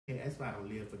That's why I don't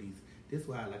live for these. This is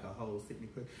why I like a whole sitting.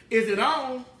 Is it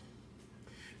on?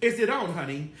 Is it on,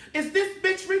 honey? Is this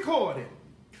bitch recording?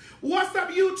 What's up,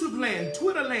 YouTube land,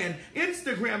 Twitter land,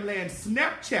 Instagram land,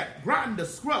 Snapchat, Gratin the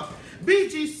Scruff,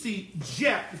 BGC,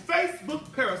 Jet,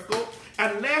 Facebook, Periscope,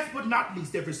 and last but not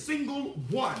least, every single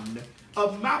one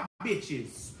of my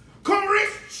bitches,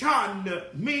 Christian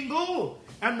Mingle,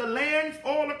 and the lands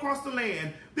all across the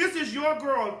land. This is your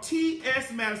girl,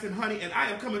 T.S. Madison, honey, and I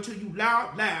am coming to you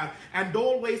loud, and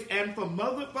always, and for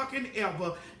motherfucking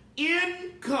ever,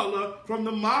 in color from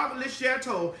the marvelous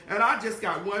chateau. And I just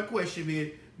got one question,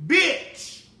 man.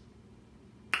 Bitch,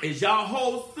 is y'all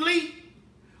hoes asleep?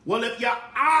 Well, if y'all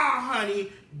are,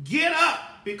 honey, get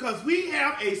up, because we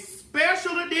have a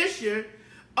special edition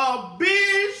of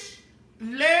Bish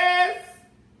Let's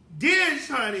Dish,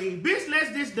 honey. Bish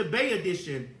Let's Dish, the BAE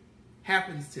Edition,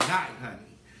 happens tonight,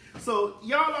 honey. So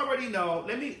y'all already know.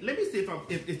 Let me see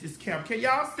if this camera. Can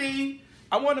y'all see?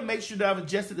 I want to make sure that I've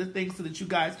adjusted the thing so that you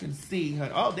guys can see,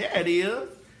 honey. Oh, there it is.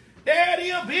 There it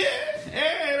is, bitch.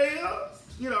 There it is.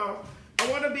 You know, I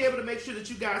want to be able to make sure that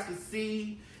you guys can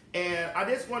see, and I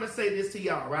just want to say this to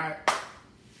y'all, right?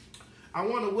 I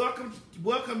want to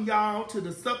welcome y'all to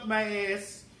the Suck My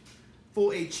Ass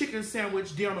for a chicken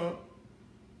sandwich dinner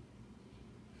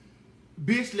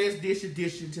Bish Let's Dish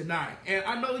edition tonight. And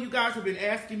I know you guys have been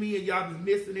asking me and y'all been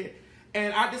missing it,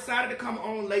 and I decided to come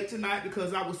on late tonight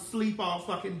because I was asleep all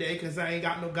fucking day because I ain't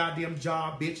got no goddamn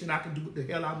job, bitch, and I can do what the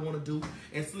hell I want to do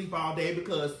and sleep all day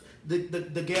because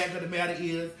the gag of the matter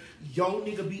is, yo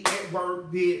nigga be at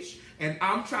work, bitch, and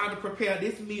I'm trying to prepare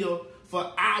this meal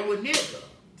for our nigga.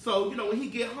 So, you know, when he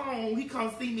get home, he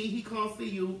come see me, he come see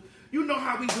you. You know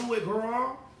how we do it,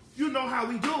 girl. You know how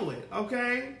we do it,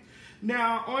 okay?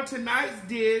 Now, on tonight's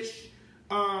dish,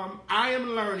 I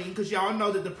am learning, because y'all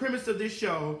know that the premise of this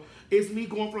show is me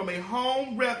going from a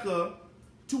home wrecker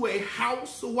to a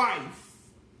housewife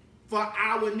for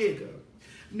our nigga.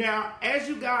 Now, as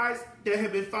you guys that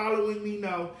have been following me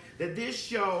know, that this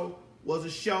show was a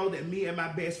show that me and my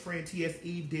best friend T.S.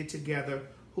 Eve did together,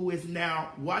 who is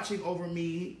now watching over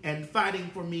me and fighting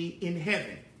for me in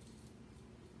heaven.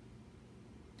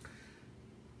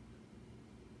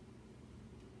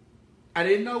 I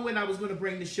didn't know when I was going to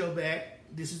bring the show back.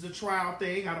 This is a trial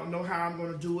thing. I don't know how I'm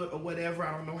going to do it or whatever.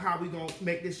 I don't know how we're going to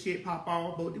make this shit pop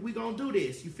off, but we're going to do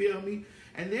this. You feel me?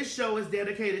 And this show is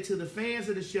dedicated to the fans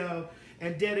of the show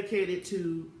and dedicated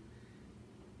to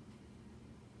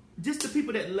just the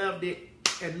people that loved it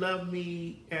and love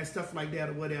me and stuff like that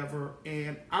or whatever.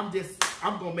 And I'm going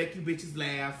to make you bitches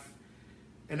laugh.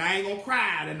 And I ain't going to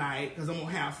cry tonight because I'm going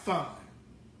to have fun.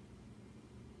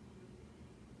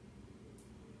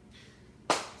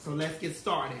 So let's get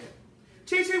started.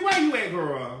 Chi-Chi, where you at,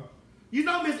 girl? You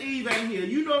know Miss Eve ain't here.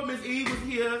 You know Miss Eve was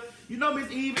here. You know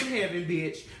Miss Eve in heaven,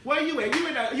 bitch. Where you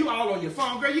at? You all on your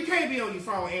phone, girl. You can't be on your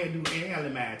phone and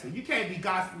handling mine too. You can't be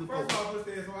gossiping. First off, what's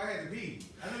there, so I had to pee.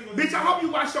 Bitch, I hope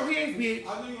you wash your hands, bitch.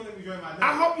 I know you gonna let me drink my nuts.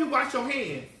 I hope you wash your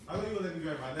hands. I know you gonna let me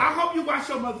drink my nuts. I hope you wash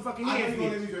your motherfucking hands, I know you gonna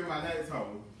bitch. let me drink my nuts,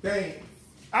 hoe. Thanks.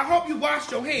 I hope you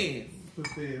wash your hands.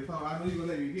 I know you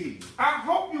gonna let me pee. I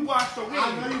hope you wash your hands.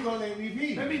 I know you gonna let me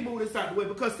pee. Let me move this out the way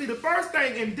because see, the first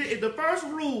thing and the first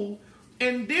rule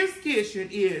in this kitchen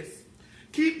is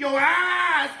keep your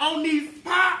eyes on these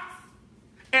pots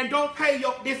and don't pay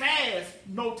this ass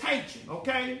no attention,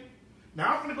 okay?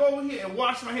 Now I'm gonna go over here and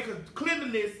wash my hands because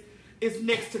cleanliness is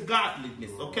next to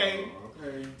godliness, okay?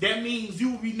 Okay. That means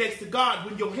you will be next to God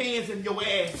when your hands and your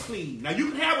ass clean. Now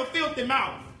you can have a filthy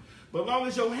mouth, but as long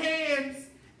as your hands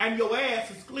and your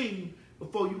ass is clean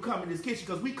before you come in this kitchen,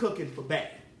 because we cooking for bad.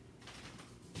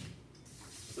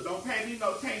 So don't pay me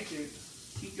no attention.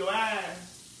 Keep your eyes.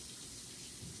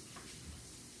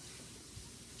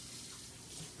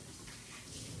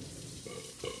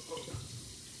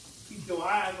 Keep your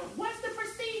eyes on. What's the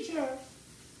procedure?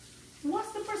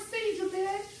 What's the procedure,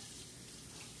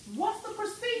 bitch? What's the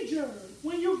procedure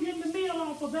when you getting the meal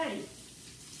on for bait?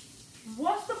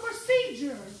 What's the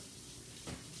procedure?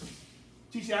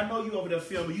 Tisha, I know you over there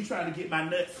filming. You trying to get my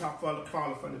nuts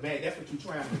falling from the back. That's what you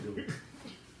trying to do.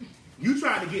 You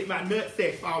trying to get my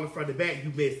nutsack falling from the back, you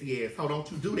messy ass. So don't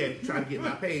you do that. You trying to get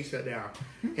my page shut down.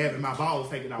 Having my balls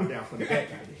taken off down from the back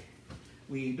out there.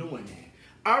 We ain't doing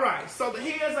that. All right, so the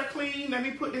hands are clean. Let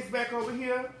me put this back over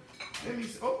here. Let me,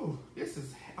 oh, this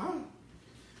is, oh.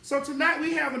 So tonight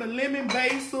we having a lemon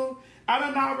basil. I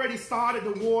done already started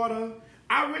the water.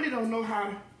 I really don't know how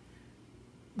to,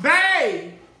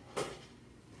 babe.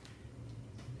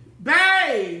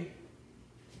 Babe!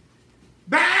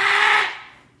 Babe!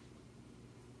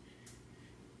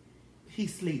 he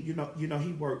sleep. You know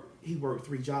he worked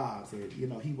 3 jobs, and you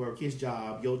know he work his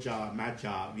job, your job, my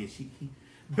job. Yeah,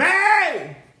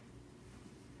 Babe!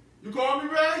 You call me,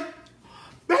 Ray?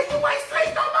 Babe, you ain't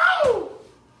sleep no more!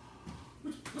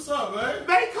 What's up, man?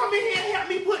 Babe, come in here and help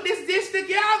me put this dish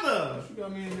together. What you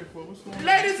got me in here for? What's going on?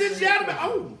 Ladies and gentlemen,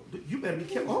 oh, you better be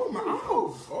careful.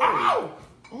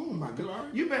 Oh my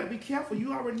God. You better be careful.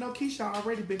 You already know Keisha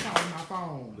already been calling my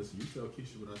phone. Listen, you tell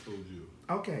Keisha what I told you.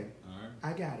 Okay. All right.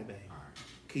 I got it, babe. All right.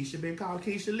 Keisha been calling.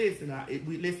 Keisha, listen.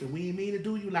 We ain't mean to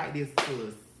do you like this,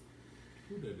 sis.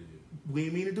 Who that is? We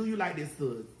ain't mean to do you like this,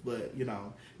 sis. But, you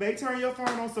know. Babe, turn your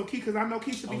phone on so because I know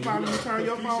Keisha be following you. Turn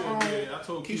your phone on. Yeah, I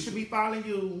told Keisha be following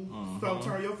you. So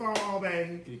turn your phone on,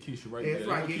 babe. Get Keisha right there. That's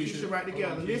right. Get Keisha right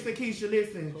together. On, listen, Keisha,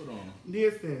 listen. Hold on.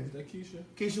 Listen. Is that Keisha?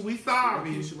 Keisha, we sorry.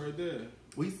 Keisha right there.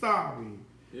 We sorry.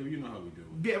 Yeah, you know how we do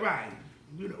it. Get right.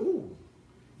 You know, ooh.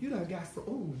 You done got so,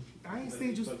 ooh. I ain't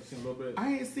seen you.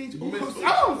 I ain't seen you.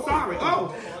 Oh, sorry.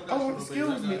 Oh,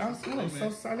 excuse me. I'm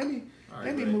so sorry.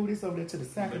 Let me move this over there to the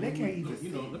side. They can't even see.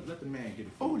 You know, let the man get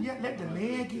it. Oh, yeah, let the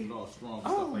man get it. All strong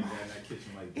stuff like that in that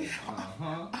kitchen like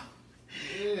that.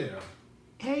 Yeah.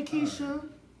 Hey, Keisha.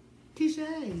 Keisha,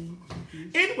 hey.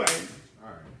 Anyway. All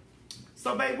right.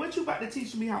 So, babe, what you about to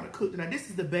teach me how to cook tonight? This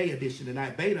is the BAE Edition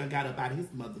tonight. BAE done got up out of his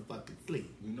motherfucking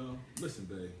sleep. You know, listen,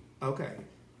 babe. Okay.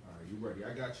 All right, you ready?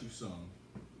 I got you some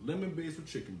lemon basil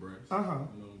chicken breast. Uh-huh. You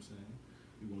know what I'm saying?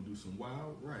 We're going to do some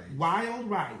wild rice. Wild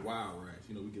rice. Wild rice.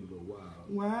 You know, we get a little wild.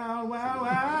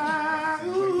 Wow.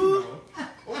 You know.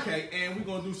 Okay, and we're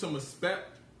going to do some asparagus.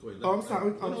 I'm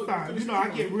sorry. You know, I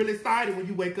get really excited when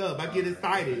you wake up. I get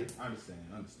excited. I understand.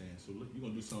 So look, you're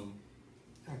going to do some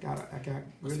I got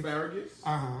really, asparagus.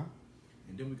 Uh-huh.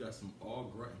 And then we got some all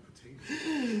gratin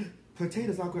potatoes.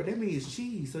 Potatoes all gratin. That means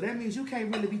cheese. So that means you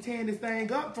can't really be tearing this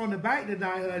thing up from the back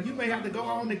tonight. You may have to go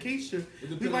on to Keisha. It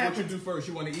depends on what you do first.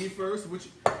 You want to eat first? You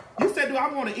said, do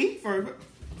I want to eat first?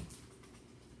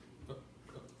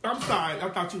 I'm sorry. I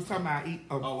thought you was talking about eat.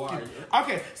 Oh, all right.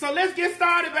 Okay, so let's get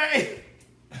started, babe.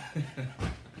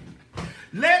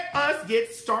 Let us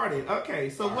get started. Okay,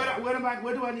 so what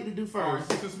do I need to do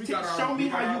first? Show me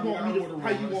how you want me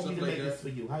to make this for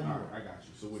you. How you want? I got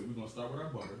you. So we're gonna start with our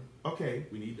butter. Okay.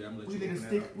 We need that. I'm gonna we let you need a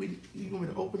stick. You want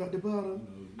me to open up the butter?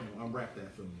 You know, unwrap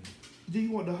that for me. Do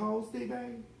you want the whole stick,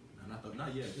 babe?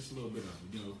 Not yet. Just a little bit of it.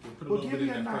 You know, put a Well, little give bit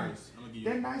me in a that knife. first. I'm gonna give you.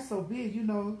 That knife so big, you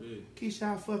know. Yeah. Keisha,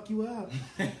 I'll fuck you up.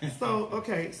 So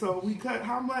okay, so we cut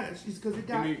how much? It's because it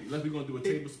got. We're gonna do a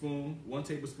tablespoon, 1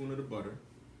 tablespoon of the butter.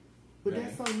 But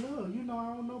that's so little. You know,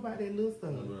 I don't know about that little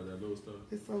stuff. You know about that little stuff.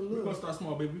 It's so little. We're gonna start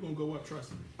small, baby. We're gonna go up.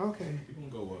 Trust me. Okay. We're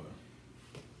gonna go up.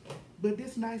 But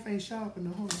this knife ain't sharp in the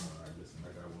hole. All right, listen. I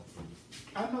got one for you.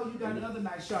 I know you got another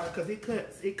knife sharp because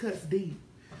it cuts deep.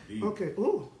 Okay.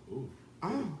 Ooh. Ooh.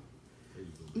 Oh. There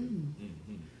you go.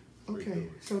 Mm. Okay.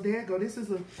 So there you go. This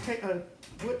is a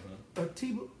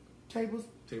tablespoon.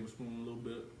 Tablespoon, a little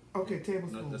bit. Okay,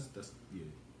 tablespoon. No, that's yeah.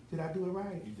 Did I do it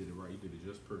right? You did it right. You did it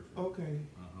just perfect. Okay.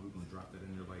 We're gonna drop that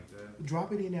in there like that.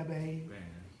 Drop it in there, babe. Bam.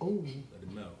 Oh. Let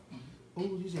it melt. Oh,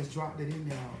 you just dropped it in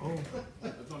there. Oh.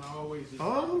 That's when I always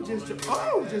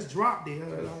just dropped it.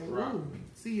 Like, drop ooh.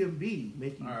 CMB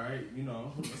make you. All right, you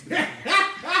know.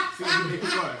 CMB make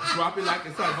what? Drop it like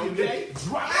it's like okay.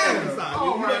 Drop it on the side.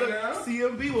 All right now.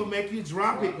 CMB will make you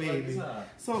drop it, baby. Like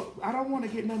so I don't want to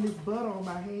get none of this butter on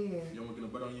my hand. You don't want to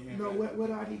get butter on your hand? No, where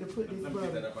do I need to put this butter? Let me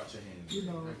get that up out your hand. You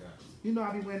know, I got you. You know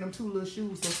I be wearing them 2 little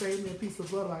shoes, so save me a piece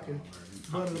of butter I can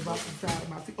butter the bottom side of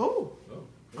my feet. Oh.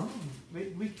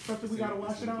 Something we gotta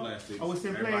wash it out. Oh, it's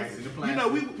in plastic. You know,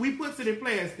 we puts it in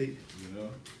plastic. You know.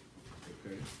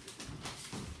 Okay.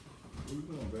 Where we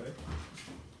going, babe?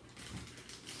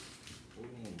 Hold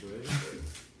on,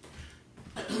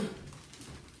 babe.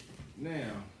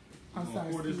 Now, I'm gonna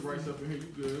pour this rice up in here. You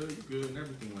good, and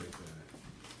everything like that.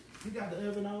 You got the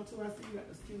oven on too. I see you got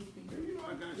the excuse me. You know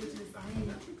I got you.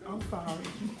 I'm sorry.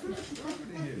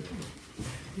 In here.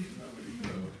 You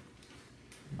know.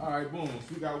 All right, boom. So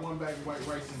we got 1 bag of white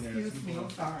rice in there. Excuse me, I'm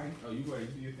sorry. Oh, you go ahead.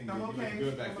 You think I'm you're okay. looking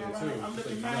good back there, Right. too. I'm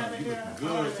looking so fine in there. You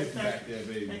looking good sitting back there,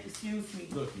 baby. Excuse me.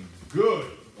 Looking good.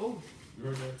 Oh. You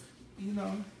heard that? You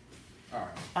know. All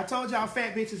right. I told y'all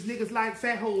fat bitches, niggas like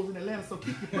fat holes in Atlanta, so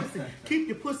keep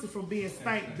your pussy from being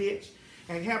spanked, bitch.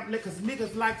 And because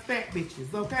niggas like fat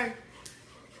bitches, okay?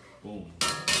 Boom.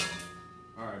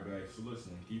 All right, babe. So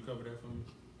listen, can you cover that for me?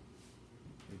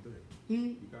 Hey, babe.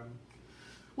 You got me?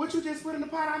 What you just put in the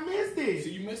pot? I missed it.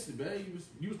 See, you missed it, babe.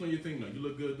 You was doing your thing, though. You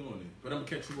look good doing it. But I'm going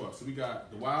to catch you up. So we got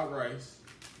the wild rice.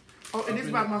 Oh, and this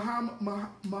is by Mahatma.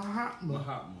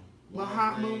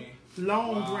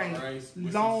 Long grain. Rice,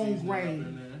 long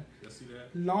grain. Y'all see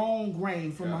that? Long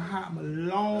grain from Mahatma.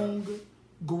 Long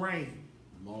grain.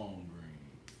 long green.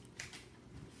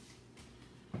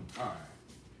 All right.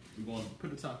 We're going to put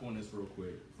the top on this real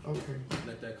quick. Okay.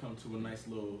 Let that come to a nice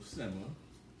little simmer.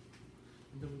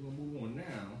 And then we're going to move on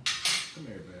now. Come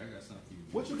here, babe. I got something for you.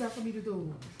 What you got for me to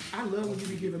do? I love when you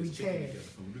be giving me cash.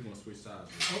 We're going to switch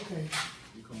sides. Okay.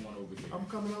 You come on over here. I'm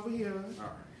coming over here. All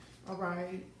right. All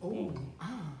right. Oh.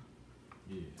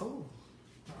 Yeah. Oh. All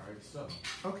right, so.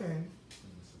 Okay.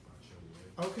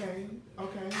 Okay.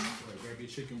 Okay. Grab your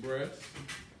chicken breast.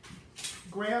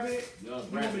 Grab it. Yeah,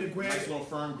 grab it. Nice little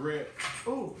firm grip.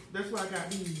 Oh, that's why I got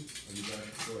these. Oh, you got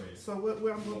it? Go ahead. So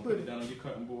where I'm gonna put it? Down on your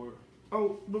cutting board.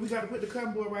 Oh, but we got to put the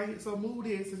cutting board right here. So move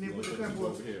this and then put the cutting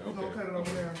board over here. We're gonna cut it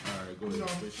over there. All right, go ahead.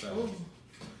 Switch sides.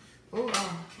 Oh.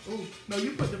 No,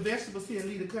 you put the vegetables here and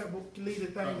leave the cutting board, leave the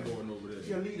thing. Cutting board over there.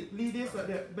 Yeah, leave this up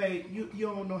there, babe. You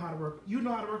don't know how to work. You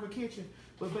know how to work a kitchen,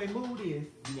 but babe, move this.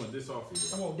 You want this off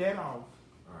here? I want that off.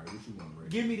 All right, what you want, Ray?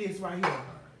 Give me this right here. All right,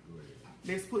 go ahead.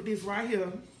 Let's put this right here.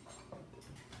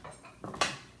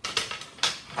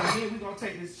 And then we're going to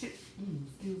take this chicken.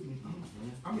 Excuse me.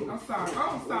 I'm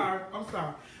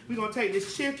sorry. We're going to take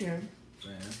this chicken.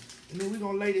 Man. And then we're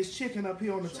going to lay this chicken up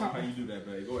here on the top. Show them how you do that,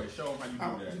 babe. Go ahead. Show them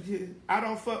how you do that. I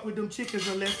don't fuck with them chickens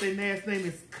unless their last name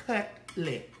is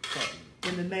Cutlet.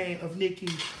 In the name of Nicki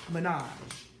Minaj.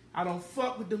 I don't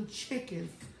fuck with them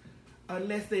chickens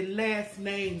unless their last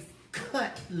name's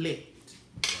Cutlet.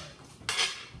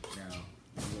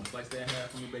 You want to slice that in half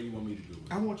for me, baby? You want me to do it?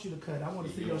 I want you to cut. I want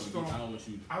to see your strong. I don't want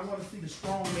you. I want to see the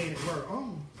strong man at work.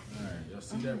 All right, y'all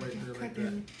see that right there, like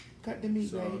that? Cut the meat,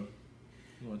 so, baby.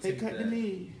 They cut the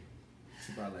meat. It's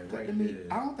about like cut right the meat.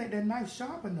 there. I don't think that knife's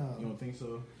sharp enough. You don't think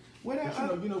so? What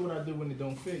that? You know what I do when it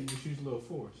don't fit? You just use a little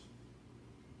force.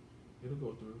 It'll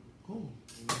go through. Oh.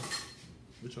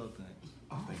 What y'all think?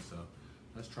 I think so.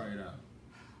 Let's try it out.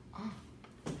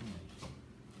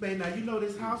 Babe, now you know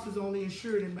this house is only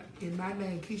insured in my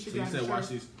name. Keisha so got you said insurance. watch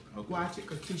this. Okay. Watch it,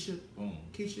 cause Keisha. Boom.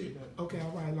 Keisha. Okay,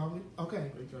 all right, Longy. Okay.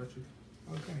 I got you.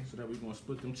 Okay. So that we're gonna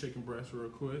split them chicken breasts real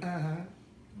quick. Oh.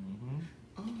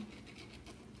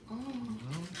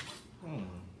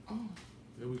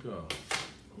 There we go.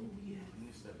 Oh yeah. Let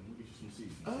me get you some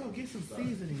seasoning. Oh, get some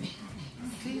seasoning.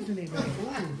 Seasoning, baby.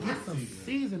 Oh, get some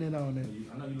seasoning on it.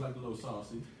 I know you like a little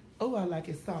saucy. Oh, I like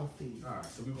it saucy. All right,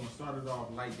 so we're gonna start it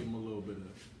off light, give them a little bit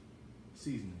of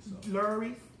seasoning sauce.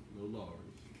 Lurries. Little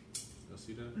Lawry's. Y'all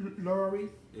see that? Lurries.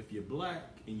 If you're black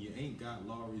and you ain't got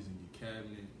Lawry's in your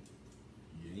cabinet,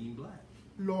 you ain't black.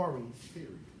 Lurries.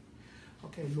 Period.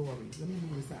 Okay, Lurries. Let me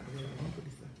move this out of the way. Let me put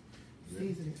this up.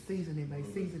 Seasoning, babe.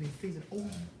 Seasoning. Oh.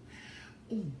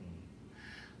 Ooh.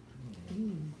 A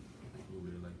little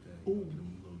bit like that. Ooh. Give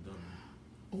them a little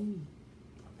double. Ooh.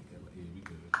 I think that, yeah, we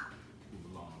good. Move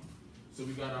along. So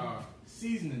we got our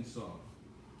seasoning sauce.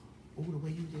 Oh, the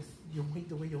way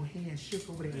the way your hand shook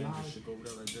over there. Just shook over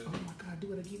there like that. Oh my God,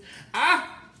 do it again.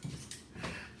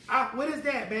 What is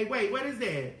that, babe? Wait, what is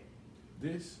that?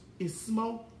 This is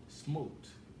smoked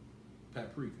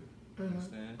paprika.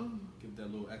 Understand? Give that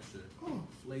little extra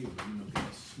flavor. You know, get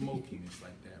that smokiness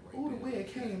like that right there. Oh, the way it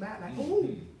came out, like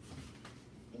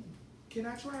Can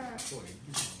I try it? Go ahead.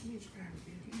 Let me try it.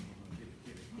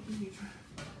 Let me try.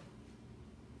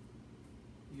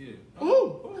 Yeah.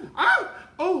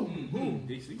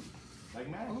 DC. Like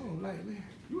magic. Oh, like man.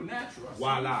 You a natural.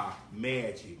 Voila,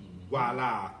 magic.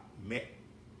 Voila,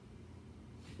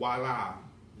 voila,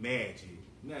 magic.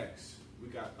 Next, we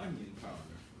got onion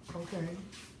powder. Okay.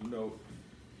 You know.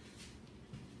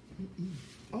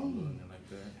 Onion like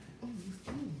that.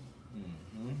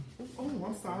 Oh,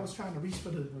 I'm sorry. I was trying to reach for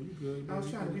the. Oh, you good? I was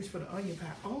trying to reach for the onion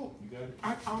powder. Oh, you got it.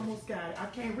 I almost got it. I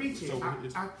can't reach it. So there you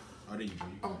go. I need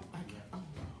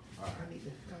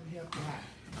to come help you.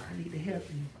 I need to help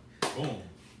you.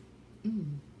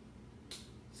 Boom.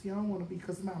 See, I don't want to be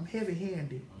because I'm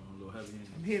heavy-handed. A little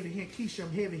heavy-handed. I'm heavy-handed. Keisha,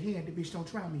 I'm heavy-handed, bitch. Don't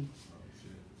try me. Oh,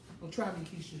 shit. Don't try me,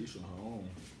 Keisha. Keisha on her own.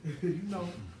 You know.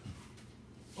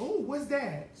 Oh, what's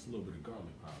that? It's a little bit of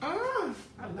garlic powder.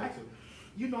 I like it.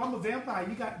 You know, I'm a vampire.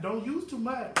 Don't use too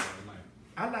much.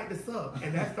 I like the sub,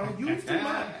 and that's don't use too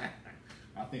much.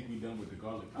 I think we done with the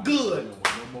garlic powder. Good.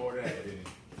 No more of that. Then.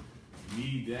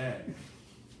 Need that.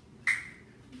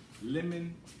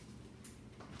 Lemon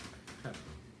pepper.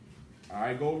 All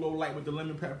right, go a little light with the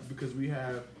lemon pepper because we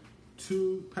have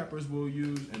 2 peppers we'll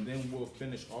use, and then we'll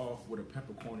finish off with a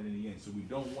peppercorn in the end. So we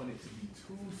don't want it to be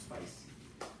too spicy.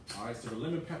 All right, so the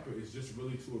lemon pepper is just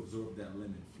really to absorb that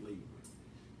lemon flavor.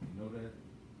 You know that?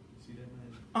 See that,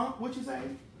 man? What you say?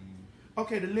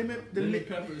 Okay, the lemon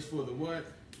pepper is for the what?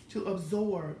 To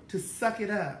absorb, to suck it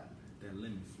up. That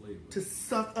lemon flavor. To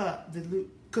suck up,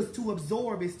 because to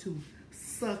absorb is to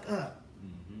suck up.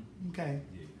 Okay.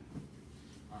 Yeah.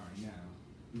 All right, now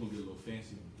We're gonna get a little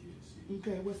fancy on the kids. See?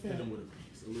 Okay, what's that? Hit them with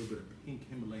a little bit of pink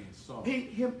Himalayan salt.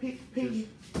 Pink. You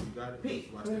got it?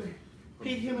 Pink. Watch that.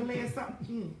 Pink Himalayan salt.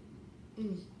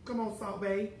 Come on, Salt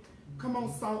Bae. Come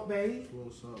on, Salt Bae.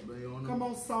 Little Salt Bae on them. Come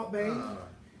on, Salt Bae.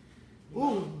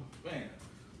 Ooh. Bam.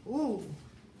 Ooh.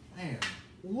 Bam.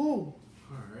 Ooh.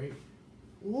 Alright.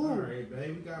 Ooh. Alright,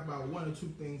 babe. We got about 1 or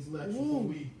 2 things left before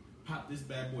we pop this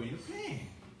bad boy in the pan.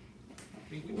 I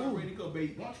think we about ready to go,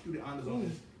 babe. Why don't you do the honors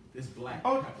on this black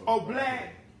pepper? Oh,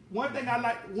 black. One thing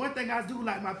I do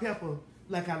like my pepper,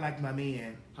 like I like my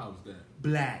man. How's that?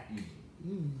 Black.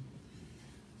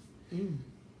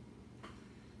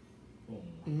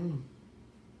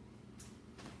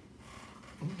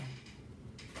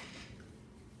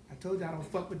 I told you I don't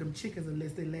fuck with them chickens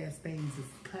unless their last names is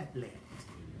Cutlet.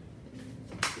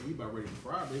 So we about ready to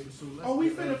fry, baby. So let's we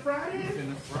finna fry this? We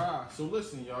finna fry. So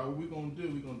listen, y'all, what we gonna do?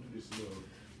 We gonna do this little.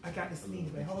 I got the sneeze,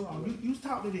 baby. Hold on. You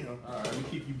talk to them. All right, we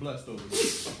keep you blessed over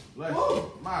here. Bless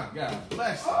you. My God,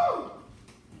 bless you. All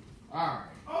right.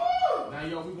 Now,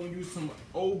 y'all, we're gonna use some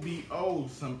OBO,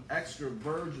 some extra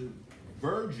virgin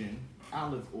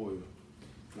olive oil.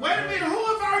 Wait a minute, who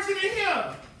is virgin in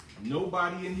here?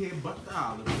 Nobody in here but the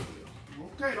olive oil.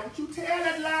 Okay, don't you tell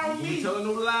that lie on me. You telling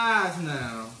no lies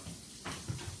now.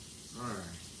 All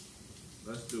right,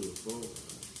 let's do it, folks.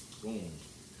 Boom.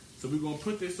 So we're gonna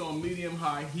put this on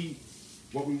medium-high heat.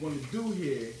 What we want to do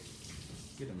here,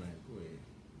 get a man, go ahead.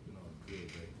 You know, good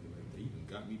back there like that. You even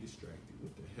got me distracted.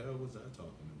 What the hell was I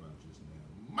talking about just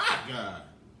now? My God!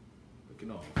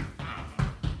 Looking off.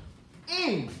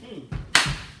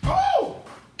 Oh!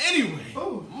 Anyway,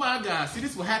 my God, see,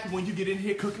 this is what happens when you get in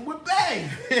here cooking with Bae.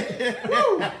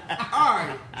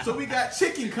 Alright, so we got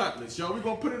chicken cutlets, y'all. We're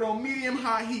going to put it on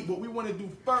medium-high heat. What we want to do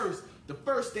first, the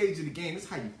first stage of the game, this is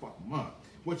how you fuck them up.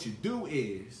 What you do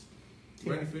is,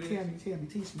 ready for this? Tell me,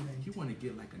 teach me. You want to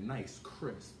get like a nice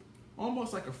crisp,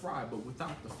 almost like a fry, but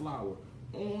without the flour,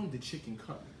 on the chicken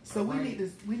cutlet. So we need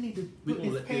to put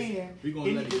this pan. We're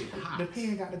going to let it get hot. The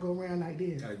pan got to go around like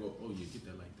this. Gotta go, oh yeah, get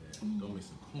that like that. Don't miss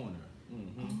a corner.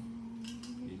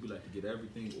 Yeah, you like to get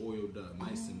everything oiled up,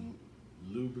 nice and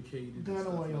lubricated. Gun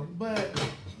oil, like but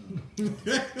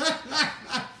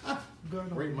gun oil.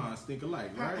 Great minds think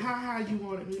alike, right? How high you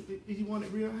want it? You want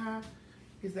it real high?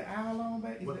 Is the owl on,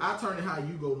 baby? Well, I turn it how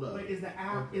you go low. But is the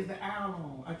owl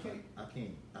on? I can't.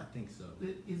 I think so.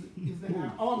 Is the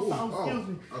owl? Oh, excuse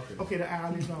me. Okay, the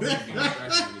owl is on.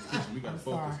 We gotta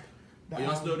focus. Are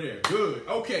y'all still there? Good.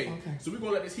 Okay. So we're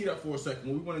gonna let this heat up for a second.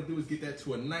 What we want to do is get that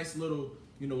to a nice little,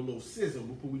 little sizzle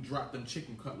before we drop them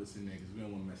chicken cutlets in there, because we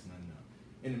don't want to mess nothing up.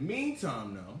 In the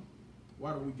meantime, though,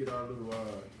 why don't we get our little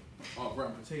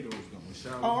rotten potatoes going?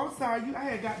 Shall we? Oh, I'm sorry. I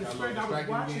had got distracted. I was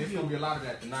watching you. It's gonna be a lot of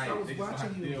that tonight. I was they just gonna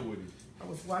have to deal with it. I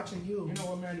was watching you. You know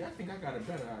what, Maddie? I think I got a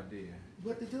better idea.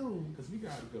 What to do? Because we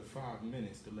got a good 5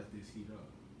 minutes to let this heat up.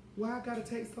 Why I gotta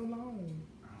take so long?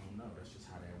 I don't know. That's just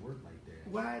how that work like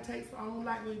that. Why it takes? I don't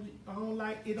like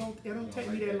it. Don't take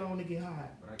me that long to get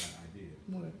hot. But I got an idea.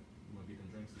 What? You want to get them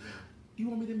drinks together? You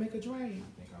want me to make a drink? I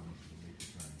think I want you to make a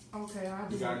drink. Okay, I'll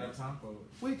do it. You got enough time for it?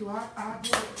 Wait, I'll do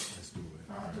it. Let's do it.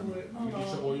 I'll do it. You get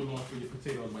your oil on for your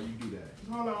potatoes while you do that.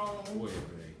 Hold on. Go ahead,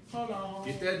 babe. Hold on.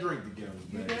 Get that drink together,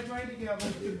 Get babe. that drink together.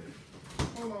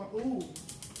 Hold on. Ooh.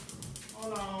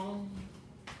 Hold on.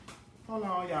 Hold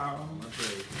on, y'all.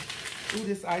 Okay. Ooh,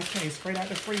 this ice came straight out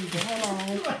the freezer. Hold on.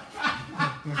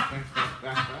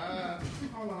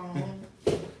 Hold on.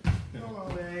 Hold on,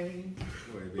 babe.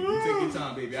 Go ahead, baby. You take your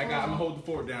time, baby. I'm gonna hold the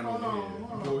fork down over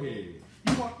here. Go ahead.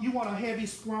 You want a heavy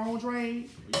strong drain?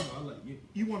 You know, I like you.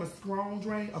 You want a strong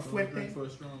drain, a fuerte? For a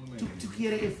strong man. ¿Tú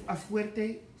quieres a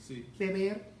fuerte? Sí.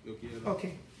 Beber? Yo quiero.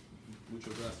 Okay.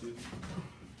 Muchas gracias.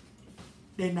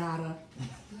 De nada.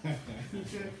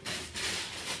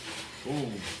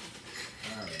 Boom.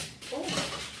 All right. Oh.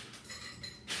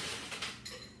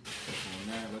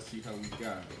 Now let's see how we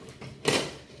got it.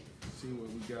 See what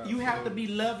we got. You have to be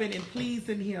loving and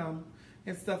pleasing him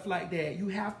and stuff like that. You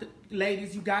have to,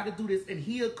 ladies, you got to do this, and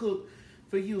he'll cook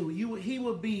for you. He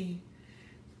will be.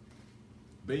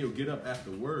 Bae will get up after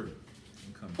work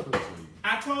and come cook for you.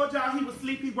 I told y'all he was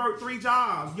sleep. He worked 3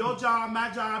 jobs. Your job,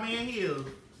 my job, and his.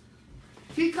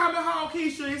 He coming home,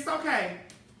 Keisha. It's okay.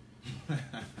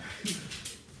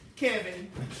 Kevin.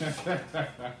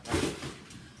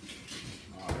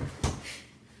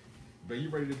 Bae, you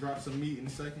ready to drop some meat in a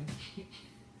second?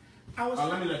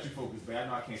 Let me let you focus, babe. I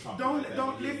know I can't talk. Don't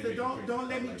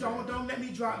let me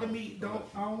drop the meat. I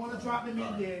don't want to drop the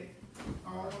meat yet.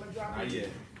 I don't want to drop the meat. Not yet.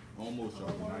 Almost. I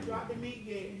don't want to drop the meat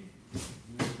yet.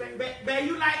 Babe,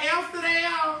 you like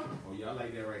Amsterdam? Oh yeah, I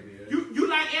like that right there. You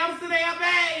like Amsterdam,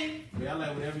 babe? Yeah, I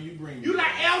like whatever you bring me. You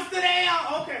like Amsterdam?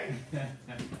 Okay.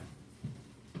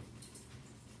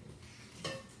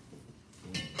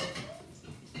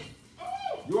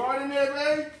 You all right in there,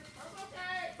 babe?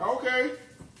 I'm okay. Okay.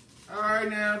 All right,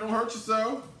 now, don't hurt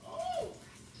yourself.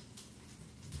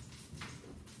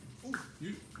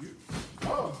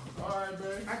 Oh, all right,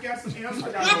 babe. I got some I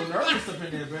Amsterdam. got a little nervous up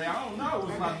in there, babe. I don't know.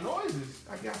 It's a lot of noises.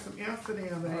 I got some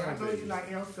Amsterdam, babe. All right, I know baby. you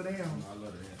like Amsterdam. I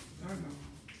love I that. know.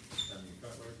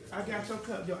 I got your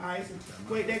cup, your ice.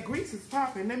 Wait, that grease is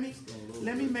popping. Let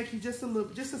me make you just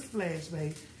a splash,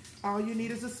 babe. All you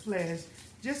need is a splash.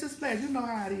 Just a splash. You know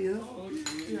how it is. Oh,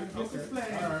 Yeah, just a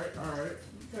splash. All right.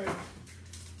 Okay.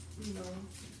 You know.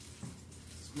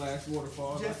 Splash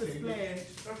waterfall. Just a splash.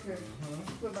 Okay.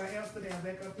 Put my Amsterdam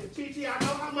back up here. Chi, I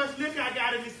know how much liquor I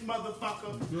got in this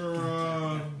motherfucker.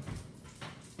 Girl.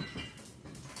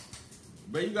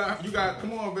 Babe, you got,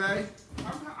 come on, babe.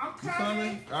 I'm You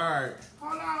coming. All right.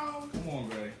 Hold on. Come on,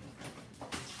 babe.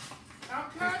 I'm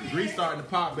The coming. grease starting to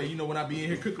pop, babe. You know when I be in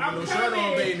here cooking with I'm no shirt on,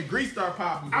 coming. babe, and the grease start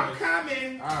popping, babe. I'm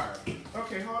coming. All right.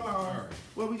 Okay, hold on. All right.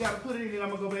 Well, we gotta put it in. I'm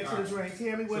gonna go back to the drink.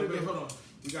 Tell me what So, it babe, is. hold on.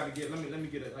 We gotta get. Let me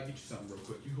get it. I get you something real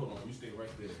quick. You hold on. You stay right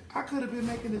there. I could have been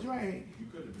making the drink. You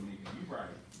could have been making. You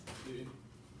right. Yeah.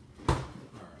 All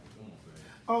right. Come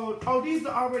on, babe. Oh, these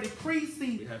are already We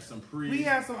pre-seasoned. have some We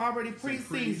have some already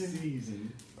pre-seasoned.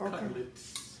 Pre-seasoned Okay.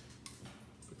 cutlets.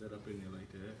 Put that up in there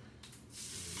like that.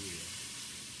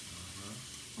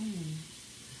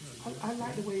 I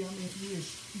like the way you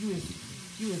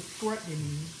instructing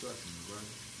me.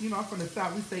 You know, I'm from the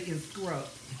South. We say instruct.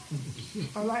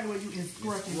 I like the way you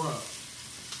instructing me.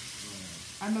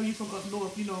 I know you from up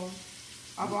north. You know,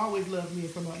 I've always loved men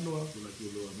from up north. You like your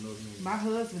little up north man? My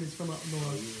husband is from up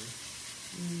north.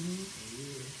 Oh,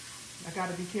 yeah. I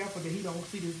gotta be careful that he don't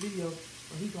see this video,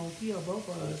 or he gonna kill both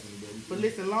of us. Listen, baby. But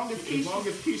listen, long as As long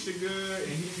as Keisha good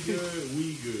and he's good,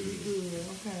 we good. good,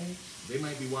 okay. They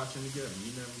might be watching together.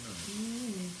 You never know.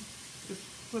 Just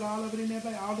put all of it in there,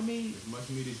 baby. All the meat. As much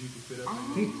meat as you can fit up. Oh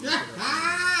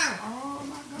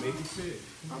my God. Make it fit.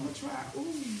 I'm gonna try.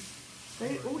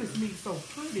 Ooh, this meat's so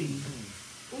pretty.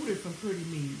 Ooh, there's some pretty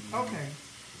meat. Okay,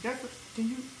 can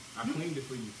you? I cleaned it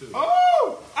for you too.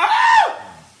 Oh!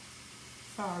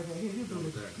 Sorry, but here you do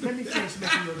it. Let me finish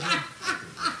making your drink.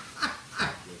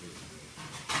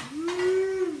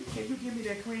 Can you give me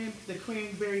that the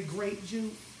cranberry grape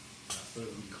juice?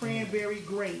 Cranberry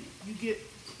grape.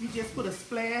 You just put a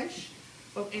splash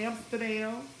of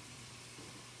Amsterdam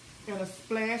and a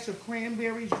splash of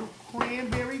cranberry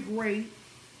grape.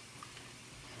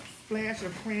 Splash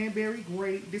of cranberry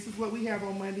grape. This is what we have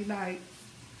on Monday night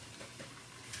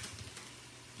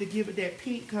to give it that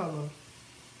pink color.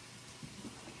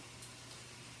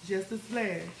 Just a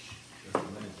splash.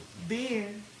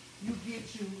 Then you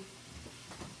get you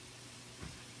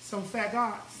some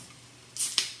fagots.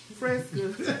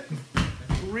 Fresca.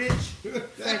 Rich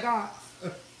fagots.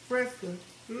 Fresca.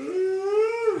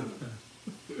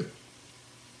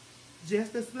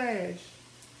 Just a splash.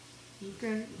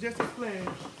 Okay? Just a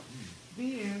splash.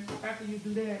 Then, after you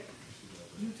do that,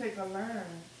 you take a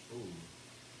lime.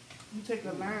 You take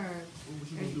a lime.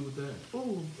 What you gonna do with that?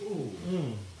 Ooh.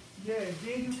 Yeah,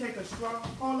 then you take a straw.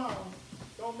 Hold on.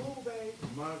 Don't move, babe.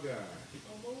 My God.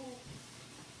 Don't move.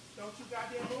 Don't you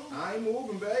goddamn move. I ain't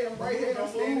moving, babe. I'm right here. I'm Don't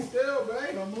standing move. still,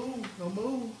 babe. Don't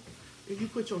move. And you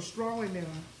put your straw in there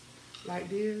like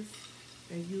this,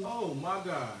 and you. Oh my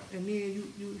God. And then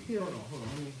you here. Hold on.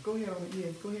 Let me. Go ahead on it.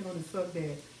 Yes, go ahead on and suck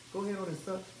that. Go ahead on and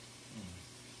suck.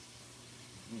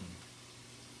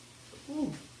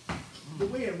 Ooh. The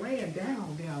way it ran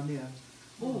down there.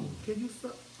 Ooh. Can you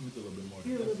suck? Let me do a little bit more.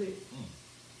 Here a little bit.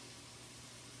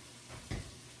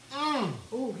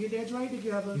 Oh, get that drink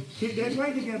together. Get that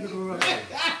drink together, girl.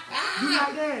 You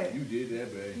like that? You did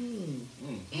that, babe.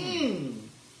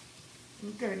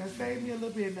 Okay, now save me a little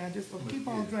bit now. Just keep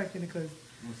on drinking it, because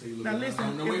now Now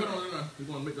listen. No, wait, hold on. We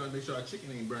want to make sure our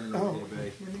chicken ain't burning over there,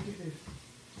 babe. Let me get this.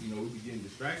 You know, we be getting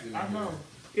distracted. I know.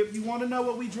 If you want to know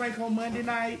what we drank on Monday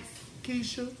nights,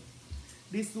 Keisha,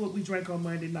 this is what we drank on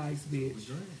Monday nights, bitch. We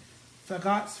drank.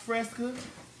 Fagots Fresca.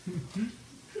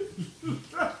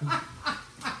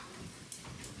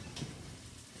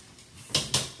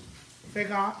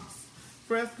 Fagots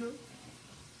Fresca.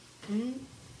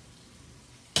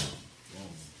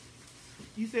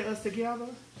 You said us together?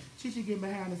 She should get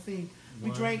behind the scene.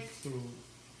 We drank.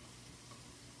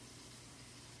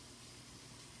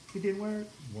 It didn't work?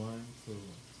 1, 2.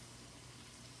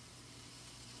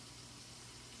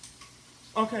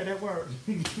 Okay, that works.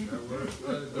 That works.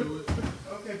 Let's do it.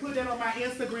 Okay, put that on my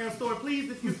Instagram story. Please,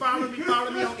 if you follow me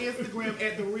on Instagram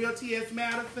at the real T.S.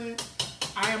 Madison.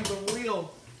 I am the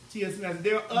real T.S. Madison.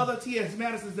 There are other T.S.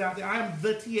 Madisons out there. I am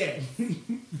the T.S.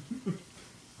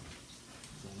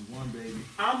 One baby.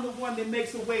 I'm the one that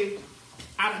makes a way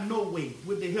out of no way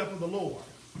with the help of the Lord.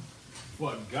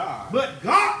 But God. But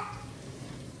God.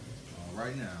 All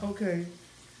right now. Okay.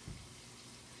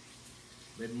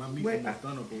 Baby, my meat Wait, almost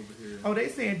done up over here. Oh, they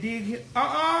saying dig him.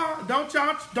 Don't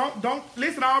y'all, don't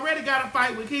listen. I already got a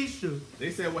fight with Keisha. They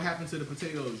said what happened to the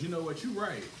potatoes. You know what? You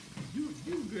right. You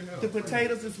good help. The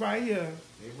potatoes is right here.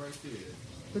 They right there.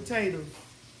 Potatoes.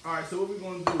 All right, so what we're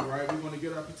going to do, right? We're going to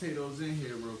get our potatoes in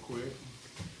here real quick.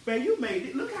 Man, you made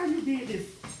it. Look how you did this.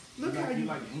 Look how you.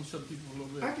 like. I'm going to show the people a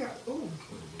little bit. I got. Oh.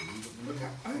 Look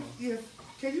how. Yeah.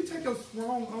 Can you take those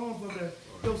strong arms of the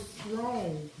those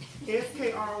strong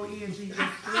SKRONG, those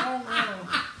strong arms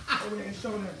over there and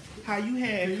show them how you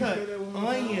had cut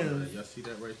onions. Y'all see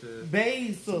that right there?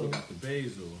 Basil. We got the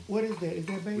basil. What is that? Is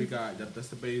that basil? We got that's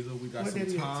the basil. We got What some that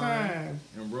is? thyme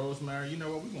and rosemary. You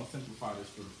know what? We're gonna simplify this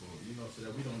for the food. You know, so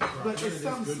that we don't. But it's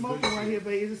something smoking right here,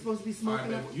 babe. Is it supposed to be All right,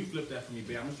 smoking? babe, Like you flip that for me,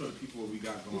 babe. I'm gonna show the people what we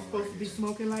got going. It's supposed right to be here.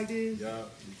 smoking like this. Yeah.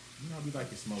 You know, we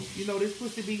like it smoky. You know this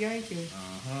supposed to be yanking.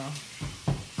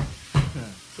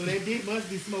 So that dick must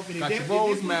be smoking. Got your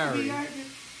rosemary.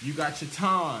 You got your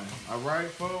thyme. All right,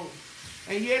 folks.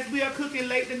 And yes, we are cooking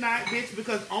late tonight, bitch,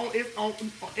 because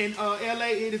in LA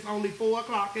it is only 4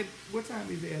 o'clock. What time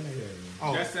is it, LA?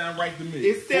 Oh, that sound right to me.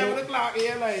 It's 7 o'clock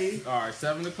LA. All right,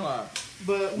 7 o'clock.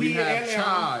 But we have in LA.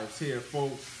 chives here,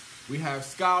 folks. We have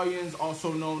scallions,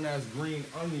 also known as green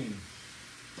onions.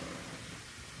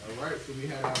 All right, so we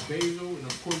have our basil, and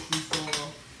of course you saw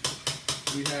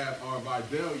we have our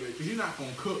Vidalia, because you're not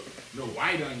going to cook no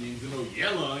white onions and no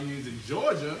yellow onions in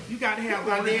Georgia. You got to have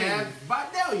Vidalia.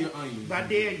 Vidalia onions.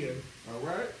 Vidalia. All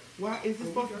right? Why is it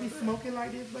supposed to be smoking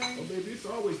like this, baby? Oh, baby, it's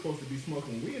always supposed to be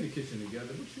smoking. We in the kitchen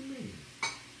together. What you mean?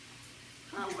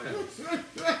 How else?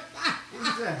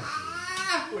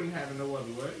 Exactly. Wouldn't have it no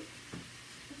other way.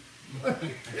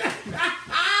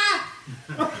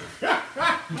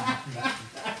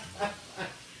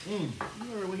 You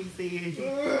heard what he said.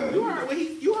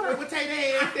 You heard what Tater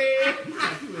Head said.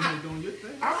 You in here doing your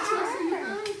thing. I'm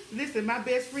trying. Listen, my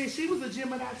best friend, she was a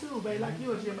Gemini too, babe, like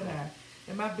you a Gemini.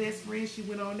 And my best friend, she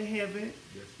went on to heaven.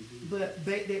 Yes, she did. But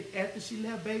after she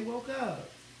left, Bae woke up.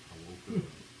 I woke up.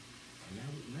 Now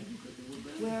you cooking with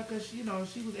Bae? Well, because, she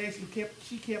was actually kept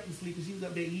him sleeping. She was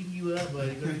up there eating you up,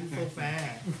 buddy, because you was so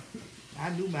fine. I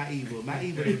knew my evil. My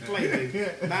evil didn't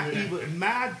play.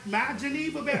 My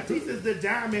Geneva Baptiste is the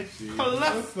diamond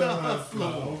cluster hustler.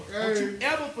 Okay. Don't you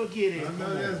ever forget it. I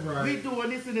know that's right. We doing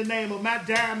this in the name of my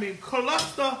diamond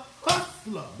cluster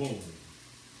hustler. Boom.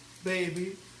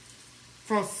 Baby.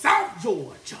 From South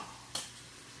Georgia.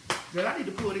 Girl, I need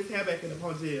to pull this hair back in the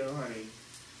ponytail, honey.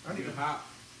 I need to hot.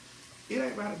 It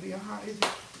ain't about to be a hot. Is it?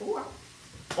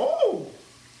 Oh!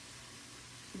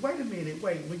 Wait a minute.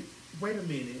 Wait a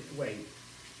minute. Wait.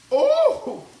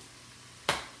 Oh!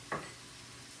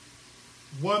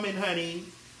 Woman, honey.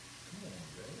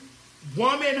 Come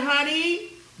on, baby. Woman,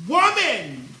 honey.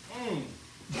 Woman!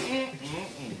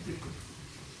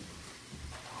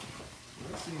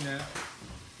 Let's see now.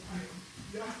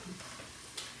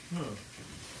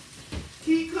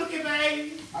 Keep cooking,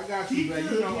 babe. I got you, babe.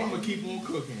 You know I'm going to keep on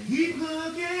cooking. Keep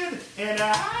cooking, and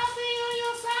I'll be on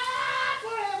your side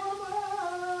forevermore.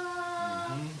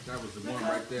 That was the one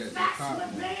right there. At That's the top what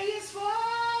one. Bae is for.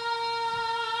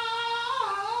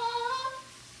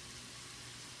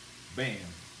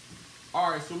 Bam. All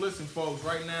right, so listen, folks.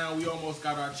 Right now, we almost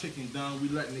got our chicken done. We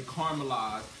letting it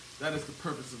caramelize. That is the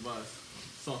purpose of us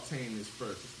sauteing this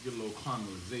first. Just to get a little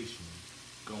caramelization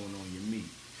going on your meat.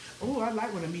 Oh, I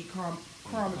like when the meat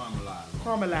Caramelize.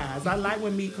 caramelize. I like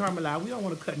when meat caramelize. We don't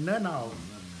want to cut none off.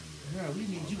 Girl, we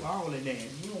need you all in there.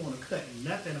 We don't want to cut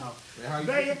nothing off. Hey, how you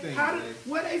Babe, think, babe?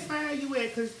 where they find you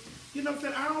at? Cause you know what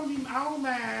I'm saying. I don't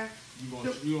mind. You want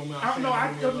me I don't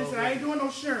know. Listen, I ain't doing no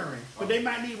sharing, but they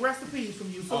might need recipes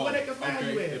from you. So where they can find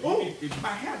you at? Oh, my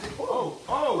hair just. Oh,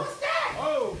 what's that?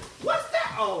 Oh, what's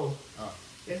that? Oh.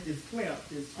 That's this clamp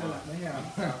just fell out my hair.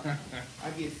 I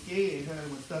get scared, honey,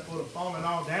 when stuff would have fallen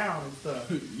all down and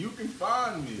stuff. You can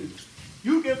find me.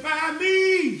 You can find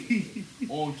me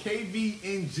on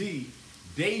KVNG,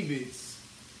 David's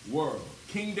World.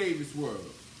 King David's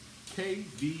World.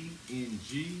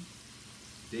 KVNG,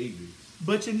 David's.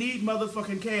 But you need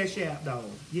motherfucking Cash App, though.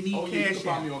 You need Cash App. You can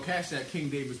find me on Cash App, King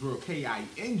David's World.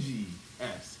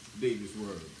 KINGS, David's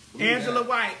World. Angel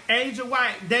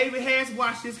White, David has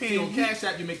washed his hands. See, on Cash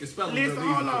App, you make the spelling. Listen,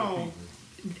 hold on.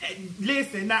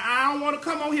 Listen, now I don't want to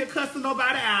come on here cussing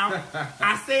nobody out.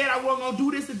 I said I wasn't going to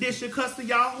do this edition cussing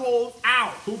y'all hoes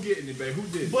out. Who getting it, babe? Who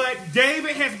did it? But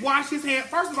David has washed his hands.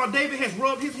 First of all, David has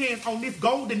rubbed his hands on this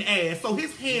golden ass. So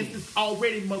his hands is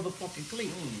already motherfucking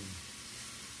clean.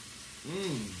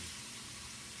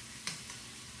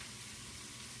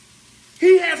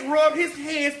 He has rubbed his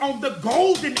hands on the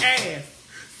golden ass.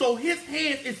 So his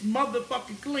hands is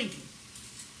motherfucking clean.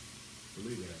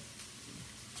 Believe that.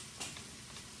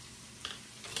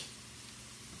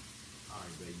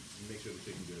 Alright, baby. Make sure the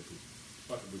chicken good.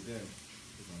 Fuck it with them.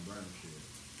 It's gonna burn shit.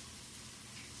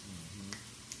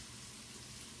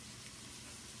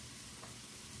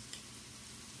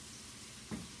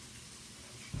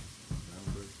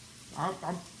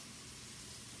 I'm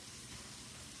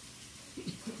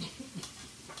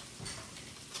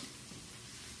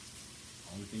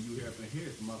Only thing you hear up in here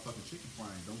is the motherfucking chicken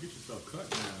frying. Don't get yourself cut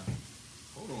now.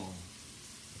 Hold on.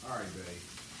 Alright, babe.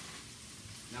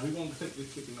 Now we're gonna take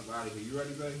this chicken up out of here. You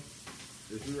ready, babe?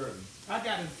 Is you ready? I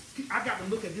got to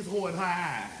look at this whore in her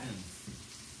eyes.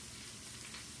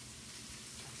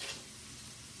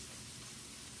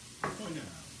 Point now.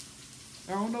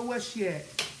 I don't know where she at.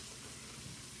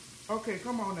 Okay,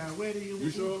 come on now. Where do you?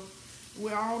 You sure?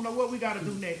 Well, I don't know what we got to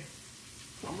do next.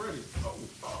 I'm ready. Oh.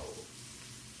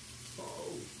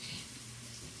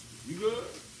 You good?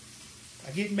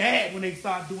 I get mad when they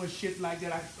start doing shit like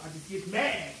that. I just get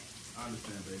mad. I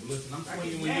understand, baby. Listen, I'm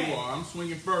swinging when you are. I'm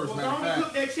swinging first. Well, Matter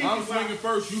of fact, I'm swinging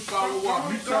first. You follow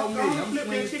up. You tell me. I'm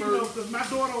swinging first. Because my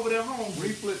daughter over there hungry.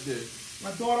 Reflip this.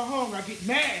 My daughter hungry. I get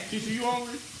mad. Chicha, you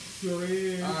hungry? Sure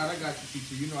is. All right, I got you,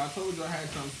 Chicha. You know, I told you I had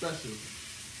something special.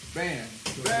 Bam.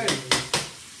 Babe.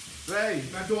 Babe.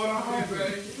 My daughter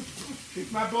hungry.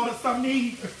 It's my daughter something to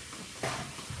eat.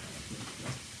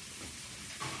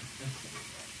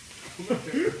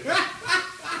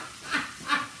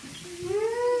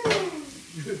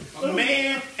 A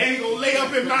man ain't gonna lay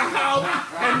up in my house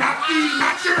and not feed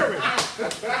my children.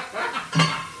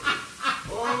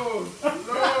 Oh,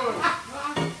 Lord.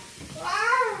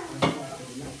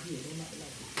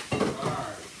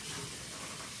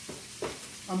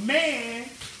 A man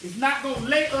is not gonna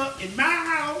lay up in my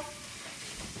house.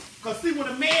 Cause see, when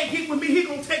a man get with me, he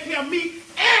gonna take care of me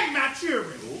and my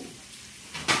children. Ooh.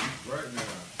 Right now.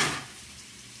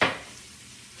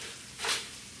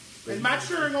 And my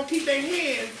children gonna keep their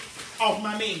hands off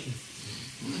my man.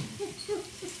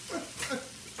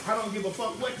 I don't give a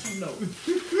fuck what you know. All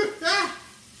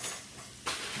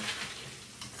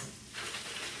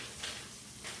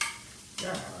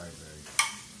right, baby.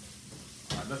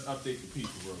 All right, let's update the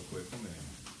people real quick. Come in.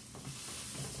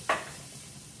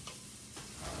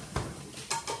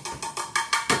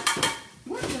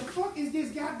 What the fuck is this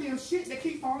goddamn shit that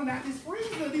keep falling out this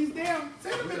freezer? These damn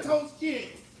cinnamon toast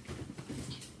shit.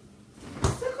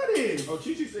 Look at this. Oh,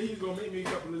 Chichi said he's gonna make me a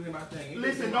couple of them, I think.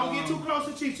 Listen, don't get too close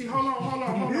to Chichi. Hold on. Hold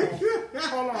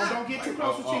on. Don't get too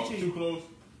close to Chichi. Too close?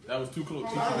 That was too close.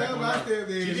 I love my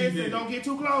stepdaddy. Listen, don't get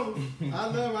too close. I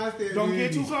love my stepdaddy. Don't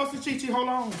get too close to Chichi. Hold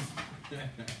on.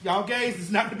 Y'all gays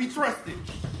is not to be trusted.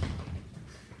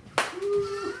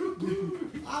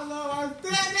 I love my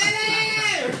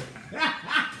stepdaddy.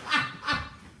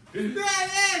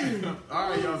 Stepdaddy. All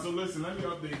right, y'all. So listen, let me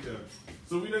update them.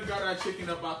 So we done got our chicken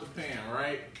up out the pan,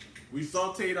 right? We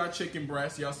sauteed our chicken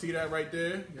breast. Y'all see that right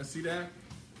there? Y'all see that?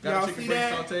 Got our chicken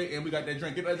breast sauteed, and we got that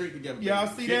drink. Get that drink together. Y'all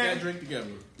see that? Get that drink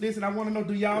together. Listen, I want to know,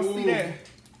 do y'all see that?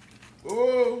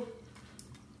 Oh.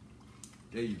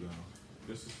 There you go.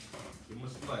 This is it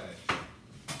must splash.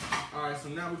 All right, so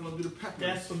now we're gonna do the peppers.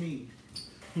 That's for me.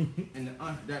 And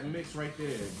that mix right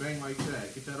there, bang like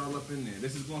that. Get that all up in there.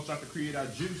 This is gonna start to create our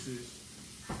juices.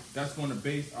 That's gonna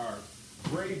base our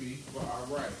gravy for our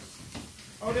rice.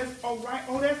 Oh, that's right.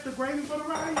 Oh, that's the gravy for the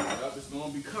rice. Yep, it's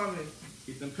gonna be coming.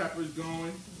 Get them peppers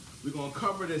going. We're gonna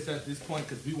cover this at this point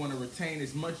because we want to retain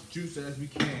as much juice as we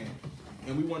can,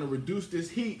 and we want to reduce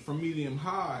this heat from medium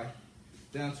high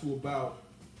down to about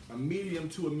a medium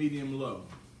to a medium low.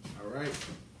 All right.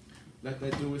 Let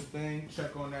that do its thing.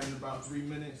 Check on that in about 3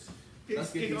 minutes.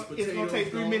 Let's get these potatoes It's gonna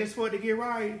take 3 minutes for it to get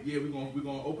right. Yeah, we're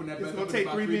gonna open that back up. It's gonna take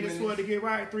 3 minutes for it to get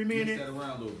right. 3 minutes. Mix that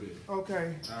around a little bit.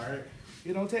 Okay. All right.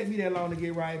 It don't take me that long to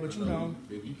get right, but you know.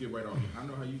 Baby, you get right on. I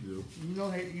know how you do. You know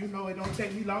it don't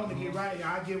take me long to get right.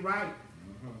 I get right.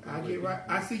 I get right.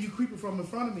 I see you creeping from in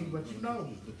front of me, but you know.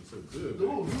 Looking so good.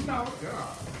 Ooh, you know.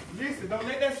 God. Listen, don't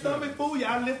let that stomach fool you.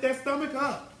 I lift that stomach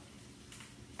up.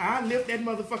 I lift that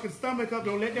motherfucking stomach up.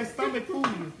 Don't let that stomach fool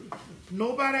you.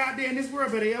 Nobody out there in this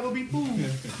world better ever be fooled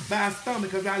by a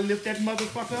stomach, because I lift that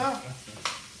motherfucker up.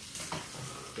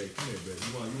 Hey, come here, baby.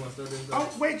 You want to start this? Oh,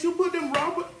 wait, you put them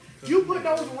raw? You put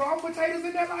those raw potatoes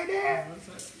in there like that?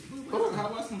 How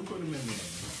else gonna put them in there?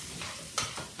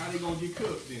 How they gonna get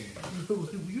cooked then?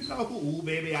 You know, ooh,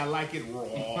 baby, I like it raw.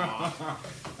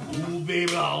 Ooh,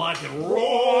 baby, I like it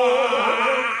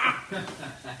raw.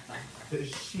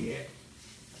 Shit.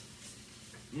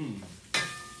 Let me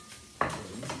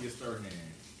see your stir hand.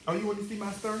 Oh, you want to see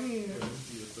my stir hand? Let me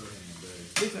see your stir hand, baby.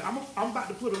 Listen, I'm about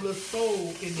to put a little soul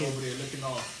in this. Over there looking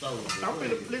all stove. I'm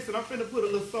finna put a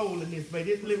little soul in this,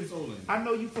 baby. This soul in it? I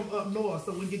know you from up north,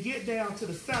 so when you get down to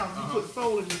the south, you put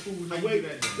soul in your food. How The you way do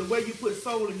that then? the way you put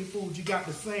soul in your food, you got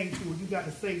to sing to it. You got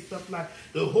to say stuff like,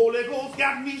 "The Holy Ghost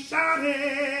got me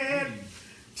shining,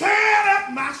 tear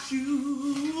up my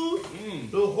shoes.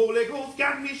 The Holy Ghost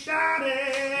got me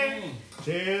shining,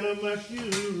 tear up my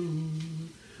shoes.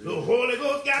 The Holy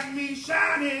Ghost got me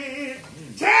shining,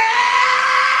 tear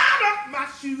up my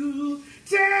shoes,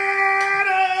 tear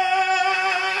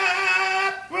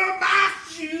up my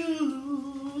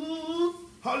shoes."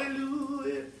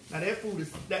 Hallelujah. Now that food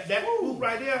is that food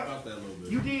right there. About that a little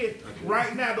bit. You did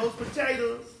right now. Those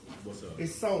potatoes, What's up?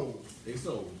 it's soul. They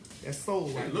sold. That's soul.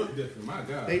 They Right look there. different. My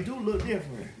God. They do look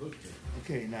different. Look different.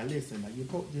 Okay, now listen. Now you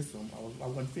put this on. I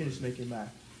wasn't finished making my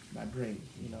drink.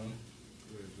 You know.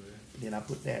 Then I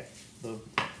put that the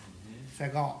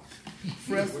fagot.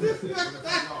 Fresca.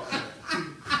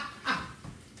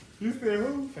 You said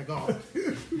who? Fagot.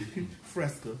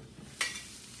 Fresca. All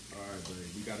right, baby.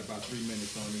 We got about 3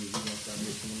 minutes on these. We're gonna start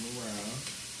mixing them around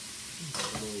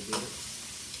a little bit.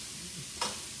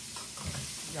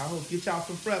 Y'all get y'all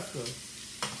some Fresca.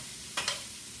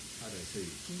 How that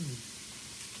taste?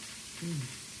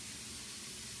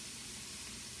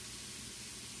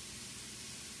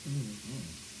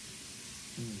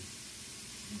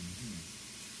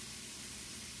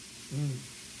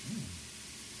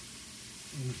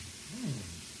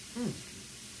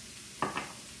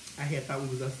 I had thought we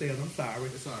was upstairs. I'm sorry.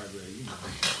 It's all right, baby. You know,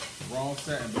 wrong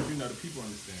setting, but you know the people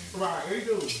understand. Right, they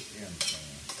do. They understand.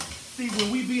 See,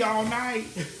 when we be all night,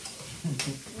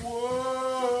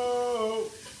 Whoa!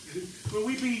 when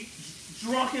we be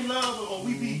drunk in love, or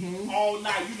we be all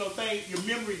night, you know, things, your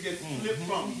memory just slip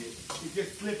from you. It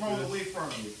just slip on away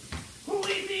from you. When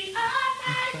we be all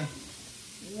night.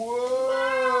 Whoa!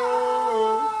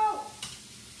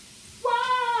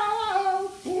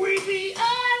 Whoa, we be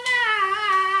all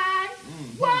night.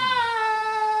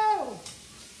 Whoa,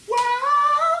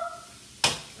 whoa,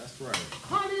 That's right.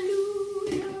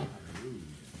 hallelujah.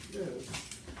 Hallelujah.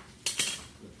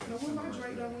 Now, where my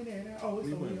drink done went at? Oh,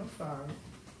 it's over here. I'm sorry.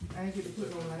 I ain't get to put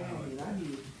it on my hand. I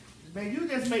need it. Man, you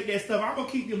just make that stuff. I'm gonna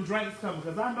keep them drinks coming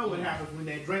because I know what happens when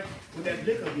that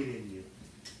liquor get in you.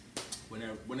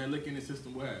 When that lick in the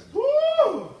system, what happens?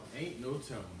 Woo! Ain't no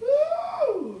telling.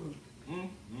 Woo!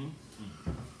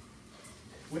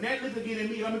 When that liquor get in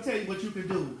me, I'm gonna tell you what you can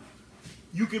do.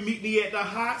 You can meet me at the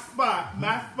hot spot,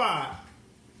 my spot.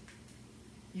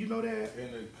 You know that?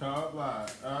 In the car lot.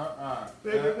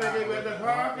 Baby, at the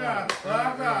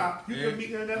park. You can meet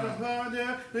me at the park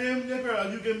there.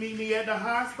 Girl, you can meet me at the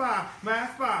hot spot, my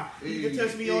spot. You can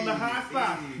touch me on the hot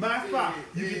spot, my spot.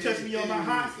 You can touch me on my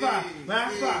hot spot,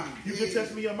 my spot. You can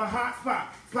touch me on my hot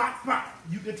spot, spot.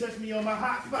 You can touch me on my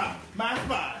hot spot, my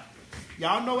spot.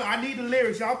 Y'all know I need the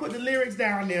lyrics. Y'all put the lyrics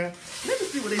down there. Let me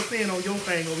see what they saying on your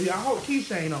thing over here. I hope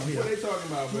Keisha ain't on here. What they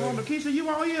talking about, You on the baby? Keisha, you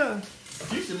on here?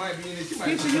 Keisha might be in it. She might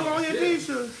Keisha, be you on here,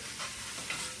 Keisha?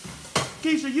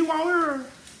 Keisha, you on here?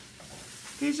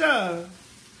 Keisha,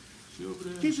 She over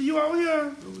there. Keisha, you on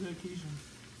here? Over there, Keisha.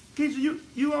 Keisha,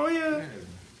 you on here?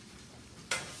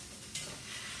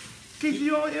 Keisha,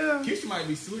 you on here? Keisha might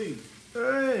be asleep.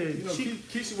 Hey, You know, she,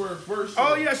 Keisha worked first.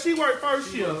 oh shift. yeah, she worked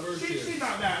first She shift. worked first shift. She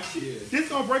not bad. Yeah. This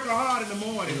gonna break her heart in the In the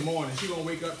morning. morning, she gonna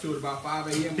wake up to it about 5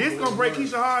 a.m. This gonna break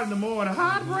Keisha's heart in the morning.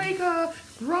 Heartbreaker,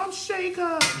 rum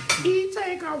shaker,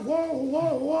 e-taker,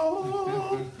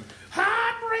 whoa.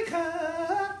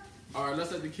 Heartbreaker. All right,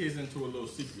 let's let the kids into a little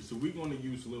secret. So we're gonna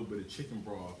use a little bit of chicken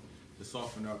broth to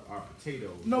soften up our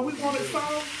potatoes. No, we want it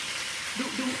soft.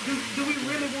 Do we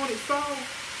really want it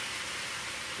soft?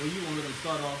 Well, you want to let them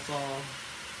start off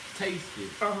soft, taste it,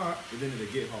 Uh-huh. and then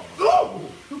it'll get hard.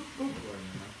 Ooh!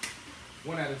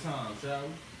 One at a time, shall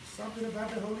we? Something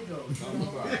about the Holy Ghost. Something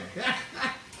about it.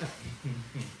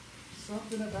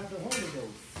 Something about the Holy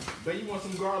Ghost. But you want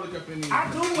some garlic up in there?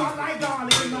 I do. I like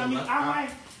garlic in my meat.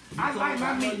 I like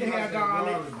my meat to have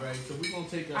garlic. Babe. So we're gonna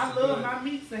take us. I love my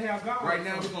meats to have garlic. Right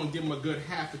now, we're gonna give them a good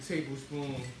half a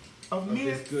tablespoon of of this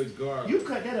mint. good garlic You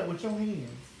cut that up with your hands.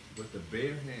 with the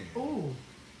bare hand Ooh.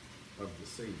 of the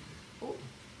Savior. Ooh.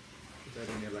 Put that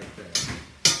in there like that.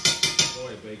 Go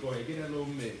ahead, babe. Go ahead. Get that little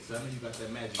mix. I know you got that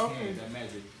magic Okay. hand, that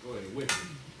magic. Go ahead, whip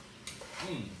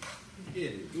it.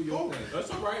 Get it. Do your thing.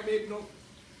 That's all right, baby.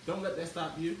 Don't let that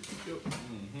stop you.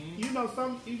 You know,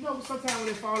 sometimes when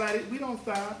they fall out, we don't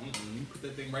stop. You put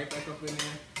that thing right back up in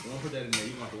there. Don't put that in there.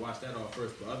 You're going to have to wash that off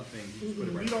first. For other things, you just put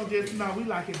it right We don't just, no, we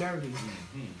like it dirty.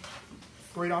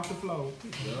 Straight off the floor.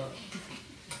 Yeah.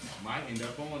 Might end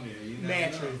up on there. You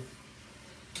Mattress. know.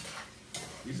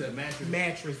 You said mattress?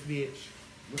 Mattress, bitch.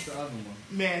 What's the other one?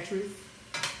 Mattress.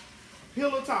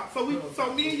 Pillow top. So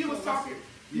me and you was talking.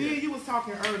 Me and you was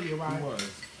talking earlier, right? It was.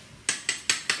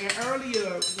 And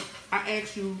earlier, I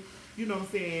asked you, you know what I'm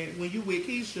saying, when you with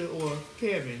Keisha or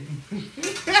Kevin.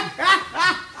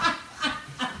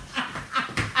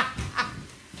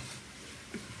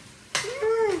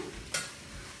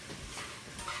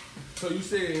 So you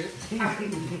said.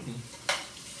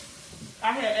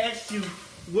 I had asked you,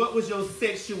 what was your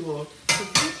sexual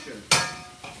position?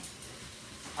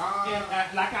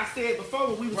 And like I said before,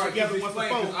 when we were together once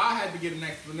before, I had to get an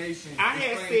explanation. I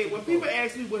had said, when people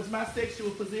ask me what's my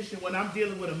sexual position when I'm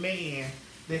dealing with a man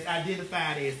that's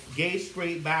identified as gay,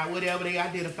 straight, bi, whatever they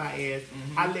identify as,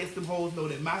 I let them hoes know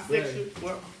that my sexual.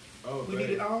 What? Oh, we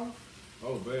need it on?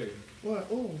 Oh, babe. What?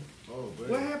 Oh. Oh, babe.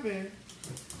 What happened?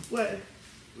 What?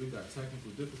 We got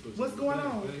technical difficulties. What's going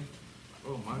on? Babe.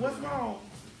 Oh, my What's God. wrong?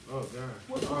 Oh, God.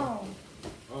 What's wrong?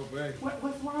 Oh, babe.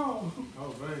 What's wrong? Oh,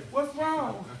 babe. What's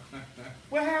wrong?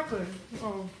 What happened?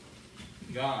 Oh.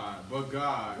 God, but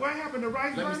God. What happened? The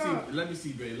rice burned up. Let me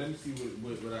see, babe. Let me see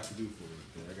what I can do for you.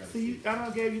 I gotta see. I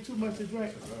done gave you too much to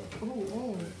drink.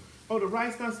 Oh, the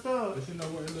rice done stuck. But you know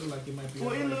what? It look like it might be.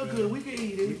 Well, it look good. We can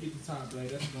eat it. We get the top, babe.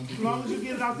 That's gonna be. As long as you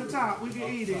get it off the top, we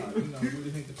can eat it. You know, we really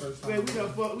think the first time. Man,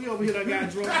 we over here done got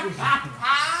drunk.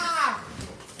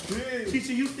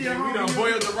 Teacher, you still hungry? We done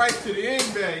boiled the rice to the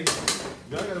end, babe.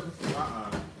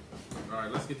 All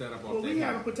right, let's get that up off. Well, we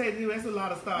have a potato. That's a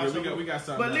lot of starch. Yeah, we got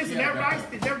something. But listen, that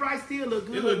rice still look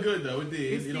good. It look good though. It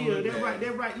did. It's still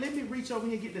that right. Let me reach over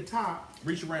here and get the top.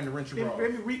 Reach around the wrench and roll.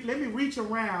 Let me reach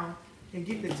around and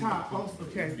get the top.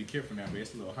 Okay. Be careful now, babe.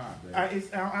 It's a little hot, babe.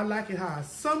 I like it hot.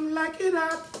 Some like it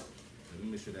hot. Let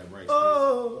me make sure that rice.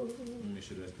 Oh. Let me make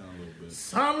sure that's done a little bit.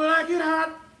 Some like it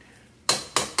hot.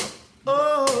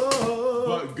 Oh.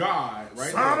 But God,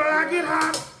 right? Some like it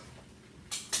hot.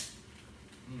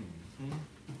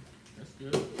 That's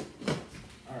good.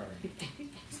 All right.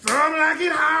 Some like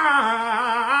it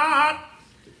hot.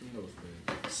 Take the nose,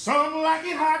 babe. Some like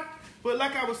it hot. But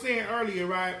like I was saying earlier,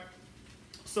 right?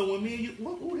 So when me and you,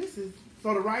 this is,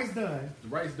 so the rice done. The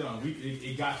rice done.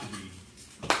 It got to be.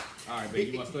 All right,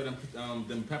 babe. You want to throw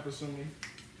them peppers on me?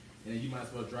 And you might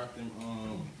as well drop them.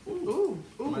 Ooh.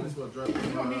 Might as well drop them.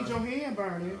 We don't need your hand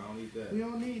burning. I don't need that. We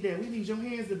don't need that. We need your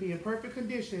hands to be in perfect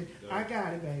condition. I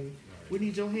got it, baby. We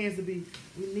need your hands to be.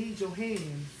 We need your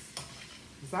hands.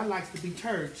 Cause I like to be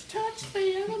touched. Touch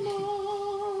me anymore.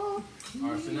 All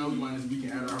right, so now we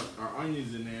can add our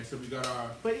onions in there. So we got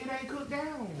our. But it ain't cooked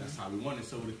down. That's how we want it.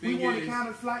 So the thing we want it kind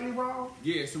of slightly raw.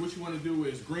 Yeah. So what you want to do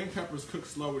is green peppers cook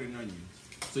slower than onions.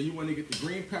 So you want to get the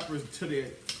green peppers to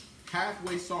the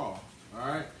halfway soft. All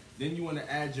right. Then you want to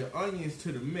add your onions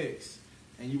to the mix,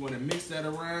 and you want to mix that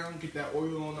around, get that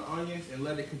oil on the onions, and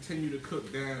let it continue to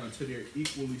cook down until they're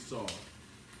equally soft.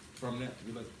 From that,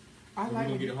 I like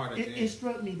it. Get it hard at the end.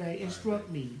 Instruct me, babe. Instruct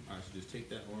me. All right, so just take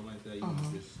that arm like that. You know,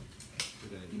 just do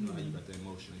that. You know how you got that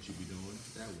motion that you be doing.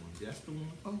 That one. That's the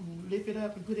one. Oh, lift it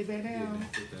up and put it back down. Yeah,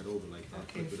 flip that over like that.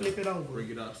 Okay, flip it over. Bring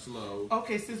it up slow.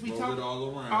 Okay, since we roll it all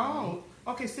around. Oh,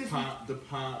 okay, since pop the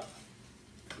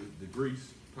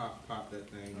grease. Pop that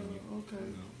thing. Okay.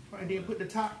 You know, and then put the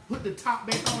top back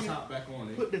on it. Top back on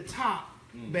it. Put the top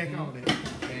back on it.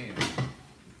 Bam.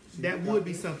 That would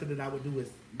be something that I would do is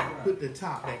put the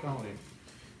top back on it.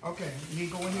 Okay, you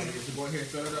go ahead. Right, so go ahead and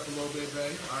set it up a little bit,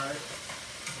 babe. All right.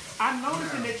 I'm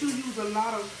noticing that you use a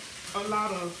lot of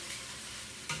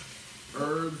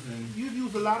herbs and you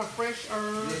use a lot of fresh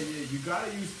herbs. Yeah. You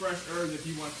gotta use fresh herbs if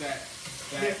you want that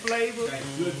flavor. That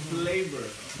good flavor.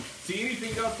 See,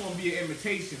 anything else won't be an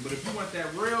imitation, but if you want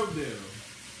that real deal,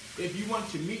 if you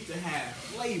want your meat to have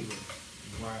flavor,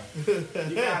 right,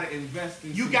 you gotta invest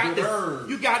in some good herbs.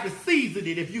 You got to season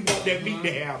it if you want that meat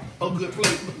to have a good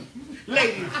flavor.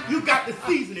 Ladies, you got to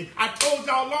season it. I told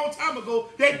y'all a long time ago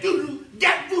that doo-doo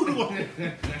got voodoo on it.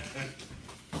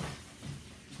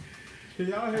 Can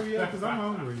y'all hurry up? Because I'm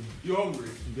hungry. You hungry?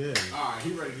 Yeah. All right,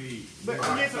 he ready to eat. But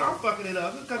listen, I'm fucking it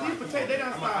up because these potatoes, they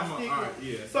don't start sticking. All right,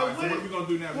 yeah. So what we going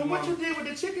to do now? Well, what you did with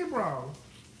the chicken broth?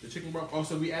 The chicken broth. Oh,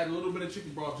 so we add a little bit of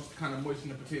chicken broth just to kind of moisten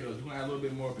the potatoes. We're going to add a little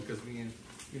bit more because we in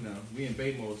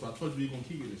Bay mode. So I told you we going to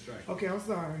keep you distracted. Okay, I'm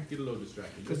sorry. Get a little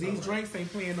distracted. Because these drinks ain't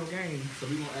playing no games. So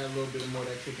we're going to add a little bit more of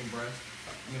that chicken breast.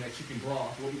 That chicken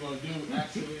broth. What we're going to do,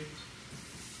 actually,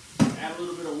 Add a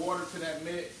little bit of water to that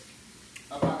mix.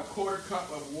 About a 1/4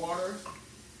 cup of water.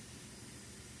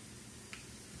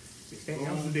 That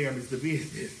Amsterdam is the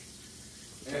business.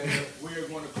 And we're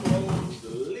going to close the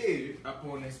lid up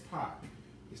on this pot.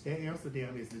 It's that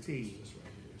Amsterdam is the tea. This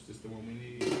right here. Is this the one we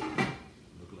need?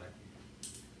 Look like it.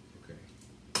 Okay.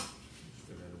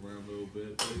 Stir that around a little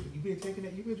bit. Baby. You been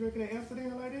drinking that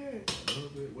Amsterdam like that? A little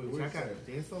bit. Wait, I where's got that?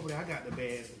 that's over there. I got the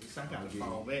bad. I got to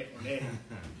fall back on that.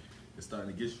 It's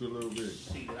starting to get you a little bit.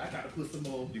 Shit, I got to put some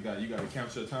more. You got to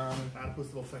count your time. I got to put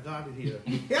some more faggot in here.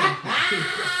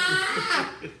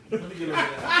 Let me get over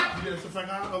that. You got some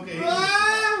faggot? Okay. A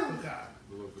Faggot.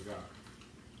 little forgot.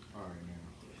 All right, now.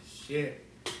 Shit.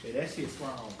 Hey, that shit's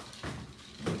strong.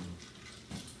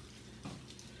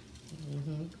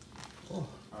 Mm-hmm. Oh. All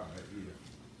right, yeah.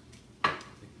 Take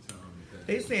your time with that.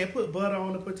 They saying put butter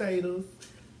on the potatoes.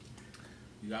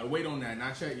 You gotta wait on that.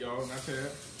 Not yet, y'all. Not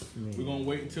yet. We're gonna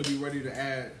wait until we're ready to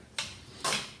add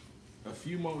a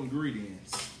few more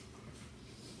ingredients.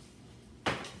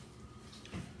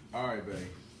 All right, babe.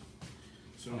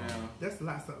 So now That's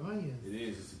lots of onions. it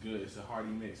is. It's good. It's a hearty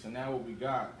mix. So now what we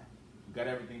got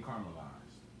everything caramelized.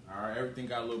 All right, everything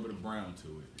got a little bit of brown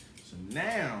to it. So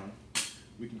now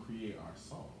we can create our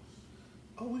sauce.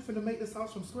 Oh, we finna make the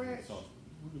sauce from scratch? So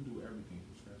we can do everything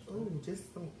from scratch. Oh,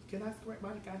 just some. Can I scratch?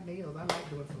 I got nails. I like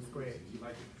doing from scratch. You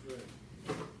like it from scratch?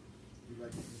 You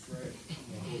like it from scratch?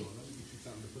 Hold on, let me get you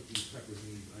something to put these peppers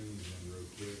and these onions in real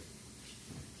quick.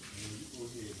 And you go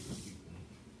ahead and just keep them.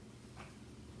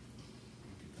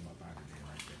 Get them up out of there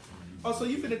like that. Oh, so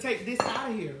you finna take this out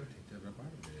of here? Take that up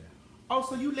out of there. Oh,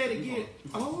 so you let it get.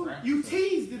 Oh, scratch you it.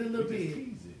 teased it a little You just bit.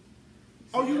 tease it.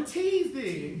 Oh, you teased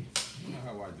it. You know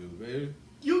how I do, baby.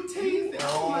 You teased it. I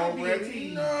don't like being Already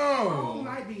teased. know. I don't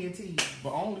like being teased.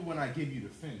 But only when I give you the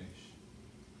finish.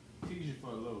 Tease you for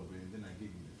a little bit, and then I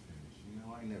give you the finish. You know,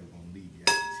 I ain't never gonna leave you at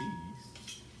the tease.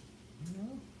 You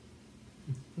know?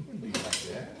 I wouldn't leave you like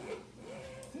that.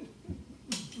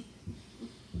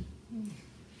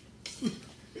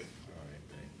 Alright,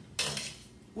 babe.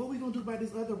 What we gonna do about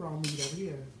this other raw meat over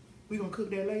here? We gonna cook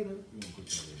that later? We gonna cook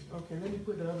that later. Okay, let me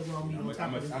put the other raw meat on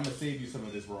top of this. I'm gonna save you some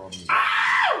of this raw meat.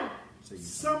 Ow! Save you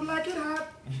Some like it hot.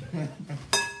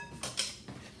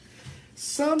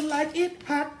 Some like it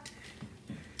hot.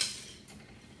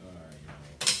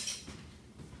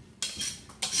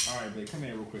 Alright, babe, come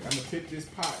here real quick. I'm gonna pick this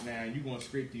pot now and you're gonna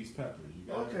scrape these peppers.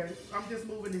 You got it? Okay, I'm just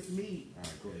moving this meat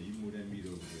Alright, go ahead. You move that meat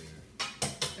over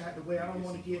there. out the way. I don't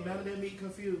want to get none of that meat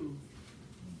confused.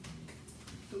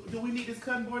 Do we need this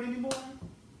cutting board anymore?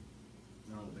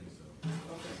 I don't think so.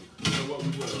 Okay. So what we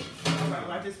will. Alright,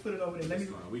 well, I just put it over there. Let me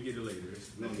We get it later.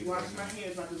 Let me wash my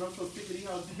hands out because I'm so sick of these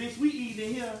hoes. Bitch, we eating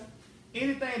in here.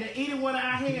 Anything that any one of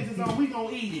our hands is on, we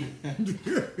gonna eat it.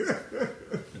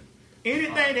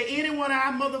 Anything that any one of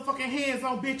our motherfucking hands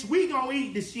on, bitch, we gonna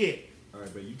eat the shit.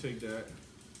 Alright, but you take that.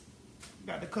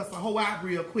 Got to cuss a whole out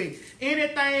real quick.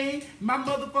 Anything my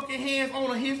motherfucking hands on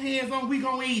or his hands on, we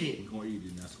gonna eat it. We're gonna eat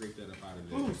it. Now scrape that up out of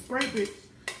there. Ooh, scrape it.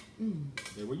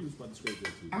 Hey, where you was about to scrape that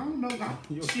to? I don't know.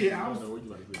 Shit, I was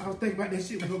thinking about that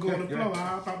shit was gonna go on the floor.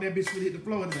 I thought that bitch would hit the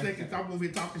floor in a second. I'm over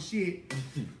here talking shit.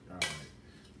 Alright.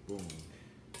 Boom.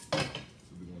 So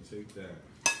we're gonna take that.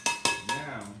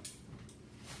 Now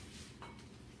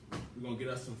we're gonna get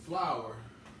us some flour.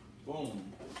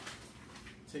 Boom.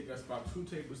 Take us about 2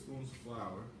 tablespoons of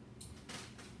flour.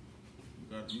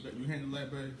 You handle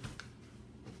that, babe?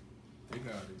 They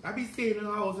got it. I be seeing the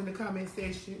hoes in the comment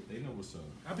section. They know what's up.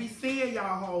 I be seeing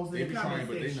y'all hoes They in be the trying, comment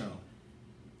but they section.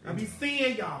 know. I be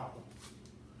seeing y'all.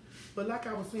 But like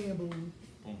I was saying, boo.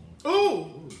 Boom.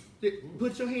 Ooh!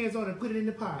 Put your hands on it, put it in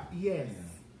the pot. Yes. Yeah.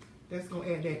 That's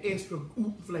gonna add that extra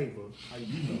flavor. How you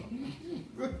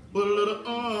know? Put a little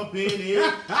ump in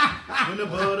it. When the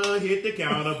butter hit the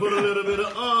counter, put a little bit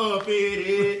of ump in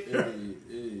it.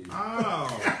 Hey.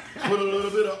 Oh, put a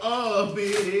little bit of ump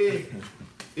in it.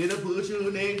 It'll put your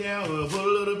neck down. Put a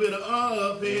little bit of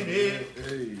ump in it.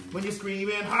 Hey. When you scream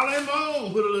and holler and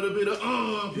moan, put a little bit of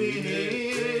ump in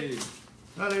it.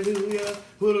 Hallelujah.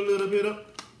 Put a little bit of.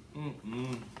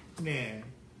 Nah.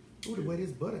 Ooh, the way this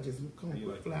butter just come on,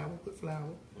 put flour,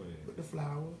 put the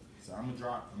flour. So I'm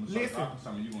gonna Listen. start dropping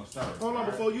something. You gonna start it. Hold on, all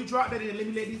right? before you drop that in, let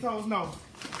me let these hoes know.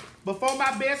 Before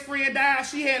my best friend died,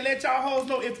 she had let y'all hoes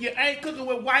know if you ain't cooking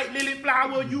with white lily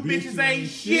flour, you bitches ain't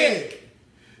shit.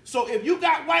 So if you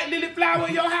got white lily flour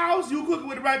in your house, you cooking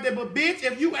with it right there. But bitch,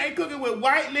 if you ain't cooking with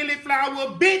white lily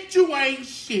flour, bitch, you ain't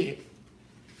shit.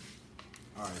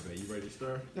 All right, babe, you ready to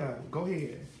stir? Go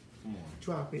ahead. Come on.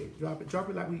 Drop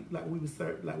it like we was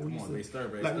served, like we Come used on, to. babe, stir,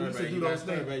 babe. Like we Stir, used to babe. do You gotta those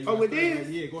stir, things. babe. You Oh, gotta it stir, is?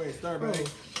 babe. Yeah, go ahead, stir, babe. Oh.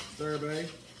 Stir, babe.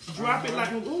 Drop it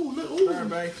like, ooh, look, ooh.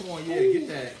 Everybody, come on, yeah, Ooh. get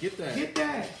that. Get that.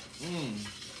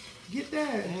 Get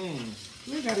that.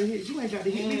 You ain't got to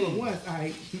hit me but once,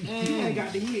 alright? You ain't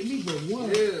got to hit me but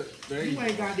once. Yeah, there you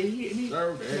ain't got to hit me.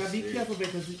 Now be it. careful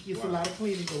because it's a lot of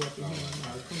cleaning go up in here. A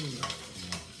lot of cleaning.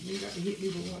 You ain't got to hit me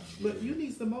but once. Look, you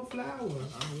need some more flour. I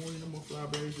don't want no more flour,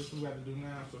 baby. This is what we have to do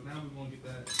now. So now we're going to get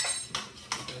that.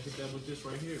 Hit that with this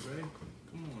right here, babe.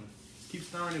 Come on. Keep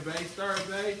stirring it, babe. Stir it,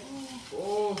 babe.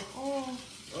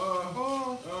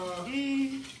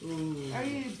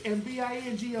 And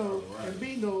BINGO and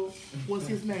Bingo was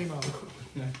his name on it.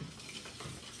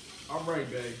 All right,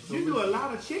 babe. So you do a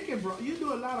lot of chicken, bro. You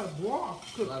do a lot of broth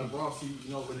cooking. A lot of broth. See, you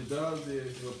know what it does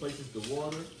is it replaces the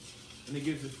water and it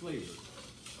gives it flavor.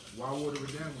 Why water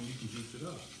it down when you can juice it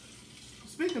up?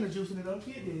 Speaking of juicing it up,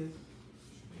 get this.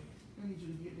 I need you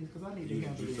to get this because I need to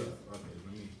handle this. Okay,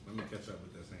 let me catch up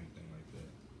with that same thing like that.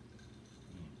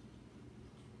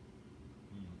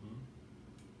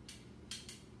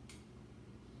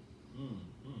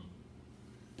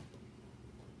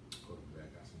 Hold on, I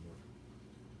got some more.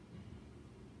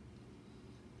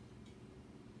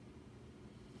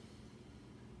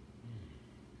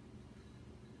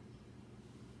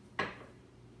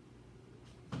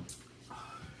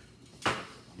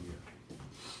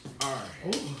 All right.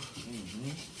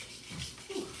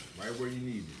 Right where you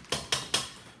need it.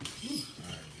 All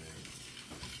right, man.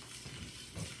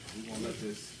 We're gonna let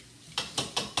this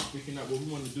thicken up. What we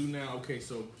want to do now, okay,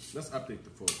 so let's update the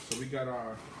folks. So we got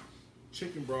our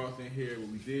chicken broth in here. What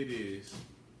we did is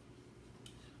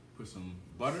put some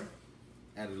butter,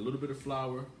 added a little bit of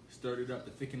flour, stirred it up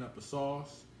to thicken up the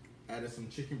sauce, added some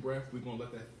chicken broth. We're gonna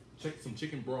let that some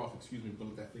chicken broth, excuse me, we're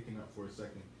gonna let that thicken up for a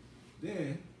second.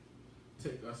 Then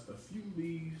take us a few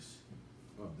leaves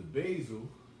of the basil,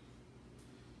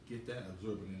 get that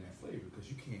absorbing in that flavor, because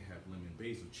you can't have lemon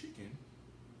basil chicken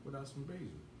without some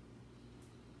basil.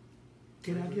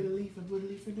 Can I get a leaf and put a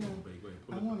leaf in there?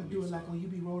 I want to do it like when you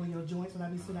be rolling your joints and I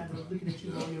be sitting out there looking at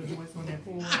you roll your joints on that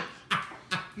porch.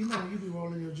 You know, you be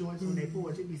rolling your joints on that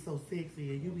porch. It be so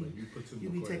sexy, and you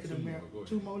be taking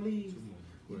two more leaves.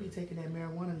 You be taking that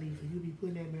marijuana leaf and you be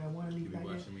putting that marijuana leaf like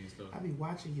that. I be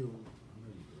watching you.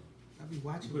 I be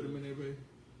watching you. Put them in there, babe?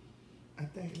 I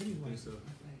think. Let me watch. So.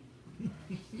 I think.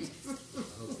 I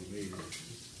hope they made it.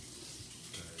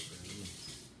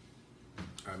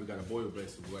 All right, we got a boil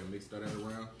base, so go ahead and mix that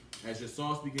around. As your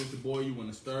sauce begins to boil, you want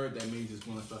to stir it. That means it's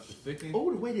going to start to thicken.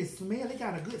 Oh, the way they smell, they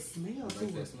got a good smell too.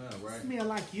 Like that smell, right? Smell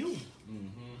like you.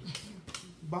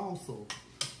 Basil.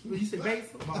 You said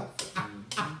basil? Basil. All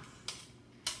right.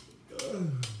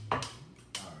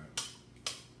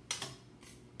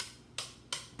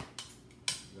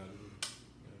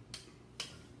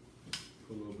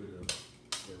 Put a little bit of.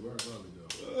 Wait, where are we go?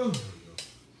 There we go.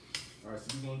 All right, so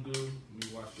we're gonna do. Let me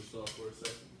wash this off for a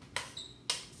second.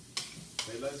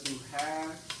 Okay, let's do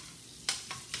half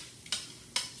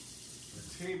a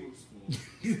tablespoon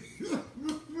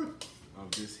of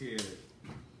this here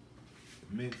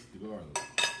minced garlic.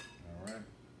 All right.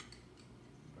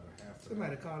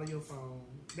 Somebody calling your phone.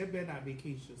 That better not be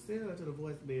Keisha. Send her to the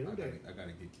voicemail. I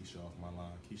gotta get Keisha off my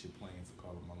line. Keisha playing for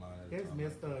calling my line. That's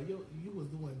messed up. You was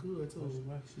doing good too.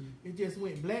 It just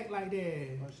went black like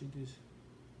that. Why she just?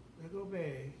 Now go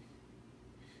back.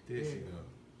 There she go.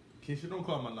 Keisha, don't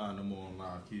call my line no more on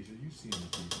live, Keisha. You see me,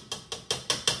 Keisha.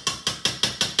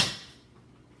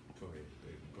 Go ahead,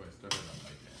 baby. Go ahead, start it up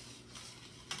like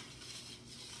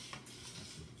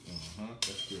that.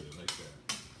 That's good, like that.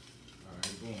 All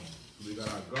right, boom. So we got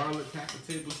our garlic, half a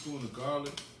tablespoon of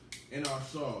garlic in our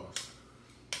sauce.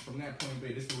 From that point,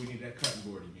 babe, this is where we need that cutting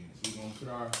board again. So we're gonna put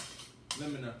our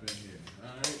lemon up in here.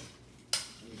 All right.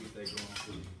 Let me get that going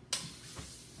for you.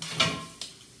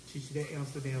 Teach you that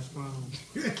Amsterdam strong.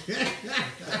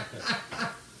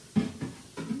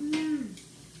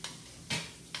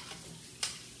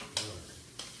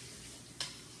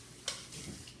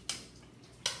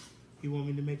 You want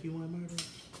me to make you one, Murder?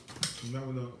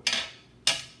 No.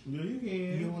 Yeah, you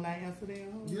can. You don't like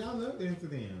Amsterdam? Yeah, I love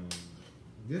Amsterdam.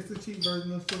 This the cheap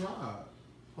version of Syrah.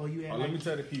 Oh, you act Let like me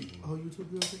tell the people. Oh, you too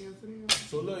good for Amsterdam?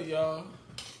 So look, y'all.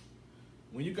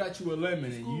 When you got you a lemon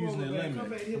and you using a lemon, come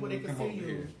back here where they can see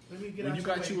you. Let me get when out you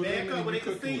your got way. you a Back lemon, up where they you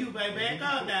can cook see you, with. baby. Back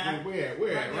up now. Where?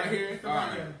 Right here. All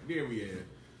right, there we are.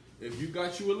 If you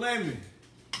got you a lemon,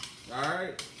 all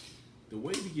right. The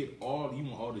way you get you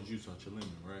want all the juice out your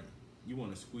lemon, right? You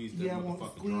want to squeeze that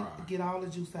motherfucker dry. Get all the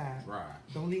juice out. Dry.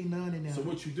 Don't leave none in there. So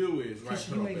what you do is, right?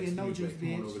 You ain't getting no juice,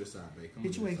 Come on bitch. over the side, babe.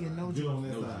 Bitch, you ain't getting no Get on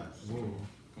juice. that side.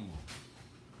 Come on.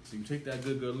 So you take that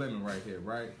good lemon right here,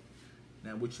 right?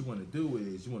 Now what you want to do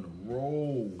is you want to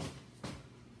roll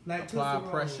Like apply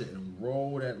Tootsie pressure Roll. and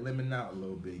roll that lemon out a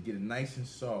little bit. Get it nice and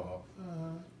soft.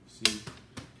 See?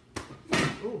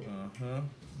 Ooh.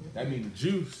 That means the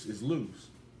juice is loose.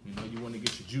 You know, you want to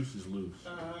get your juices loose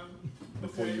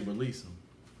before you release them.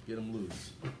 Get them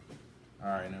loose. All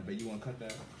right, now, babe, you want to cut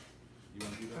that? You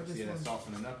want to do that? See, that's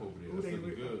softening up over there. That's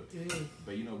looking good. It is.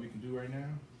 But you know what we can do right now?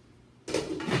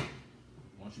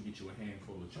 Why don't you get you a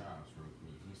handful of chives real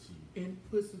quick? Let me see.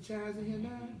 And put some chives in here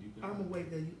now? I'm going to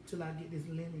wait till I get this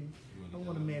lemon. I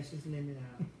want to mash this lemon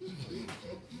out.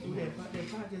 Ooh, that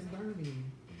pot just burned me.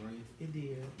 It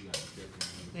did.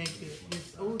 Thank you.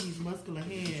 Oh, these muscular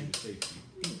hands.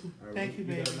 Thank you,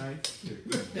 baby. Let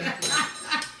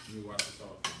me wash this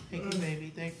off. Thank you,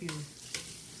 baby. Thank you.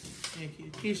 Thank you.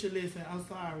 Keisha, listen, I'm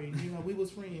sorry. You know, we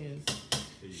was friends.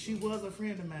 She was a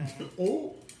friend of mine.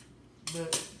 Oh!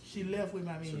 But she left with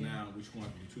my man. So now we're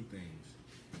going to do two things.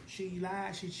 She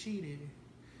lied. She cheated.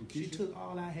 She took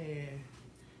all I had.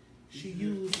 She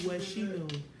used what she knew.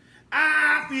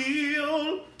 I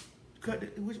feel...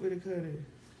 Which way to cut it?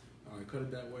 All right, cut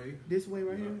it that way. This way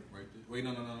right here? Right there. Wait,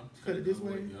 no. Cut it this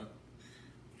way? Yep.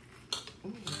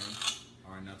 Okay.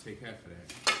 All right, now take half of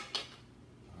that.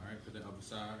 All right, put the other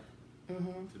side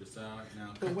to the side.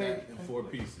 Now cut that in 4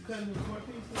 pieces. Cut it in 4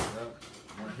 pieces? Yep.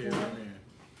 One here, one there.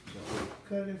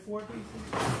 Cut it in 4 pieces?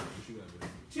 What you got,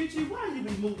 baby? Chichi, why you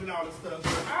be moving all the stuff?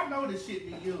 Girl? I know this shit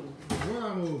be you. Where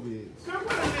I move it? Come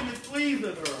put a lemon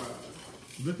squeezer, girl.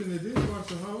 Look in the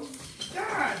dishwasher, hoe.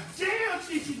 God damn,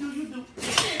 Chichi, do you do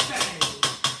anything?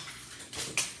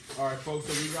 All right, folks,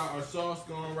 so we got our sauce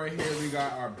going right here. We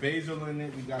got our basil in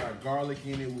it. We got our garlic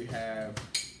in it. We have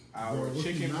our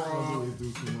chicken broth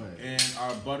and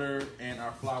our butter and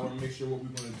our flour mixture. What we're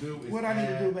going to do is what I need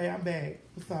to do, babe? I'm back.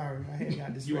 I'm sorry. I had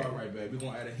got this. You all right, babe. We're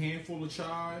going to add a handful of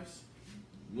chives.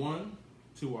 1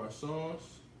 to our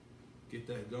sauce. Get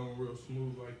that going real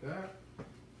smooth like that.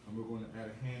 And we're going to add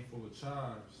a handful of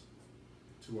chives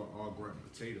to our au gratin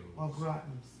potatoes. Au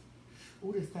gratins.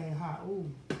 Ooh, this thing hot. Ooh.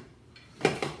 So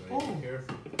Oh.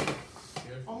 Careful.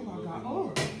 Oh my Get a God. little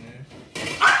Oh. bit in there.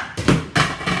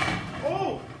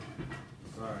 Oh.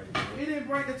 Sorry. It didn't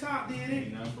break the top, did it?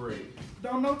 Ain't nothing break.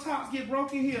 Don't no tops get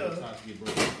broken here. Tops get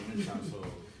broken in this household.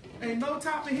 Ain't no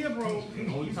top in here, bro. The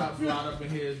only top slide up in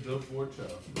here is built for a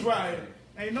chuck. Right.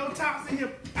 Ain't no tops in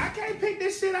here. I can't pick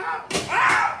this shit out.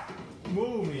 Ah!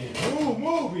 Move it.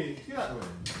 Move it. Get out of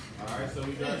there. Alright, so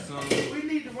we got some We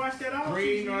need to wash that off.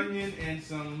 green Chichi. onion and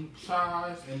some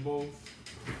chives and both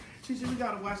Chichi, we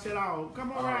gotta wash that off.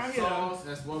 Come on our around here. sauce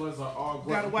as well as our au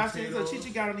Gotta gratin wash it. So potatoes. Chichi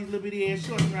got on these little bitty ass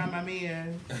shorts around my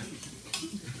man.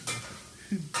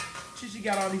 Chichi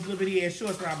got all these little bitty ass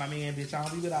shorts around my man, bitch. I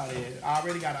don't be without it. I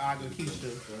already got an argue with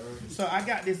Keisha. So I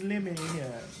got this lemon in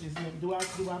here. This lemon. Do I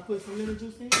put some lemon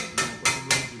juice in? We're gonna put some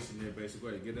lemon juice in there,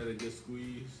 basically. Get that a good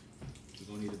squeeze.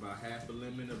 We're gonna need about half a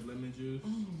lemon of lemon juice.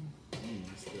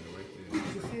 That's good right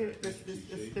there. That's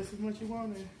it. That's as much you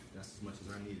wanted. That's as much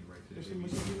as I needed right there. That's as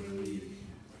much as you needed.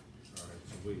 Alright,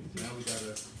 so wait. Now we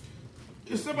gotta.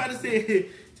 If somebody said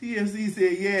TFC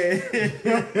said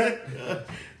yeah.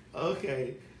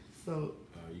 Okay. So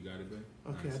You got it, babe?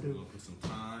 Okay, Alright, so I do. we're gonna put some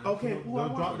thyme. okay. Ooh, I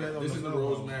Don't drop want, that on This the is the floor.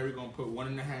 rosemary. We're gonna put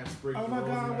 1.5 sprigs oh of my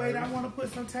rosemary. God! Wait, I want to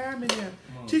put some time in there.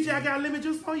 Come on. Chichi, I got lemon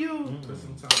juice on you. Put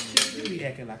some thyme You in be there.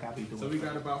 acting like I be doing. So we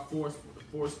got about four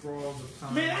straws of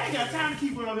thyme. Man, I ain't got time to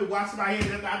keep on up here washing my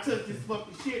hands after I took this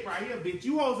fucking shit right here, bitch.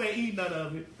 You hoes ain't eating none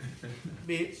of it,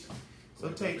 bitch. So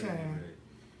take time.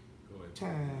 Go ahead.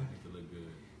 Time. Make it look good.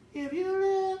 If you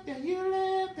live, then you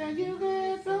live, then you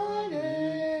get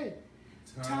funny.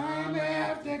 Time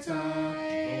after time.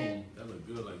 Boom. That look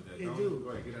good like that. It Don't do. Go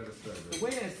ahead, get out of stuff. The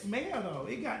way it smell though,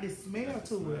 it got this smell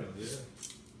to it. Yeah.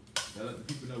 That let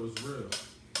the people know it's real.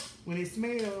 When it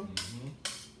smell, Mm-hmm.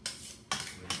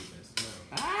 Get that smell.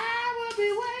 I will be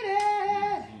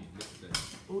waiting. Look at that.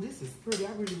 Oh, this is pretty.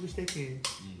 I really wish they can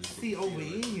They see can over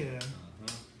feel in it. here.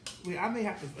 Wait, I may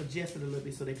have to adjust it a little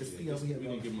bit so they can see over here. We're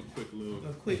gonna give them a quick little.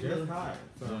 A quick That's little. hot.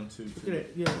 1, 2, Look 2.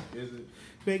 at that, yeah. Is it?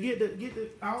 But get the.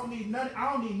 I don't need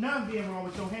none being wrong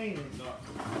with your hands. No.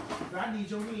 I need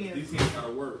your hands. These hands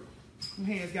gotta work. Your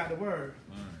hands got the word.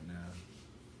 Alright, now.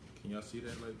 Can y'all see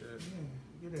that like that?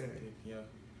 Yeah, get that. Yeah.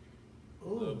 A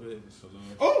little Oh, bit. It's a little.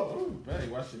 oh! Babe,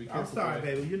 watch it. Be careful. I'm sorry,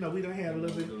 babe. baby. You know we done had a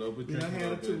little bit. A little bit. We done drink a had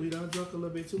little it too. bit. We done drunk a little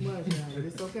bit too much now, but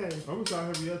it's okay. I'm gonna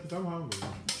try to hurry up because I'm hungry.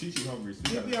 She hungry. So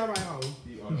You'll be all right, ho.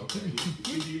 Okay.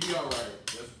 You be alright.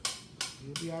 Yes.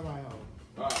 You'll be all right, ho.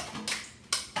 Bye.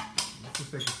 This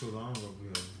is taking too long over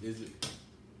here. Is it?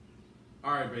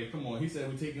 All right, babe, come on. He said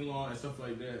we're taking long and stuff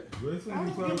like that. Listen, I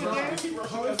you don't give a damn.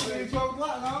 It's 12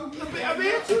 o'clock.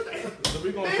 So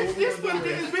we're going to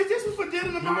This was for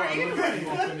dinner tomorrow We're anyway.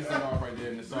 going to finish it off right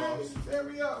there in the sauce.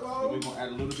 Hurry up, So bro. we're going to add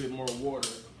a little bit more water.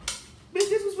 Bitch,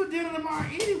 this was for dinner tomorrow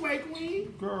anyway, Queen.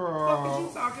 What Girl.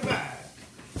 you talking about?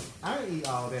 I ain't eat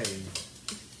all day.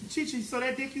 Chichi, so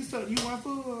that dick you want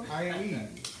full? I ain't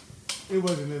eat. It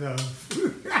wasn't enough.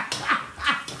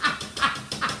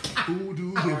 Who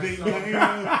do All the right, big so- man?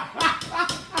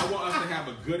 I want us to have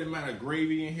a good amount of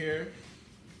gravy in here.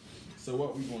 So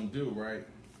what we're going to do, right?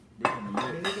 We're going to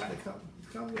They mix. got to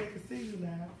come where they can see you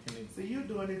now. Can they- See, you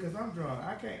doing it because I'm drunk.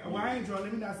 I can't. Well, I ain't drunk.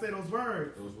 Let me not say those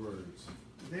words. Those words.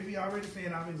 They be already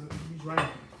saying I be drinking.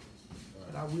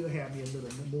 But I will have me a little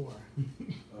more.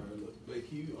 All right, look. Wait,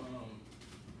 can you,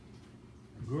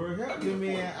 Girl, help me,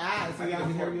 man. So y'all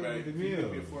can hurry up with the Can you give me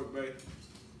a meal. fork, babe?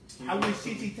 I wish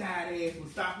Chichi tired ass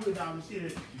would stop putting all the shit You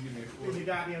give me a in fork. the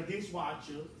goddamn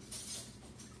dishwasher.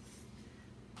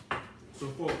 So,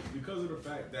 folks, because of the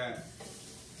fact that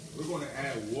we're going to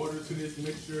add water to this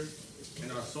mixture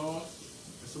and our sauce,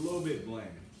 it's a little bit bland.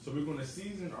 So we're going to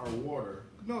season our water.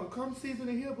 No, come season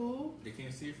it here, boo. They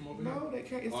can't see it from over here? No, they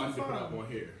can't. It's Oh, I too have to put it far. up on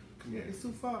here. Come Yeah, here. it's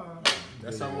too far.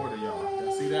 That's our water, y'all.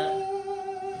 Y'all see that?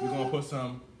 We're going to put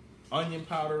some onion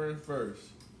powder in first.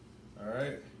 All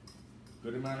right?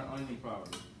 Good amount of onion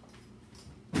powder.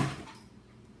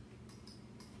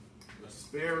 A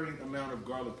sparing amount of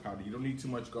garlic powder. You don't need too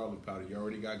much garlic powder. You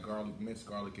already got garlic, minced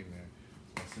garlic in there.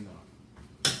 That's enough.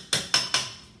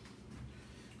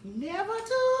 Never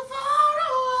too far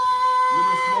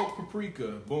Little away. smoked paprika.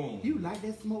 Boom. You like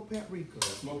that smoked paprika?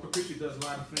 Smoked paprika does a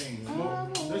lot of things.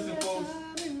 Listen, folks.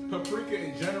 Paprika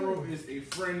in general is a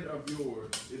friend of yours.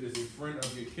 It is a friend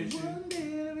of your kitchen.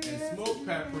 And smoked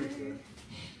paprika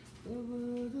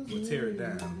will tear it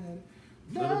down.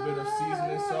 Little bit of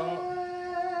seasoning salt.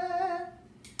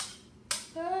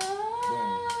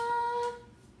 Boom.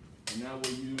 And now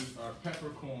we'll use our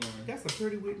peppercorn. That's a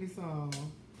pretty Whitney song.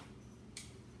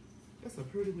 That's a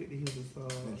pretty Whitney Houston song.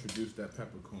 Introduce that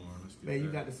peppercorn. Let's get Man, you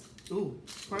that. got this. Ooh,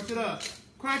 crunch it up.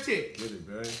 Crunch it. Get it,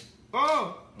 babe.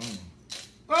 Oh, Mm.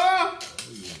 oh. Oh,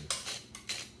 yeah.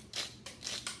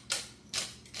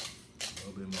 A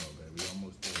little bit more, baby. We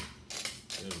almost there.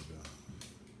 There we go.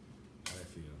 How that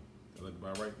feel? That look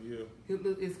about right for you?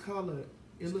 It's colored.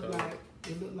 It It's look colored.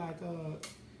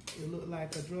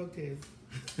 like a drug test.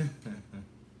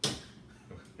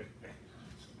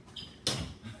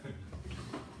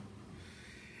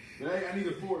 Babe, I need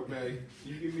a fork, babe.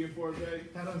 Can you give me a fork, babe?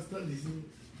 I don't study.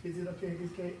 Is it okay?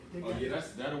 This cake? Oh yeah,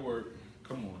 that'll work.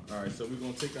 Come on. All right, so we're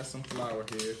gonna take out some flour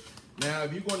here. Now,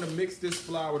 if you're gonna mix this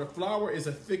flour, the flour is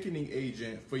a thickening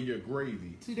agent for your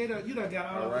gravy. See, you done got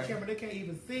all over Alright. the camera. They can't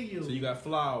even see you. So you got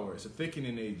flour. It's a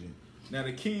thickening agent. Now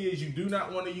the key is you do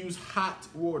not want to use hot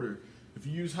water. If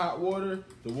you use hot water,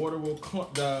 the water will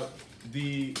clump.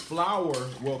 The flour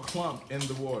will clump in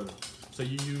the water. So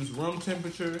you use room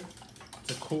temperature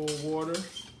to cool water.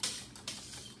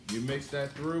 You mix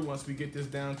that through. Once we get this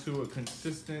down to a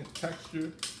consistent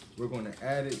texture, we're going to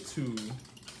add it to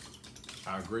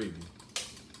our gravy.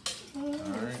 All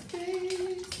right.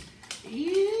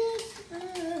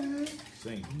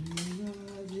 Sing.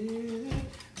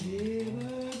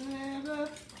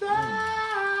 Yeah.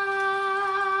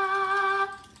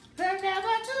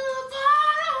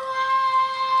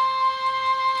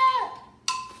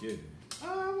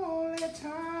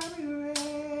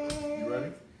 You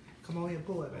ready? Come on here,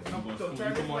 pull it, baby. You Come, gonna- so you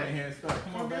turn this come on in way. here and start.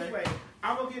 Come on, Come this babe. way.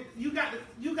 I will get. You got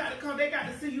to come. They got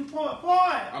to see you pour it. Pour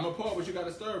it. I'm a pour, but you got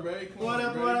to stir, babe. Come Pour on, it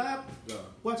up. you Pour it ready? up. Go.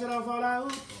 Watch it all fall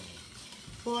out.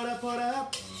 Pour it up. Pour it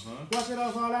up. Uh-huh. Watch it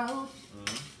all fall out.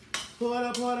 Uh-huh. Pour it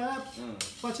up. Pour it up. Uh,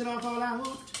 Watch it all fall out.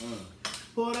 uh,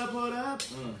 Pour it up. Pour it up.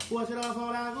 Watch it all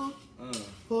fall out.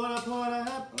 Pour it up. Pour it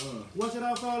up. Watch it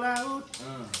all fall out.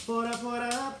 Pour it up. Pour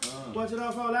it up. Watch it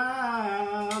all fall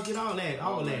out. Get all that.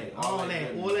 All that. All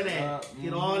that. All of that.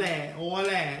 Get all that. All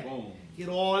that. Boom. Get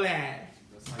all that.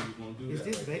 That's how you gonna do Is that.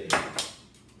 this right baby?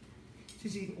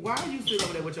 Chichi, why are you sitting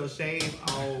over there with your shades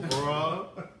on, bro?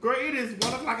 Girl, it is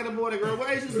 1 o'clock in the morning, girl.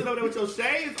 Why is you sitting over there with your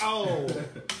shades on? there.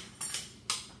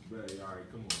 Babe, all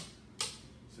right, come on.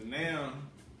 So now,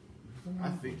 I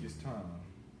think it's time.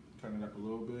 Turn it up a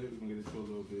little bit. We're gonna get it to a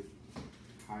little bit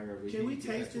higher. of a Can we heat.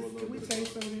 Get taste that to a this? little Can we bit.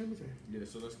 taste some of them? Yeah,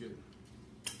 so let's get it.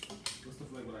 What's the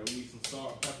flavor like? We need some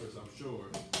salt, peppers, I'm sure.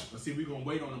 Let's see, we're gonna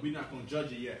wait on it. We're not gonna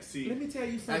judge it yet. See, Let me tell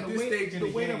you at something. this stage in The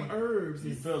the way game, them herbs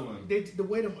you is feeling. the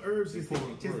way them herbs They is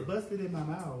pulling through. just busted in my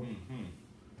mouth. Mm-hmm.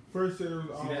 First, it was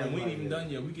See all that? And we ain't like even that. done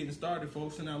yet. We getting started,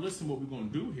 folks. So now listen what we're gonna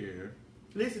do here.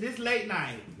 Listen, this late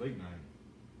night. Late night.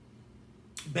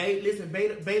 Babe, listen,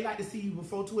 Babe like to see you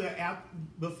before 12,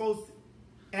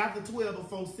 after 12,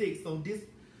 before 6. So this,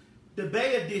 the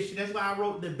BAE Edition, that's why I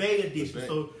wrote the BAE Edition.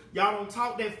 So y'all don't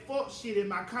talk that fuck shit in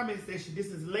my comment section. This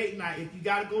is late night. If you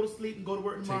gotta go to sleep and go to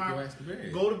work tomorrow, Take your ass to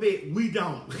bed. Go to bed. We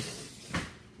don't.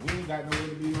 We ain't got nowhere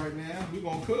to be right now. We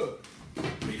gonna cook.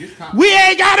 We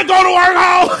ain't gotta go to work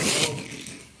home.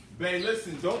 Babe,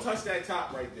 listen, don't touch that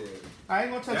top right there. I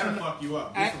ain't gonna touch that'll fuck you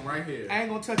up. This one right here. I ain't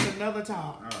gonna touch another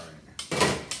top. Alright,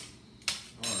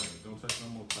 don't touch no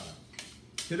more top.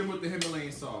 Hit him with the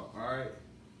Himalayan salt, alright?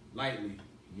 Lightly,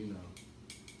 you know.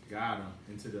 Got him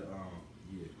into the,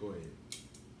 yeah, go ahead.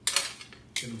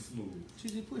 Hit him smooth.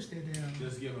 Just push that down.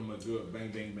 Just give him a good bang,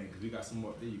 bang, bang, because we got some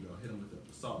more. There you go. Hit him with the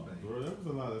salt bang. Bro, that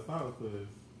was a lot of salt, cuz.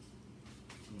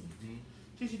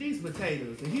 Just these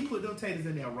potatoes, and he put those potatoes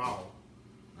in there raw.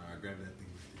 Alright, grab that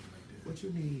thing like that. What you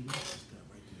need? Just that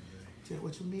right there, babe. Tell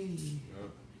what you need.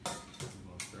 Yep. We're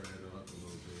gonna stir that up a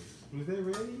little bit. Was that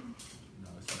ready? No,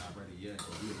 it's not ready yet, but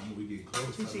we getting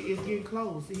close. It's getting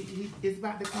close. It's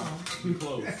about to come. We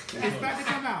close. It's about to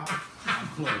come out. I'm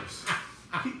close.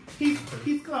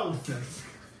 He's close. Yes.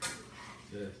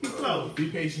 He's close. Be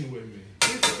patient with me.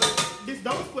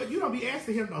 You don't be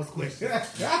asking him those questions.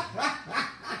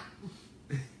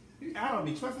 I don't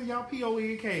be trusting y'all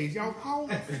PONKs. Y'all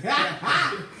hoes.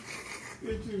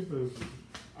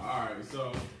 Alright,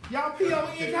 so. Y'all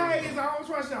PONKs, I don't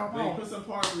trust y'all Babe, hoes. put some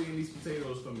parsley in these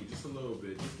potatoes for me, just a little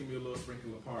bit. Just give me a little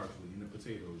sprinkle of parsley in the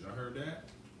potatoes. Y'all heard that?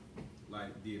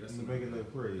 Like, yeah, that's to make it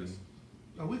look pretty.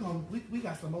 Oh, we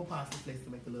got some more pasta flakes to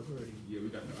make it look pretty. Yeah, we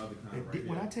got the other kind right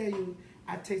When here. I tell you,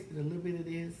 I tasted a little bit of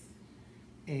this,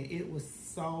 and it was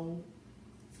so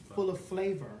full of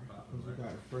flavor. We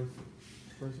got fresh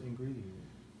ingredients.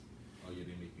 Oh yeah,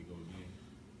 they make me go again.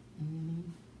 Mm-hmm.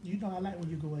 You know I like when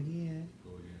you go again.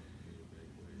 Go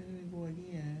again. Go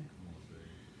again. Come on, babe.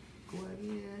 Go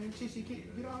again. Chichi,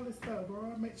 get all this stuff,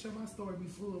 bro. Make sure my story be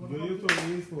full. But your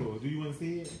story is full. Do you want to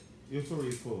see it? Your story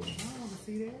is full. I don't want to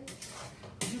see that.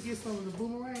 Did you get some of the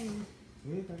boomerang?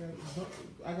 Yes,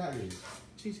 I got this.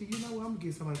 Chichi, you know what? I'm gonna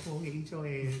get somebody to come over here and eat your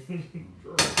ass.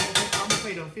 I'm gonna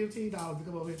pay them $15 to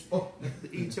come over here to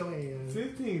eat your ass.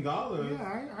 $15? Yeah,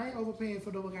 I ain't overpaying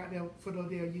for no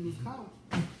damn used car.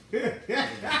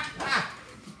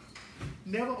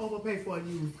 Never overpay for a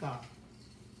used car.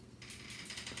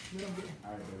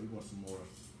 Alright, babe, we want some more.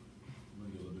 We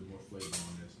want to get a little bit more flavor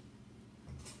on this.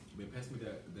 Babe, pass me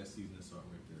that seasoning salt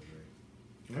right there, babe.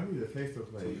 I need a taster So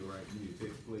plate. you're right. You need a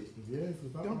taste plate. Yes.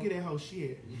 Don't get that whole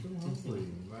shit.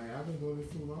 Like, I've been doing this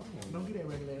too long. Don't get that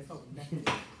regular ass soap.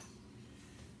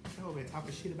 Y'all been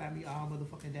talking shit about me all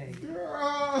motherfucking day.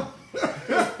 Girl!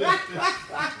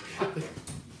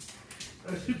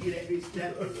 You get that bitch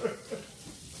that.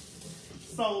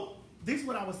 So, this is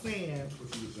what I was saying.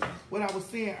 What you was saying? What I was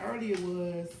saying earlier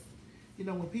was, you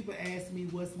know, when people ask me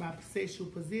what's my sexual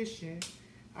position,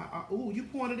 ooh, you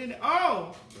poured it in there.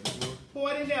 Oh!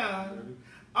 Pour it in there.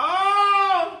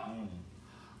 Oh!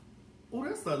 Oh,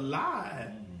 that's a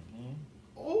lie.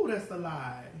 Oh, that's a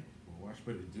lie. Well, watch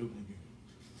better do again.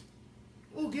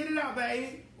 Oh, get it out,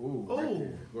 baby. Ooh. Ooh. Right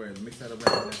there. Go ahead, mix that around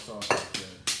with that sauce right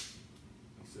there.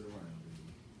 Mix it around,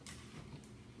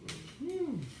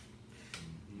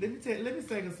 baby. Let me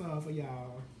sing a song for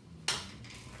y'all.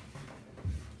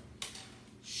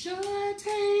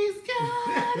 Shantae's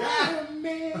got a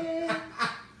man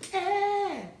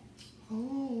at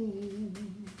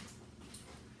home.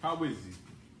 How is he?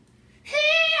 He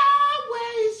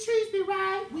always treats me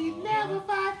right. We never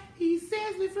fight. He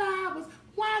sends me flowers,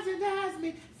 wines and dines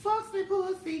me, fucks me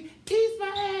pussy, eats my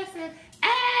ass, and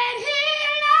he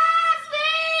loves me.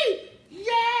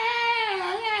 Yeah.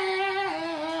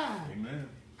 Amen.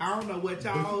 I don't know what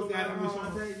y'all got on.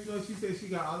 You know, she said she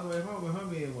got all the way home with her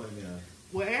man one now.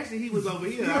 Well, actually, he was over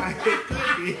here. I could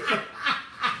be.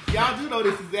 Y'all do know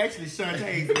this is actually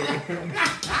Shantae's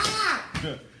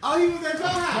man. Oh, he was at your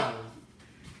house.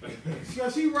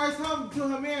 She writes home to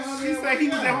her man. She said he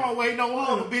was at home waiting on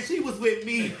home. Bitch, he was with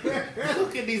me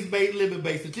cooking these living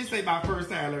basics. This ain't my first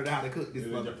time learning how to cook this.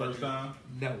 Is it your first time?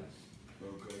 No.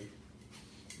 Okay.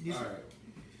 This, All right.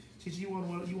 Chichi, you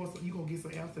gonna get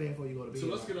some after that before you go to bed. So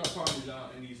let's get our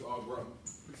Parmesan and these all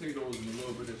potatoes and a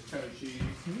little bit of cheddar cheese.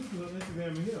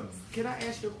 Can I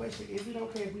ask you a question? Is it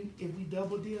okay if we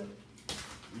double dip?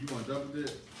 You want to double dip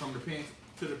from the pan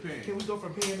to the pan? Can we go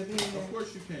from pan to pan? Of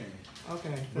course you can.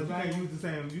 Okay. But you can't use the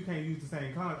same. You can't use the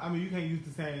same con. I mean, you can't use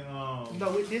the same. No,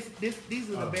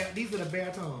 these are the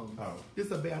bare tongues. Oh. This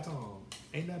is a bare tongue.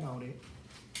 Ain't nothing on it.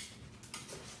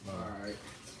 All right.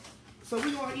 So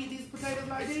we gonna eat these potatoes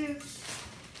like this?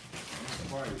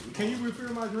 Can you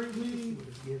refill my drink, please?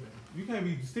 You can't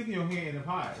be sticking your hand in the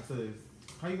pot. So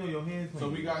How you know your hands? So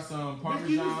we got some Bitch, Parmesan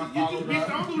you followed bitch, up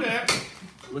don't do that.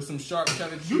 with some sharp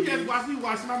cheddar cheese. You just watch me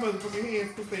wash my motherfucking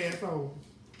hands for fast home.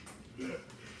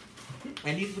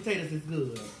 And these potatoes is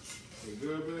good. They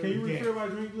good, baby? Can you refill my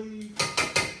drink, please?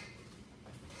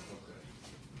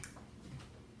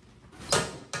 Okay.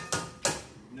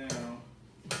 Now,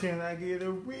 Can I get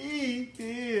a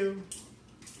refill?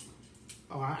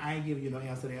 Oh, I ain't giving you no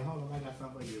answer there. Hold on, I got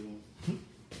something for you.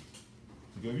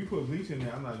 If you put bleach in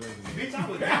there, I'm not drinking it. Bitch, I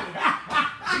would never.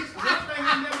 Bitch, one thing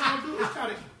I'm never gonna do is try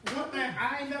to. One thing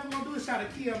I ain't never gonna do is try to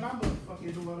kill my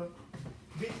motherfucking daughter.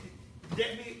 Bitch,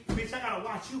 bitch, I gotta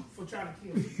watch you for trying to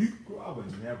kill me. Bro, I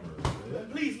would never.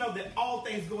 But please know that all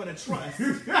things go into trust.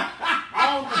 If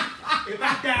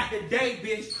I die today,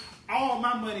 bitch, all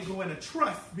my money go into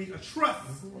trust. Be a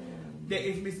trust that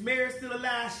if Miss Mary's still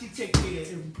alive, she take care.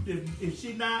 If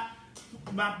she not,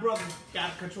 my brother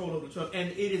got control of the trust, and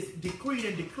it is decreed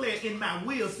and declared in my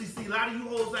will. See, a lot of you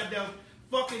hoes out there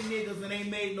fucking niggas and ain't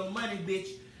made no money, bitch.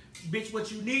 Bitch,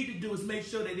 what you need to do is make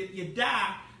sure that if you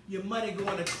die, your money go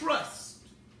into trust.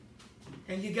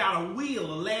 And you got a will,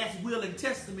 a last will and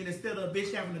testament instead of a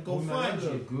bitch having to go fund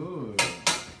you. Good.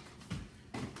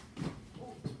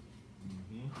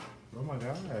 Oh my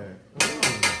God.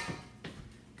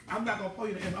 I'm not gonna pour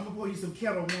you. I'm gonna pour you some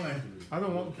Kettle One. I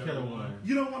don't want Kettle One.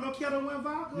 You don't want no Kettle One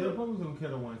vodka? Yeah, pour me some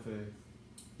Kettle One first.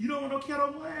 You don't want no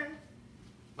Kettle One?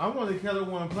 I want a Kettle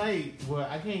One plate, but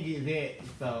I can't get that,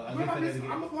 so I guess I gotta get. I'm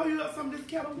gonna pour you up some of this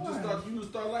Kettle One. you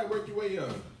just start light, work your way up.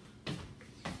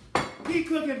 Keep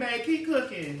cooking, babe. Keep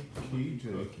cooking. Keep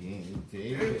cooking.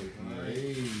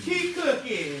 Keep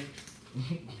cooking.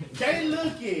 They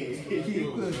looking.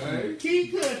 Keep cooking.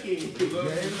 Keep cooking.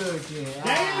 They looking.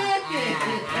 They looking.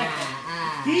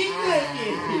 Keep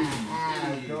cooking.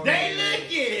 They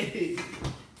looking.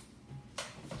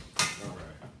 All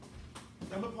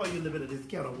right. I'm gonna pour you a little bit of this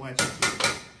Kettle One. Gotta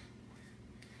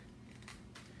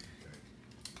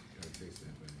taste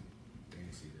that, baby. They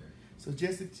ain't see that. So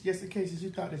just in case you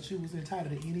thought that you was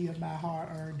entitled to any of my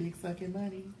hard-earned dick-sucking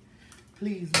money,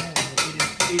 please know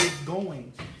that it is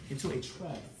going into a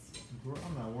trust. Bro,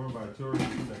 I'm not worried about your dick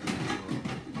sucking money,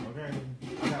 bro. Okay?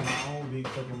 I got my own dick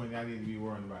sucking money I need to be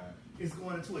worrying about. It's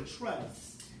going into a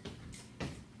trust.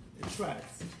 A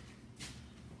trust.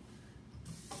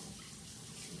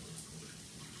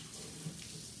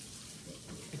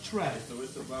 A trust. So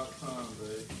it's about time,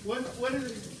 babe. What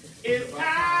is it? It's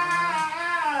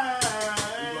time.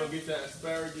 You gonna get that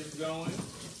asparagus going?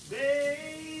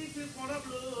 Babe, just wanna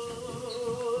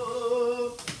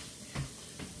blow.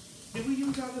 Did we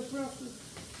use all this breakfast?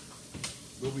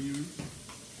 What we use?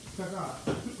 Forgot.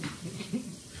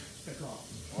 Forgot.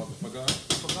 All the forgot?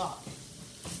 Forgot.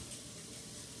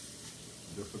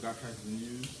 The forgot has been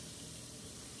used?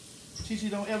 Chichi,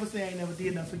 don't ever say I ain't never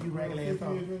did nothing for you, regular ass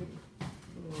hoe.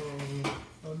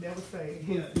 Don't never say.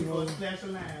 Here, you go splash a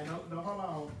line. No, hold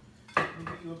on. Let me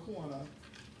get you a corner.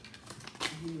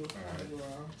 Give you a corner,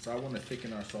 girl. So I want to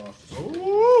thicken our sauce.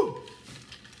 Ooh!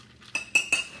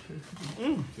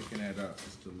 Thicken that up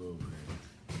just a little bit.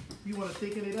 You want to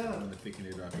thicken it I up? want to thicken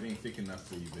it up. It ain't thick enough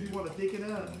for you, baby. You want to thicken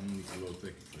it up? It's a little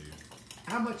thicker for you.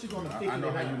 How much you gonna thicken it up? I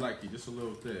know how you like it. Just a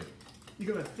little thick.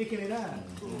 You're gonna thicken it up.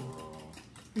 Oh.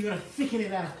 You're gonna thicken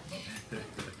it up.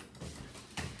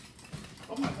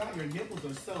 Oh my God, your nipples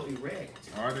are so erect.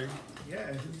 Are they?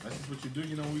 Yeah. That's just what you do.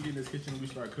 You know, when we get in this kitchen and we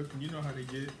start cooking, you know how they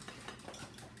get.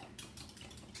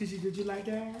 Chichi, did you like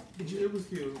that? Did you? It was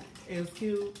cute. It was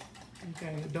cute.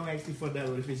 Okay. Don't ask me for that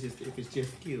one if it's just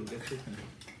cute. That's it.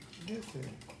 That's it.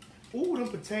 Ooh, them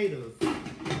potatoes.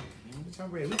 Which I'm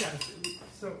ready. We got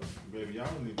so. Baby, y'all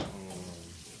need to.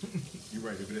 You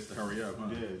ready for this to hurry up, huh?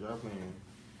 Yeah, y'all playing.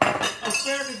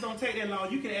 Asparagus don't take that long.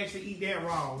 You can actually eat that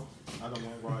raw. I don't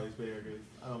want raw asparagus.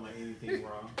 I don't like anything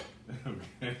raw.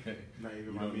 Okay. Not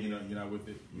even my meat. You're not with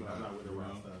it? No, I'm not with the raw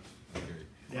stuff. Okay.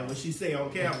 That's what she say on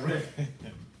camera.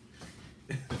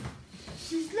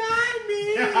 She's not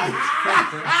me.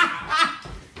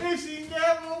 And she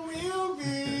never will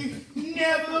be.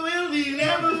 Never will be,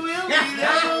 never will be,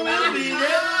 never will be,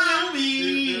 never will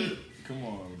be. Come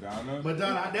on, Madonna.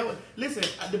 Madonna, that was, listen,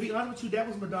 to be honest with you, that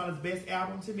was Madonna's best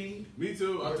album to me. Me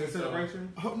too. I think so.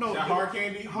 Celebration? Oh, no, That Hard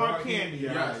Candy? Hard Candy.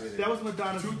 Yeah. That was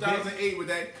Madonna's 2008 with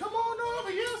that. Come on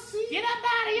over your seat. Get up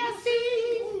out of your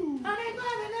seat.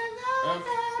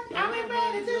 I'm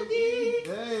ready to deep.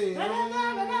 Hey, Come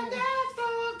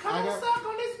I got- suck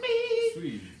on this meat.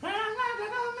 Sweet. And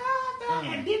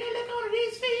then look on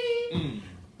these feet.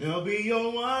 It'll be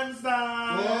your one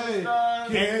stop. Hey.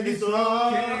 Candy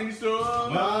store. Candy store.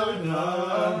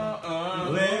 Well,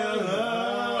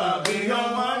 I'll be your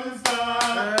one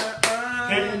stop.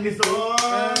 Candy store.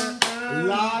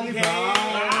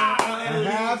 Lollipop.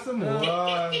 Come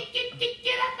on.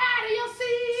 Get up out of your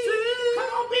seat. Come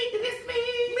on, beat this me.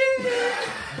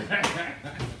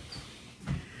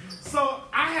 So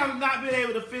I have not been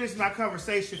able to finish my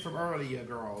conversation from earlier,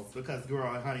 girls, because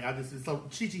honey,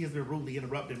 Chi-Chi has been rudely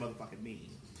interrupting motherfucking me.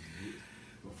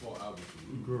 Before I was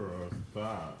rude. Girl,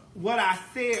 stop. What I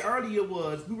said earlier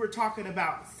was we were talking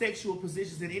about sexual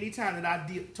positions, and anytime that I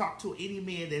talk to any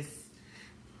man that's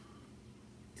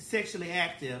sexually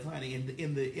active, honey,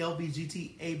 in the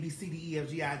LBGT,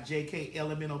 ABCDEFGI, JK,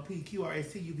 LMNOP,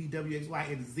 QRS, TUV,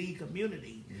 WXY, and Z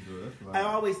community, I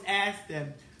always ask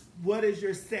them, what is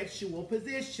your sexual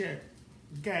position?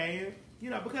 Okay?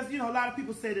 Because, a lot of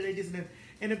people say that they just,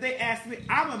 and if they ask me,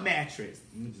 I'm a mattress.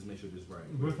 Let me just make sure this is right.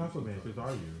 What type of mattress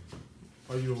are you?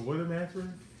 Are you a water mattress?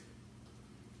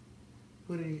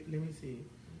 Let me see.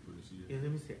 Put it here. Yeah,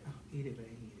 let me see. Oh, eat it, baby.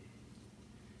 Eat it.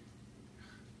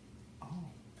 Oh.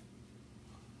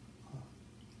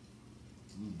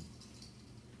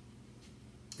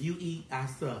 You eat, I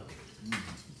suck.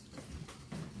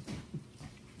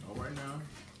 All right now.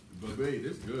 But, babe,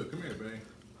 this good. Come here, babe.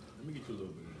 Let me get you a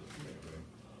little bit of this. Come here,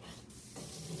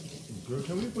 babe. Girl,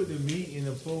 can we put the meat in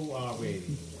the food already?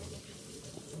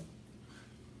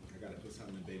 I got to put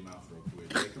something in their mouth real quick.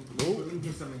 Babe, let me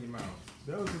put something in your mouth.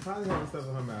 That was probably having stuff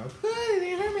in her mouth. Put it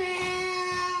in her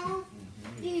mouth.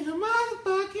 In her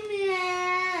motherfucking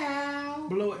mouth.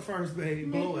 Blow it first, baby.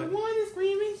 Blow it. One is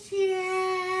screaming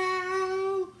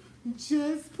shout.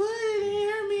 Just put it in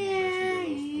her A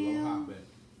little mouth. hot, babe.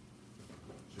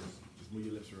 Just move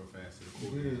your lips real fast. It'll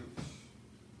cool down.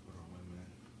 Hold on, wait a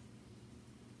minute.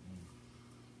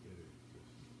 Get it.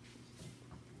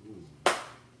 Ooh.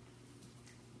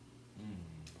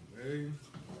 Babe.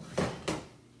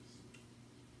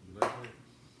 You like that?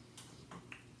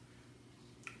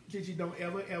 Gigi, don't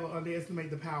ever underestimate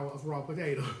the power of raw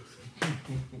potatoes.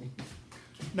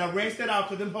 Now rinse that off,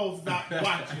 because them hoes is not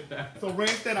watching. So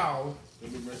rinse that off.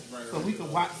 Let me rinse right So we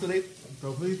can watch.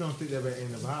 So please don't stick that back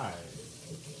in the pie.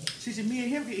 Gigi, me and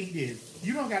him can eat this.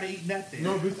 You don't gotta eat nothing.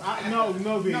 No, bitch. No,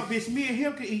 bitch. No, bitch. Me and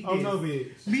him can eat this. Oh, no,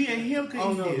 bitch. Me and him can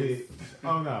Oh, eat no, this. bitch.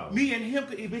 Oh, no. Me and him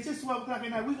can eat. Bitch, it's 12 o'clock at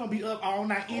night. We gonna be up all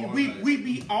night. All we night.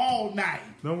 be all night.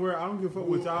 Don't worry. I don't give a fuck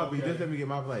what y'all be. Okay. Just let me get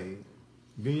my plate.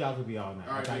 Then y'all can be all night.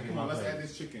 All right, I babe, get come on, my let's plate. add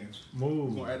this chicken.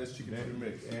 Move. We're gonna add this chicken to the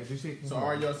mix. Add this chicken. So, all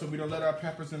right, y'all, so we don't let our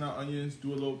peppers and our onions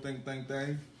do a little thing.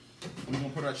 We're gonna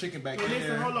put our chicken back And in listen,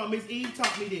 there. hold on. Miss Eve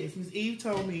taught me this. Miss Eve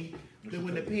told me that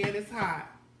when the pan is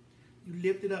hot, you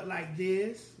lift it up like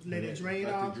this, let it drain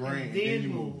Let it off, drain, and then you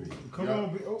move. it. Come Yup. on,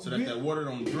 bitch. Oh, so that bitch. that water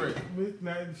don't drip.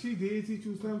 Now, she did teach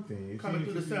you something. Coming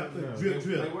She through the teach you something. something. Drip, Like,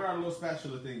 drip. where our little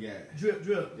spatula thing at? Drip,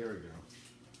 drip. There we go.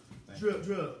 Thank Drip,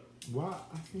 drip. Why?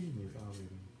 I seen this already.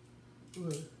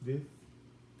 What? This.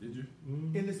 Did you?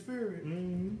 Mm-hmm. In the spirit.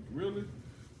 Mm-hmm. Really?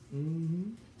 Mm-hmm.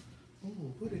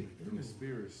 Oh, put it. In the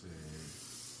spirit said.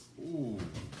 Ooh.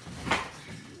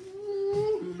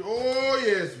 Oh,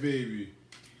 yes, baby.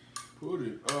 Put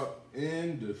it up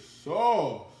in the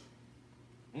sauce.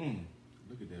 Look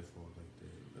at that fall like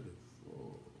that. Let it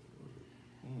fall.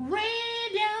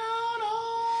 Rain down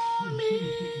on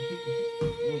me.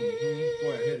 Go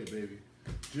ahead, hit it, baby.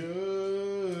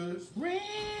 Just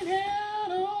Rain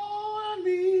down on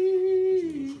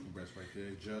me. chicken breast right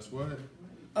there. Just what?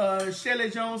 Shelly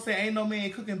Jones said, ain't no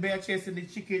man cooking bare chest in the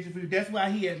kitchen food. That's why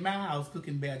he at my house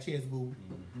cooking bare chest, boo.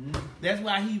 That's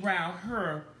why he round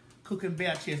her cooking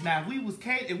bare chest. Now, if we was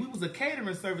a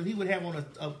catering service, he would have on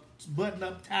a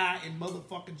button-up tie and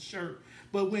motherfucking shirt.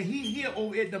 But when he here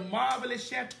over at the Marvelous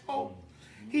Chateau,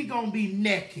 he gonna be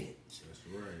naked. That's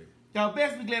right. Y'all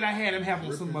best be glad I had him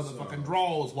having some Ripping motherfucking sauce.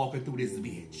 drawers walking through this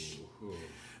bitch. Ooh.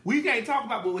 We can't talk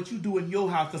about what you do in your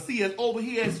house. Cause see us over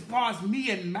here as far as me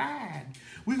and mine.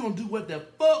 We gonna do what the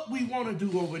fuck we wanna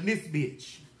do over in this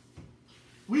bitch.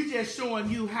 We just showing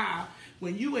you how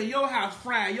when you in your house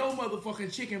frying your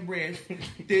motherfucking chicken breast,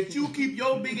 that you keep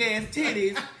your big ass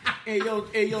titties and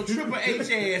your Triple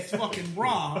H ass fucking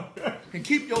bra, and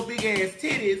keep your big ass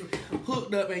titties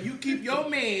hooked up, and you keep your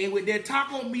man with that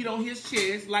taco meat on his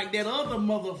chest like that other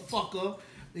motherfucker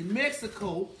in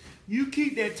Mexico. You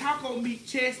keep that taco meat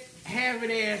chest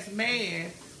having ass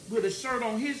man with a shirt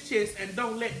on his chest, and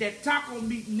don't let that taco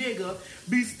meat nigga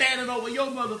be standing over your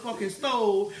motherfucking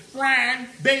stove, frying,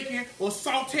 baking, or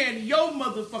sauteing your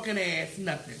motherfucking ass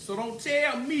nothing. So don't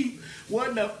tell me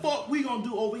what the fuck we gonna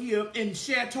do over here in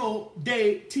Chateau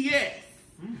de TS.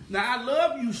 Now, I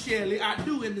love you, Shelly. I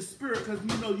do in the spirit, because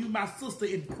you know you my sister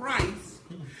in Christ.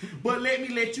 But let me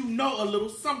let you know a little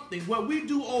something. What we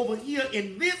do over here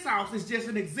in this house is just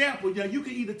an example. You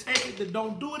can either take it, then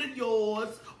don't do it in yours,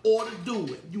 or to do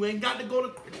it. You ain't got to go to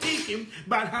critiquing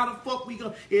about how the fuck we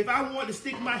go. If I want to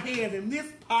stick my hand in this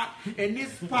pot and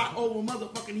this pot over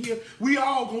motherfucking here, we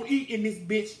all gonna eat in this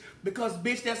bitch because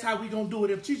bitch, that's how we gonna do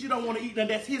it. If Chichi don't want to eat, then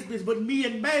that's his bitch. But me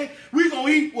and May, we gonna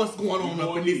eat what's going on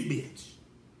up in this bitch.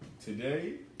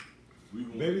 Today, we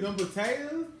gonna Baby, them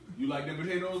potatoes? You like them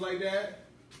potatoes like that?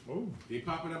 Oh. They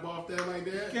popping up off there like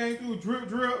that? Came through drip,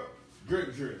 drip.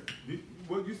 Drip, drip.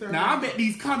 What you said? Now I'm at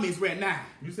these comments right now.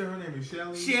 You said her name is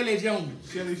Shelly? Shelly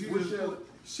Jones.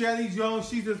 Shelly Jones,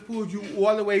 she just pulled you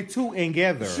all the way to and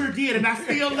together. Sure did, and I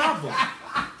still love her.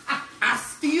 I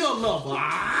still love her.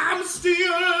 I'm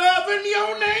still loving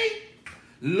your name.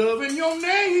 Loving your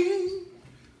name.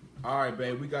 All right,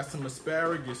 babe, we got some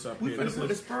asparagus up We here. finna put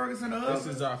asparagus in the oven. This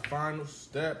is our final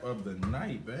step of the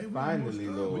night, babe. Finally,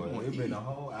 Lord. It's It's been a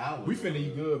whole hour. We finna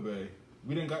eat good, babe.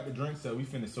 We didn't got the drinks up. We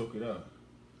finna soak it up.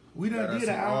 We done Got did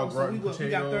some an hour, so all-gratin we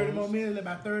got 30 more minutes,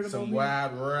 about 30 more Some minutes.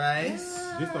 wild rice.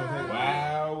 This don't take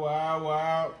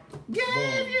Wow. Gave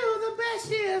Boom. you the best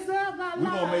years of my life. We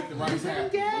gonna make the rice happen.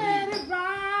 Get it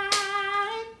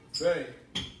right. Babe.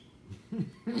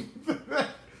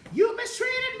 You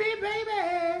mistreated me,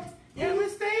 baby. And we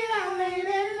stayed out late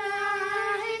at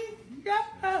night.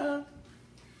 Yeah.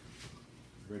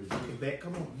 Ready Okay, back,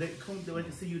 come on. Come to let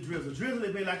me see you drizzle. Drizzle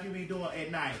it, baby, like you been doing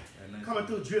at night. At night. Coming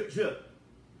through drip, drip.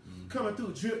 Coming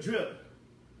through drip, drip.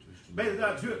 Baby,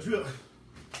 got drip, drip.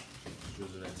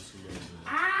 Drizzle that just a little bit.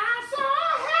 I'm so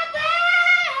happy.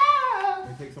 Can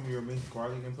you take some of your minced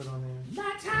garlic and put on there?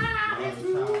 My time is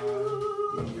through.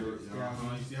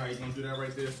 You see how you gonna do that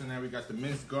right there? So now we got the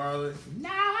minced garlic. Now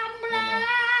I'm glad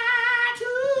to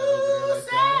like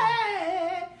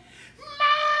say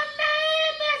my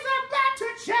name is about to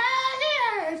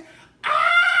change.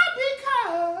 All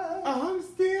because I'm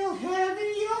still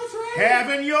having your trade.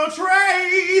 having your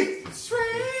trade.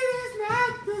 Trade is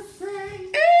not the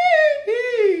same.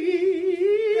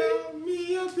 Tell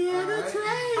me a better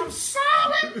trade. I'm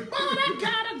sorry, but I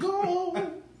gotta go.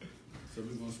 So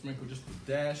we're gonna sprinkle just a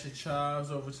dash of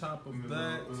chives over top of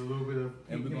that. With a little bit of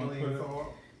And we're gonna Himalayan put- salt.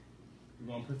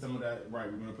 We're gonna put some of that,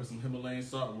 right, we're gonna put some Himalayan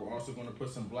salt. We're also gonna put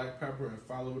some black pepper and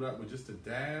follow it up with just a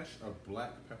dash of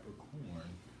black peppercorn.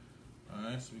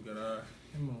 Alright, so we got our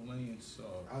Himalayan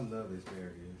salt. I love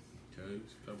asparagus. Okay,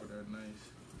 just cover that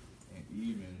nice and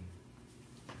even.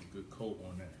 A good coat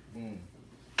on that. Boom.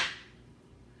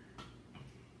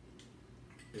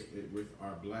 Hit it with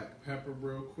our black pepper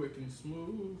real quick and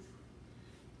smooth.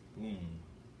 Boom.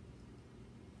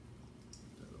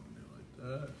 Put that on there like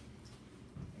that.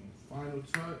 And final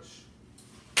touch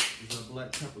is our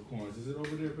black peppercorns. Is it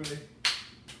over there, babe?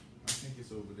 I think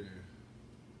it's over there.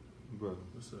 Brother.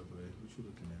 What's up, babe? What you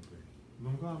looking at, babe?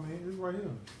 Don't call, man. It's right here.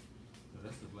 No,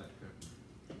 that's the black pepper.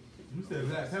 You said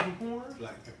black peppercorn?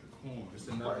 Black peppercorn. It's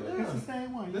another. Right there. It's the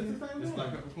same one. That's yeah. the same It's one. black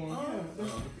peppercorn. Yeah, Oh,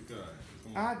 that's- look at God.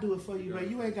 Come on. I'll do it for you, but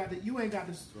you ain't got to. You ain't got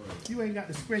to. Right. You ain't got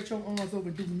to stretch your arms over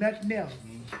and do nothing else.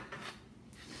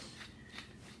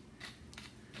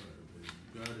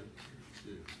 Got it.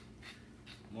 Shit.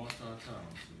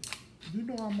 Multi-talented. You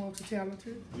know I'm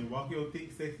multi-talented. Then walk your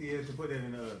thick, sexy ass and put that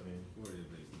in the oven. Where is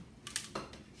it, baby?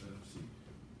 Let them see.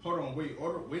 Hold on, wait,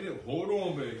 hold on, baby.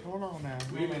 Hold on now.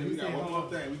 Wait a minute, we You got said one hold more on.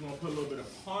 thing. We're gonna put a little bit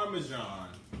of Parmesan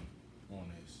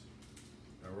on this.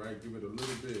 All right, give it a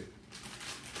little bit of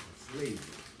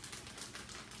flavor.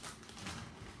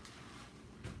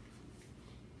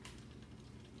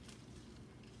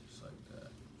 Just like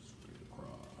that, straight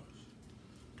across.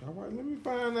 All right, let me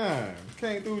find out.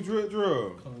 Came through drip,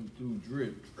 drip. Come through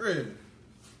drip, drip.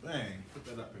 Bang, put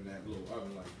that up in that little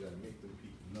oven like that. Make them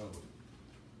people know.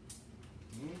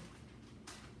 Hmm?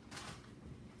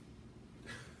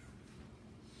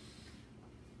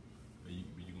 You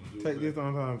gonna do Take it, this babe?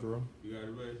 on time, Drew. You got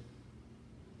it, babe?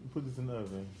 Put this in the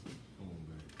oven. Come on,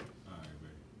 babe. All right,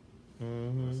 babe.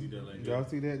 Mm-hmm. See that like that? Y'all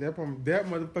see that? That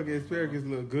motherfucking asparagus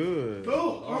look good.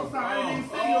 Oh, I'm sorry. I didn't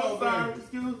see you. I'm sorry.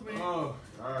 Excuse me. Oh,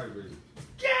 all right, baby.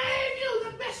 Gave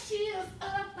you the best years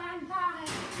of my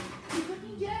life. You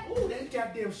couldn't get. Ooh, that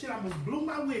goddamn shit almost blew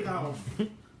my wig off. Mm.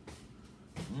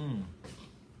 Okay.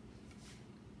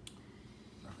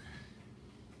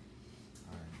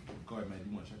 All right. Go ahead, man.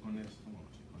 You want to check on this? Come on,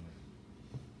 check on that.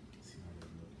 See how that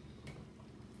look.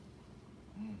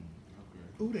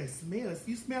 Okay. Ooh, that smells.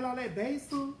 You smell all that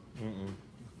basil? Mm-mm.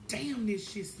 Damn,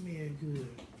 this shit smell good.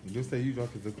 Just say you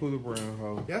drunk as a cooler brown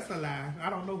hoe. That's a lie. I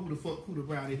don't know who the fuck Cooter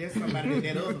Brown is. That's somebody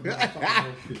that other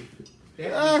motherfucker.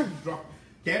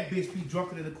 That bitch be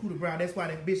drunker than the Cooter Brown. That's why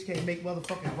that bitch can't make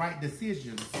motherfucking right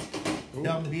decisions. Ooh.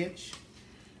 Dumb bitch.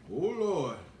 Oh,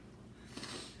 Lord.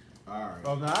 All right.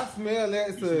 Oh, now I smell that.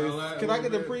 You smell that Can a I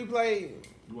get the little bit? pre-plate?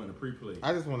 You want a pre-play?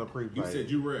 I just want a pre-play. You said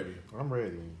you ready. I'm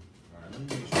ready. All right, let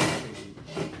me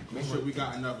make sure we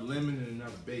got enough lemon and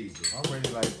enough basil. I'm ready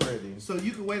like Freddy. So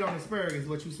you can wait on asparagus,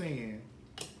 what you saying?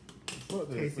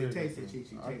 Taste it, Chi-Chi, taste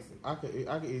it. I could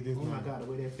eat this. Oh my God, the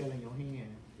way that fell in your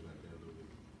hand. You like that a little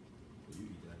bit? You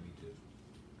eat that, me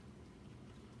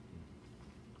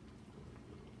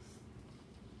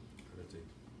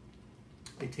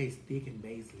too. It tastes thick and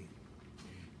basil.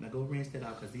 Now go rinse that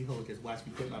out because these hoes just watch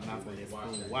me put my mouth on that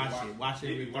spoon. Watch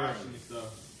it reverse.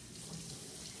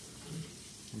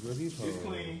 It's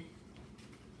clean.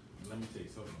 Let me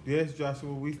take something. Yes,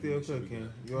 Joshua, we still cooking.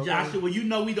 Joshua, you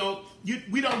know we don't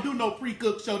do no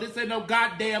pre-cook show. This ain't no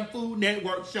goddamn Food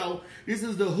Network show. This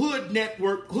is the Hood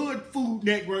Network, Hood Food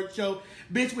Network show.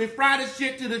 Bitch, we fry the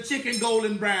shit to the chicken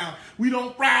golden brown. We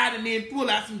don't fry it and then pull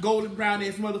out some golden brown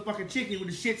ass motherfucking chicken with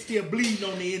the shit still bleeding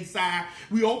on the inside.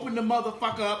 We open the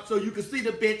motherfucker up so you can see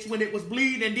the bitch when it was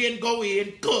bleeding and then go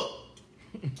in cook.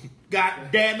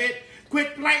 God damn it.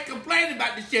 Quit complaining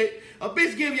about this shit. A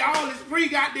bitch give you all this free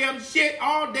goddamn shit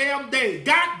all damn day.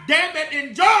 God damn it,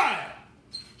 enjoy!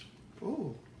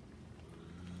 Ooh.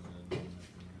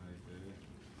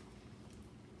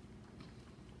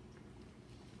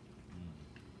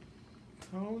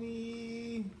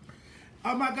 Tony.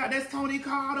 Oh my God, that's Tony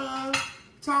Carter.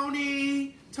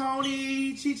 Tony.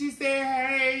 Chi-Chi said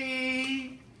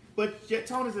hey. But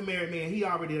Tony's a married man. He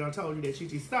already done told you that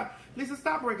Chi-Chi.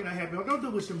 Stop breaking her happy. Don't do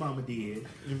what your mama did.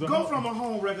 Go from a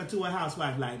home wrecker to a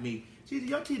housewife like me. Chi-Chi,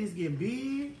 your titties getting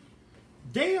big.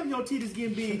 Damn, your titties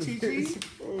getting big, Chi-Chi.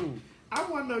 I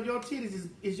want to know your titties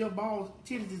is your balls.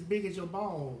 Titties as big as your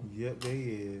balls. Yep, they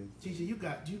is. Chi-Chi, you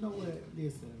know what?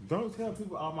 Listen. Don't tell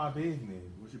people all my business.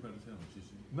 What you better tell him, Chi-Chi?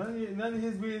 None of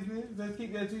his business. Just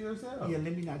keep that to yourself. Yeah,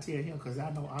 let me not tell him because I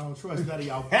don't trust none of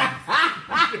y'all.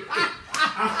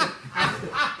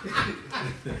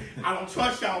 I don't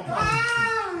trust y'all folks.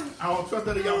 I don't trust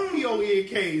none of y'all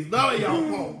PONKs. None of y'all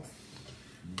folks.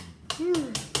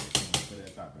 Put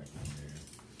that top back in there.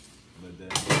 Let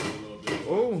that go a little bit.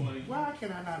 Oh. Why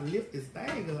can I not lift this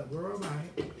thing up, bro?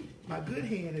 My good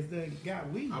hand is done got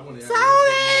weak. I want to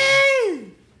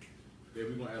Sorry! Yeah,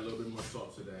 we're going to add a little bit more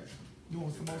salt to that. You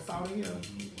want some more salt in here?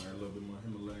 Add a little bit more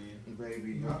Himalayan.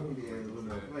 Baby, I need to add a little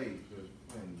more plate.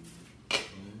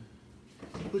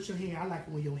 Put your hand. I like it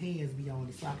when your hands be on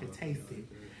it so I can taste it.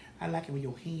 I like it when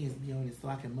your hands be on it so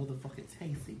I can motherfucking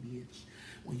taste it, bitch.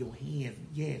 When your hands,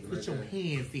 put your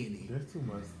hands in it. There's too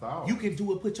much salt. You can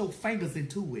do it. Put your fingers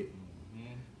into it.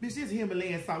 Bitch, this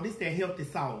Himalayan salt. This that healthy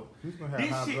salt.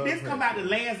 This come out the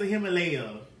lands of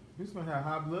Himalaya. This gonna have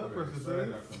high blood pressure,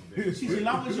 sir. As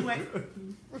long as you ain't.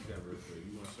 You want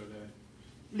to show that?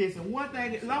 Listen, one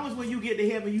thing, as long as when you get to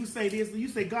heaven, you say this, you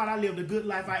say, God, I lived a good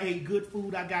life, I ate good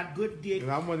food, I got good dick.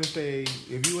 And I want to say,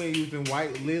 if you ain't using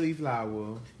white lily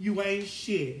flour, you ain't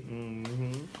shit.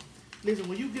 Mm-hmm. Listen,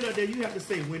 when you get up there, you have to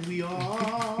say, when we all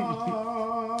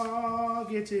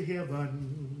get to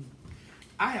heaven.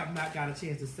 I have not got a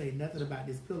chance to say nothing about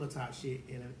this pillow top shit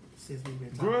since we've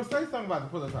been talking. Girl, say something about the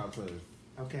pillow top first.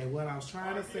 Okay, what I was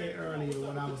trying to say earlier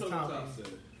when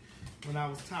I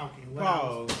was talking.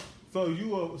 So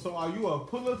are you a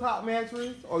pillow top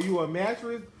mattress, or you a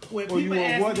mattress, when or you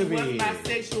a water bed? What's my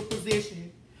sexual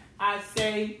position? I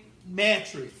say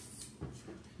mattress.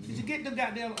 Did you get the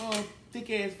goddamn thick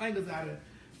ass fingers out of it?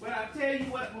 Well, I tell you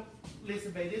what.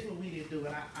 Listen, babe, this is what we need to do,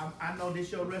 and I know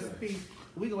this your recepe.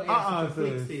 We gonna add some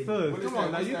complete seasoning. Come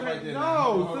on, now you can't. No,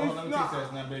 hold on, let me taste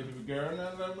that now, baby girl.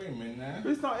 Now, wait a minute now.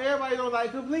 It's not everybody don't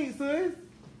like complete, sis.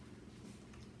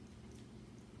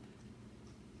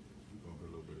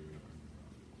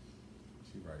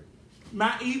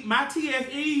 My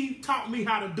TSE taught me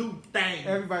how to do things.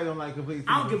 Everybody don't like complete.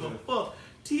 I don't give a fuck.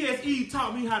 TSE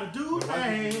taught me how to do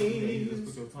things. Just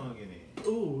put your tongue in it.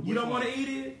 Ooh, you don't want to eat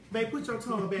it? Babe, put your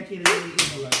tongue back in it. Let me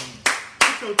eat it.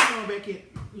 Put your tongue back in.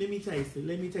 Let me taste it.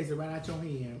 Let me taste it right out your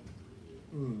hand.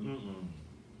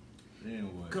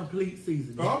 Anyway. Complete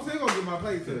seasoning. Oh, I'm still gonna get my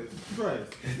plate, sis.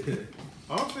 Trust.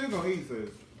 I'm still gonna eat, sis.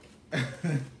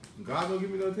 God don't give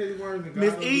me no titty worms.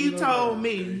 Miss Eve told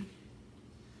me.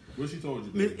 What she told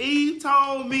you? Miss Eve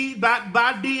told me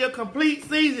about dear complete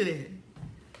seasoning.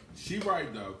 She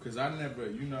right though, cause I never,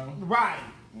 Right.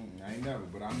 I ain't never,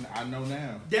 but I know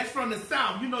now. That's from the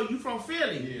South. You know, you from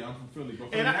Philly. Yeah, I'm from Philly.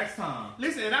 But for the next time.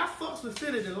 Listen, and I fucks with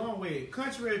Philly the long way.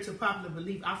 Contrary to popular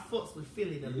belief, I fucks with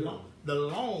Philly the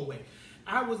long way.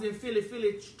 I was in Philly.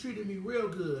 Philly treated me real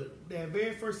good. That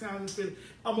very first time I was in Philly.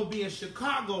 I'm going to be in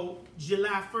Chicago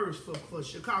July 1st for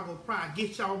Chicago Pride.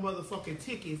 Get y'all motherfucking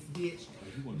tickets, bitch.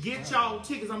 Get y'all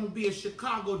tickets. I'm gonna be in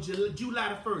Chicago July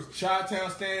the 1st.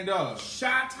 Chi-Town stand up.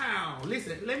 Chi-Town.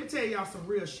 Listen, let me tell y'all some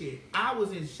real shit. I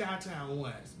was in Chi-Town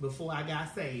once before I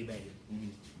got saved, baby.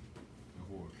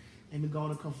 Before. Let me go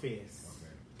and confess.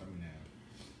 Okay, tell me now.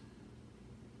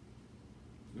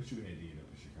 What you had to eat up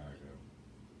in Chicago?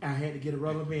 I had to get a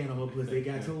rubber band on her pussy. They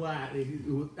got too wide.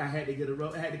 I had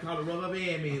to call a rubber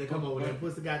band man to come over there.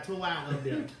 Pussy got too wide up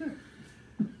there.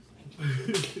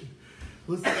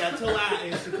 Pussy got too wide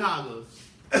in Chicago.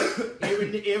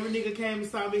 Every nigga came and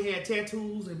saw me had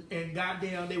tattoos and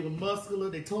goddamn they were muscular.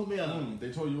 They told me up. They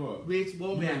told you up. Bitch,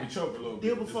 you made me choke a little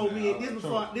bit.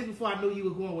 This before I knew you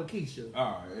was going with Keisha.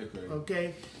 Alright,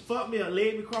 okay. Fuck me up,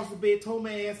 laid me across the bed, tore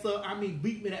my ass up. I mean,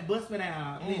 beat me, bust me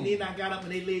out. And then I got up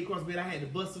and they laid across the bed. I had to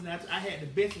bust them out. I had the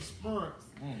best experience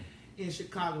in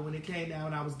Chicago when it came down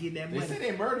and I was getting that money. They said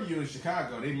they murdered you in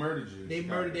Chicago. They murdered you. They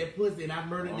murdered that pussy and I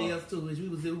murdered theirs too. We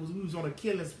was on a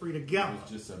killing spree together. It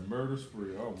was just a murder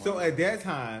spree. Oh my So God. at that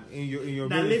time in your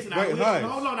now listen, hold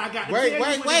on, I got to wait.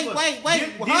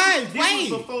 This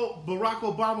was before Barack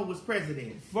Obama was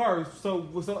president. First,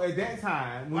 so at that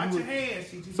time, watch your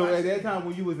hands. At that time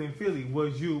when you was in Philly,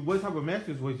 what type of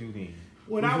mattress was you in?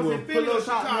 When I was in Philly or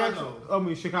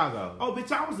Chicago? Chicago. Oh,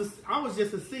 bitch, I was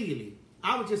just a ceiling.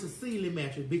 I was just a ceiling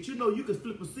mattress, bitch. You know you could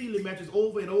flip a ceiling mattress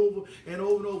over and over and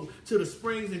over and over till the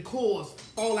springs and cores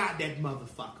fall out that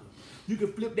motherfucker. You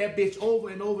can flip that bitch over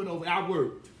and over and over. I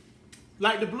worked.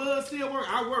 Like the blood still work,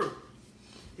 I worked.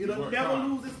 It'll never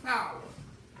lose its power.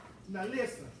 Now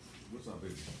listen. What's up,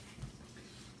 baby?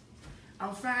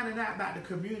 I'm finding out about the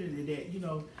community that,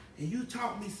 and you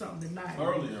taught me something tonight.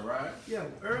 Earlier, right? Yeah,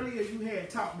 earlier you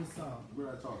had taught me something. What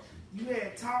did I talk to you? You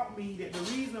had taught me that the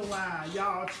reason why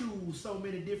y'all choose so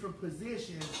many different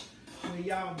positions when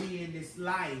y'all be in this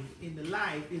life, is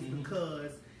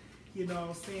because, you know what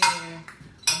I'm saying,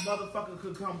 a motherfucker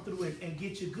could come through and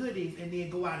get your goodies and then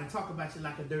go out and talk about you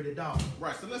like a dirty dog.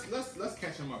 Right, so let's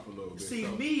catch him up a little bit. See,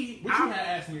 so, me... What you had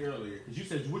asked me earlier, because you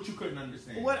said what you couldn't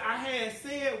understand. What I had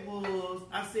said was,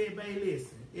 I said, babe,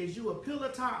 listen, is you a pillow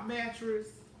top mattress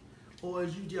or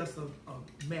is you just a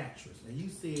mattress? And you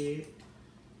said...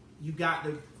 You got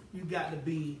to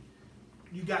be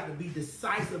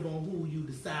decisive on who you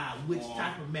decide which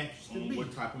type of mattress to be.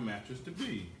 What type of mattress to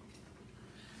be?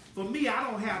 For me, I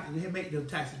don't have to make them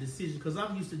types of decisions because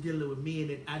I'm used to dealing with men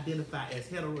that identify as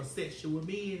heterosexual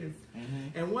men.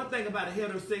 And one thing about a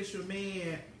heterosexual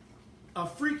man, a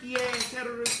freaky ass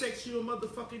heterosexual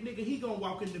motherfucking nigga, he gonna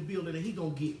walk in the building and he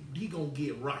gonna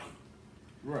get right.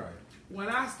 Right. When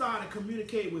I started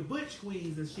communicating with butch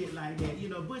queens and shit like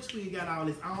that, butch queens got all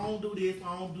this, I don't do this,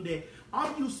 I don't do that.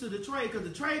 I'm used to the trade, because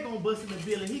the trade gonna bust in the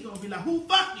building, he gonna be like, who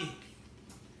fucking?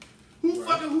 Who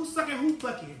fucking, who sucking, who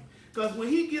fucking? Because when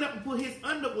he get up and pull his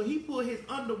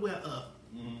underwear up,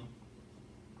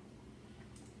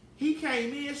 he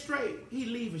came in straight, he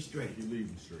leaving straight.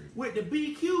 With the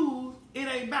BQs, it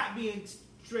ain't about being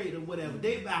straight or whatever.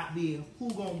 They about being who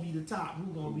gonna be the top,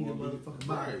 who gonna be the motherfucking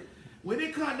bottom. Right. When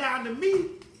it come down to me,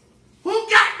 who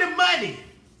got the money?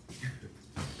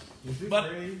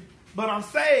 But I'm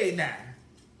saying now.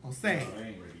 I'm saying. No, I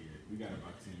ain't ready yet. We got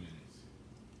about 10 minutes.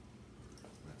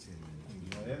 About 10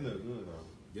 minutes. Yeah, that look good though.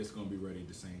 It's gonna be ready at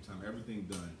the same time. Everything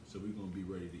done, so we're gonna be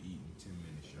ready to eat in 10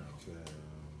 minutes, y'all.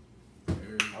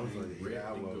 I was ready. Yeah,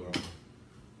 I was.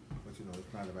 But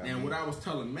it's not about. And what I was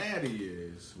telling Maddie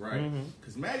is right,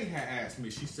 because Maddie had asked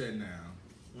me. She said, "Now,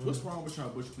 what's wrong with y'all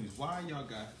butch queens? Why y'all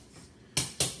got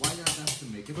to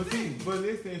make it?" But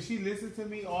listen, she listens to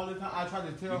me all the time. I try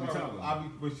to tell her,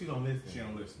 but she don't listen. She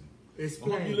don't listen.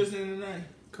 Explain. I hope you listening tonight.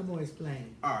 Come on,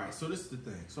 explain. All right, so this is the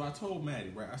thing. So I told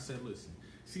Maddie, right? I said, listen,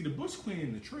 see, the butch queen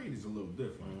and the trade is a little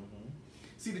different.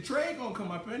 See, the trade gonna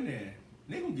come up in there.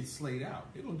 They gonna get slayed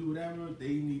out. They gonna do whatever they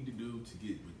need to do to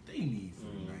get what they need for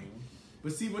the night.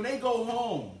 But see, when they go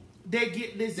home,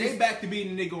 they back to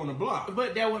being the nigga on the block.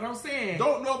 But that's what I'm saying.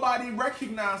 Don't nobody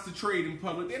recognize the trade in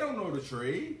public. They don't know the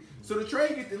trade. So the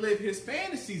trade get to live his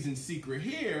fantasies in secret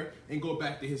here and go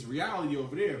back to his reality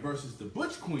over there versus the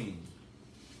butch queen.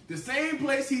 The same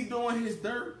place he doing his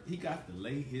dirt, he got to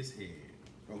lay his head.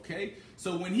 Okay?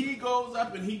 So when he goes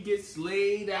up and he gets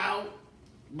slayed out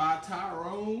by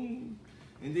Tyrone,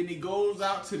 and then he goes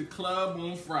out to the club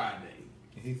on Friday.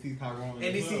 And he sees Tyrone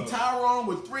and he sees Tyrone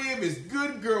with 3 of his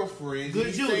good girlfriends. Good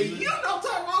and he say, you know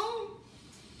Tyrone?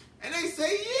 And they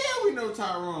say, yeah, we know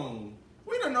Tyrone.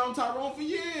 We done known Tyrone for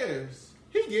years.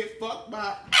 He get fucked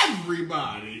by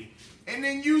everybody. And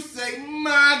then you say,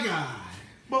 my God.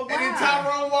 But why? And then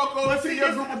Tyrone walk over to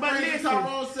your group of friends and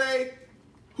Tyrone say,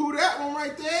 who that one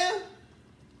right there?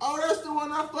 Oh, that's the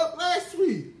one I fucked last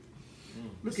week.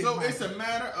 So it's a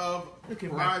matter of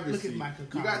privacy. Look at Micah.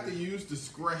 You got to use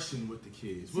discretion with the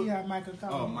kids. See how Micah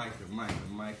calls? Oh, Micah. Come on,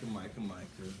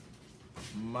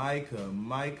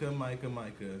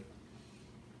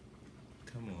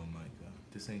 Micah.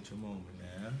 This ain't your moment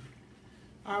now.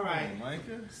 All right. Come on,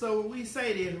 Micah. So we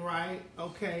say this, right?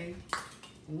 Okay.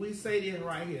 We say this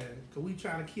right here. Because we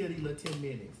trying to kill these little 10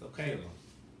 minutes, okay? Kill 'em.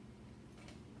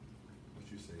 What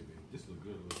you say, babe? This look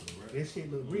good, right? That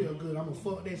shit look real good. I'm going to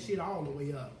fuck that shit all the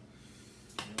way up.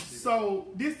 So,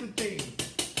 this the thing.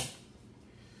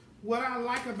 What I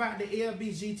like about the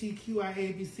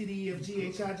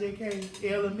LBGTQIABCDEFGHIJK,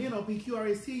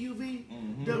 LMNOPQRSTUV,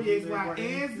 WXY,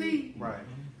 and Z, Right.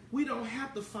 we don't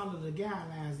have to follow the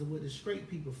guidelines of what the straight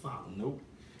people follow. Nope.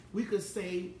 We could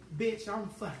say, bitch, I'm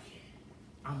fucking.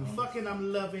 I'm fucking,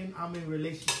 I'm loving, I'm in a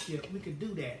relationship. We could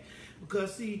do that.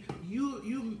 Because, see, your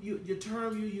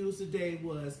term you used today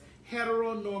was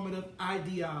heteronormative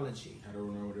ideology.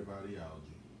 Heteronormative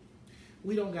ideology.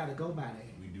 We don't got to go by that.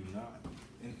 We do not.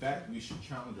 In fact, we should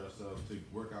challenge ourselves to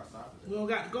work outside of that. We don't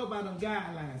got to go by them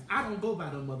guidelines. I don't go by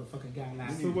them motherfucking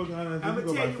guidelines. So what guidelines I'm do going to you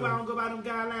go tell by, you why I don't go by them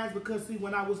guidelines. Because, see,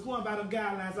 when I was going by them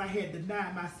guidelines, I had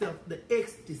denied myself the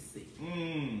ecstasy.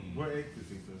 What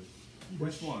ecstasy, sir?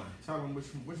 Which one? Tell them which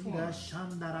one. The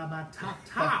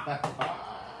Shandarabatata.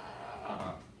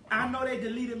 I know they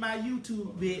deleted my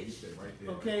YouTube, bitch. Right there,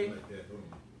 Okay? right there.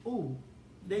 Ooh,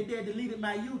 they deleted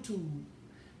my YouTube.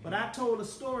 But I told a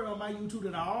story on my YouTube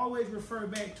that I always refer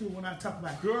back to when I talk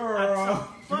about Girl.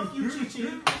 fuck you, Chichi.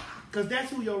 Because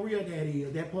that's who your real daddy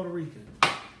is, that Puerto Rican.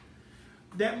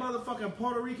 That motherfucking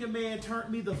Puerto Rican man turned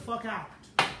me the fuck out.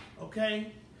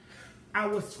 Okay? I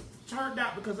was turned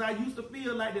out because I used to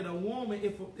feel like that a woman,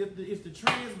 if the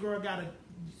trans girl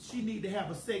she need to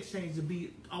have a sex change to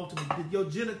be ultimate. Your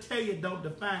genitalia don't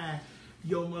define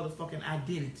your motherfucking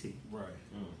identity. Right.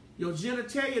 Your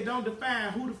genitalia don't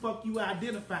define who the fuck you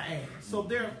identify as. So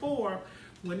therefore,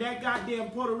 when that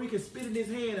goddamn Puerto Rican spit in his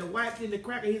hand and wiped in the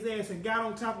crack of his ass and got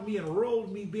on top of me and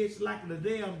rolled me, bitch, like the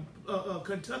damn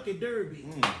Kentucky Derby.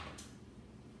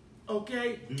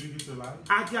 Okay? Did you get your life?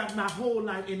 I got my whole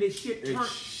life and this shit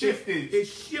shifted. It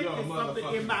shifted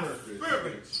something in my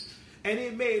spirit. And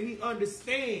it made me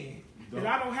understand that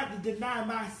I don't have to deny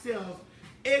myself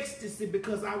ecstasy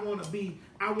because I want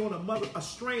a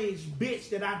strange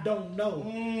bitch that I don't know.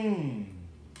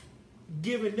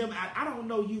 Giving them, I don't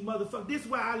know you motherfuckers. This is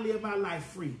why I live my life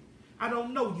free. I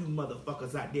don't know you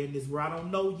motherfuckers out there in this world. I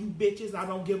don't know you bitches. I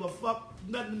don't give a fuck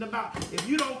nothing about. If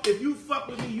you fuck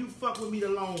with me, you fuck with me the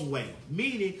long way.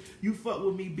 Meaning, you fuck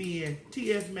with me being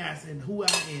T.S. Madison, who I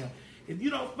am. If you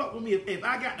don't fuck with me, if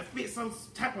I got to fit some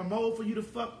type of mold for you to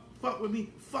fuck with me,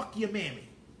 fuck your mammy.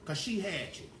 Because she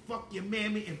had you. Fuck your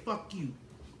mammy and fuck you.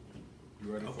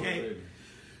 You ready for Okay? it?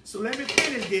 So let me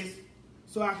finish this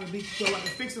so I can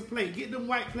fix a plate. Get them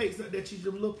white plates up there,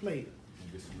 them little plate.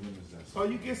 Get some lemon zest. Oh,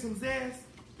 you get some zest?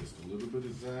 Just a little bit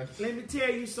of zest. Let me tell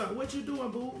you something. What you doing,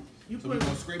 boo? You So we're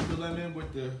going to scrape the lemon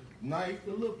with the knife.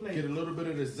 the little plate. Get a little bit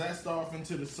of the zest off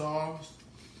into the sauce.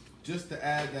 Just to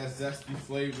add that zesty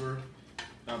flavor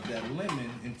of that lemon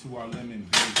into our lemon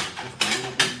basil. Just a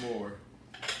little bit more.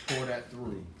 Pour that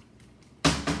through.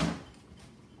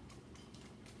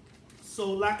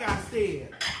 So like I said,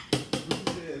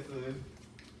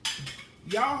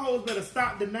 y'all hoes better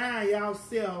stop denying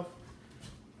y'allself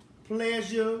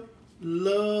pleasure,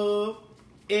 love,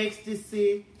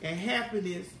 ecstasy, and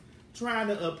happiness trying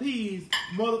to appease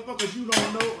motherfuckers you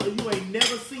don't know or you ain't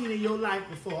never seen in your life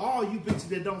before. All you bitches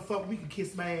that don't fuck, we can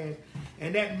kiss my ass.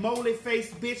 And that moldy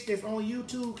face bitch that's on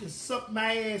YouTube can suck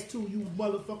my ass too, you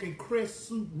motherfucking crest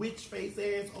suit witch face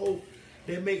asshole.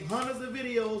 They make hundreds of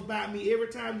videos about me every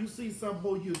time you see some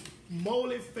hoe you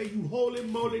moly face, you holy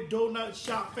moly donut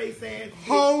shop face ass bitch.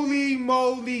 Holy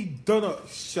moly donut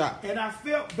shop. And I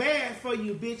felt bad for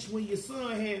you, bitch, when your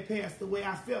son had passed away.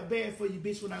 I felt bad for you,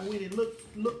 bitch, when I went and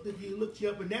looked you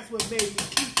up, and that's what made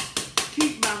me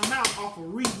keep my mouth off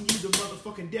of reading you the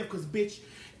motherfucking death. Cause bitch,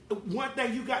 one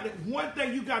thing you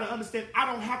gotta understand,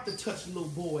 I don't have to touch little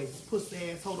boys, pussy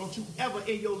asshole. Don't you ever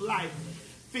in your life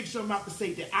fix your mouth to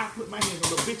say that I put my hands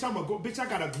on the bitch. Bitch, I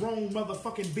got a grown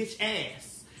motherfucking bitch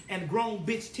ass and grown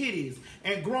bitch titties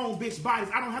and grown bitch bodies.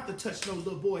 I don't have to touch no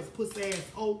little boys, pussy ass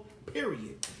hoe,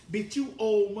 period. Bitch, you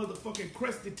old motherfucking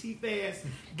crusty teeth ass,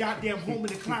 goddamn homie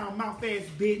the clown mouth ass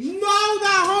bitch. No,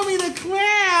 not homie the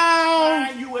clown.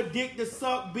 Find you a dick to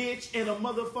suck, bitch, and a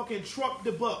motherfucking truck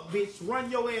to buck, bitch.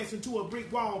 Run your ass into a brick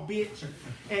wall, bitch,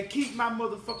 and keep my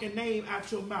motherfucking name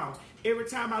out your mouth. Every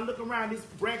time I look around, this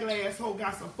regular asshole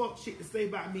got some fuck shit to say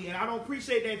about me, and I don't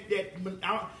appreciate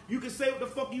that. You can say what the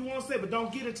fuck you want to say, but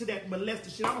don't get into that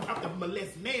molester shit. I don't have to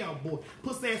molest now, boy.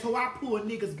 Pussy asshole, I pull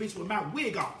niggas, bitch, with my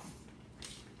wig off.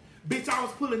 Bitch, I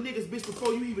was pulling niggas, bitch,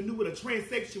 before you even knew what a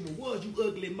transsexual was, you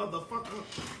ugly motherfucker.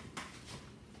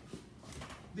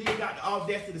 Then you got the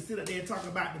audacity to sit up there and talk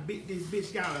about this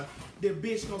bitch the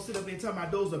bitch gonna sit up there and talk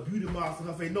about those are beauty marks on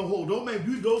her face. No, hold, don't make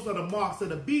beauty, those are the marks of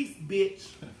the beast, bitch.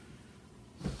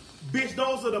 Bitch,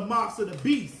 those are the marks of the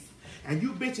beast. And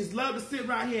you bitches love to sit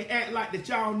around here and act like that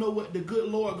y'all know what the good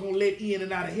Lord gonna let in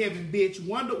and out of heaven, bitch.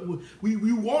 We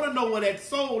want to know what that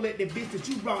soul let the bitch that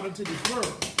you brought into this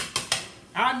world.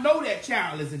 I know that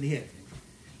child is in heaven.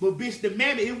 But bitch, the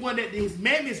mammy, it wasn't that his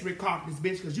mammy's recognize,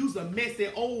 bitch, because you's a messy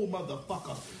old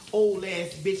motherfucker, old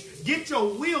ass bitch. Get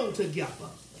your will together.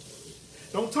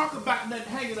 Don't talk about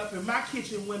nothing hanging up in my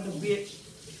kitchen window, bitch.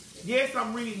 Yes,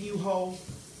 I'm reading you, hoe.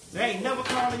 They ain't never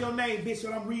calling your name, bitch,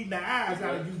 when I'm reading the eyes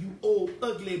out of you, you old,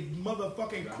 ugly,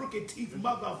 motherfucking, crooked teeth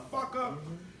motherfucker.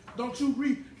 Don't you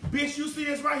read? Bitch, you see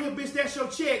this right here, bitch, that's your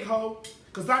check, hoe.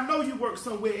 Because I know you work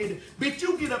somewhere in it. Bitch,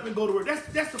 you get up and go to work.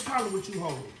 That's the problem with you,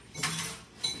 hoe.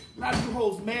 A lot of you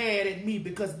hoes mad at me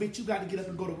because, bitch, you got to get up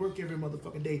and go to work every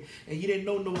motherfucking day. And you didn't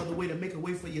know no other way to make a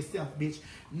way for yourself, bitch.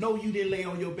 No, you didn't lay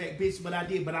on your back, bitch, but I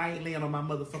did. But I ain't laying on my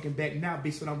motherfucking back now,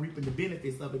 bitch, but I'm reaping the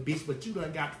benefits of it, bitch. But you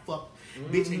done got fucked,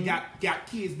 bitch, and got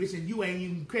kids, bitch, and you ain't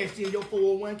even crashed in your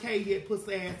 401k yet,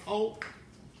 pussy ass hoe.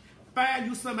 Find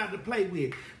you somebody to play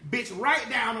with. Bitch, write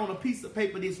down on a piece of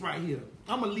paper this right here.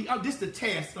 This the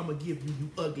task I'm going to give you, you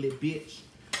ugly bitch.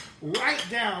 Write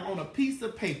down on a piece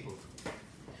of paper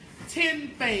 10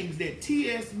 things that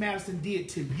T.S. Madison did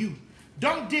to you.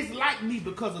 Don't dislike me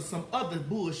because of some other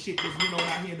bullshit that's going on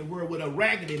out here in the world with a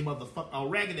raggedy motherfucker, a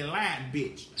raggedy line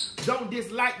bitch. Don't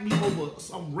dislike me over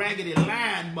some raggedy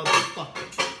line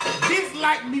motherfucker.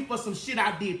 Dislike me for some shit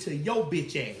I did to your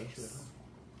bitch ass.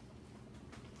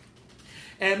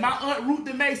 And my Aunt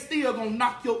Ruth May still gonna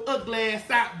knock your ugly ass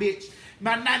out, bitch.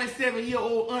 My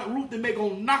 97-year-old Aunt Ruth May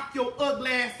gonna knock your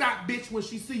ugly ass out, bitch, when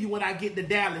she see you when I get to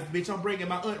Dallas, bitch. I'm bringing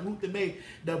my Aunt Ruth May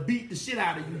to beat the shit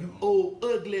out of you, you old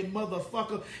ugly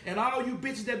motherfucker. And all you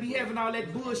bitches that be having all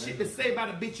that bullshit to say about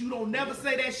a bitch, you don't never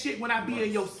say that shit when I be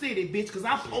in your city, bitch, because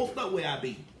I post up where I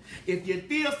be. If you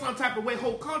feel some type of way,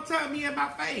 ho, come tell me in my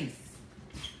face.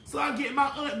 So I get my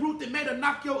Aunt Ruth May to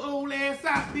knock your old ass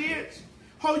out, bitch.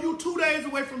 Ho, you 2 days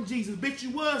away from Jesus. Bitch,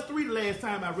 you was 3 the last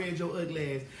time I read your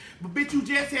ugly ass. But bitch, you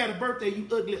just had a birthday, you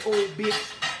ugly old bitch.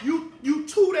 You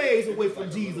 2 days away from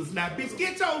Jesus now, bitch.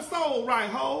 Get your soul right,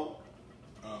 ho.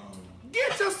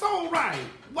 Get your soul right.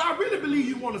 Well, I really believe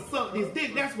you want to suck this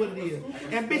dick. That's what it is.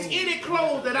 And bitch, any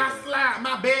clothes that I slide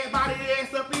my bad body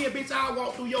ass up in, bitch, I'll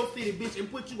walk through your city, bitch,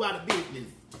 and put you out of business.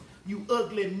 You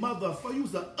ugly motherfucker.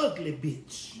 You's an ugly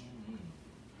bitch.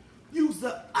 You's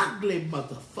an ugly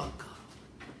motherfucker.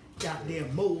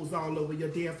 Goddamn moles all over your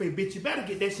damn face. Bitch, you better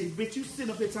get that shit. Bitch, you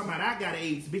sitting up here talking about I got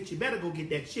AIDS. Bitch, you better go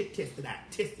get that shit tested out.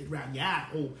 Tested around your eye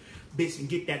hole. Bitch, and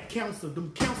get that cancer,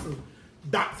 them cancer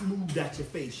dots moved out your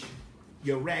face.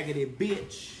 You raggedy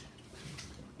bitch.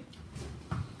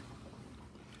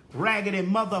 Raggedy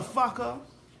motherfucker.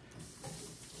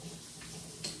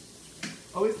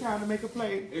 Oh, it's time to make a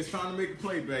play. It's time to make a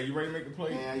play, babe. You ready to make a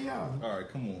play? Yeah. All right,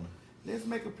 come on. Let's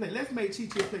make a play. Let's make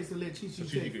Chi-Chi a place to let Chi-Chi so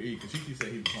Chi-Chi can eat, because Chi-Chi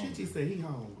said he was hungry. Chi-Chi said he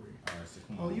hungry. All right, so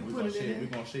come on. Oh, you put it in there? We're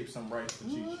going to shape some rice for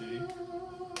Chi-Chi.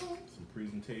 Some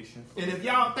presentation. And if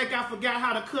y'all think I forgot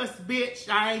how to cuss, bitch,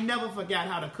 I ain't never forgot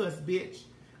how to cuss, bitch.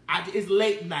 It's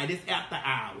late night. It's after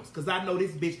hours. Because I know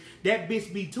this bitch, that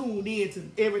bitch be tuned in to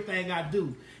everything I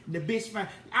do. And the bitch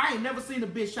I ain't never seen a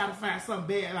bitch try to find something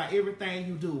bad about everything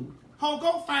you do. Ho,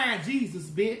 go find Jesus,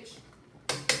 bitch.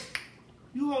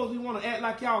 You hoes, you want to act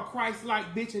like y'all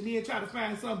Christ-like, bitch, and then try to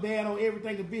find something bad on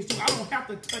everything a bitch do. I don't have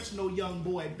to touch no young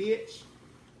boy, bitch.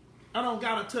 I don't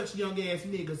gotta touch young-ass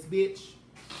niggas, bitch.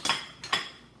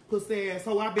 Pussy ass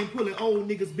hoe. I've been pulling old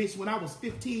niggas, bitch, when I was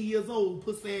 15 years old,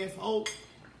 pussy ass hoe.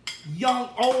 Young,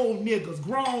 old niggas,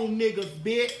 grown niggas,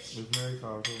 bitch. Miss Mary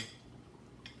called too.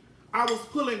 I was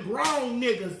pulling grown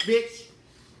niggas, bitch.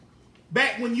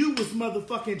 Back when you was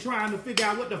motherfucking trying to figure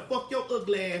out what the fuck your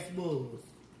ugly ass was.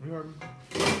 You heard me?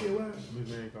 What? Miss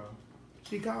Mary called.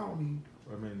 She called me.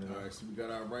 All right, so we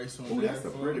got our rice on there. there. Oh, that's a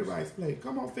pretty rice plate.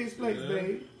 Come on, fish plates,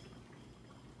 babe.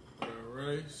 Got our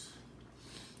rice.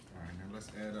 All right, now let's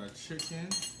add our chicken.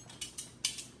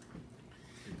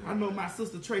 I know my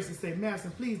sister Tracy say,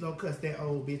 Madison, please don't cuss that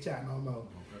old bitch out no more.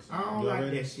 I don't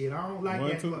like that shit. I don't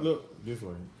like that. Look, this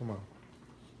way. Come on.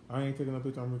 I ain't taking a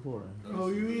picture, I'm recording. Oh,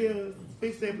 you is?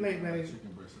 Fix that plate, babe.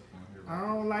 I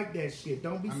don't like that shit.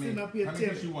 Don't be sitting up here how many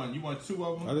pieces you want? You want 2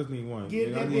 of them? I just need one.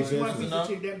 Get that bitch one piece of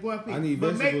chicken. That one piece. I need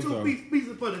but make vegetables, 2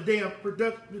 pieces for the damn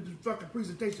the fucking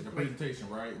presentation. The presentation,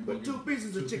 right? Put 2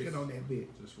 pieces of chicken on that bitch.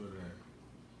 Just for that.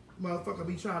 Motherfucker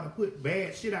be trying to put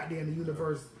bad shit out there in the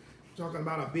universe. Talking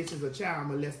about a bitch is a child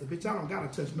molester. Bitch, I don't gotta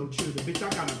touch no children. Bitch, I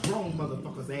got a grown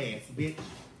motherfucker's ass, bitch.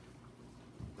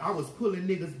 I was pulling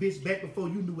niggas, bitch, back before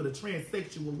you knew what a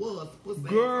transsexual was.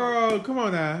 Girl, come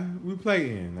on now. We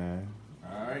playing now.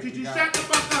 Alright. Did you shut the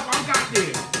fuck up? I got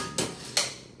there.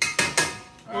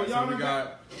 Alright, so we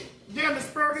got... Damn, the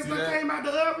asparagus that came out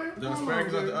the oven? The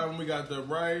asparagus out the oven. We got the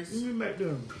rice. Let me make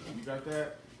them. You got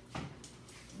that?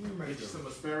 Get you some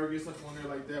asparagus up on there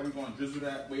like that. We're gonna drizzle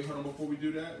that. Wait, hold on, before we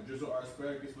do that, drizzle our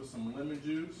asparagus with some lemon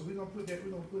juice. So we're gonna put it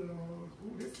on.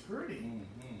 Ooh, this is pretty.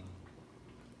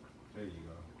 There you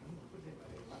go.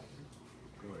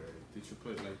 Go ahead. Did you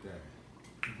put it like that?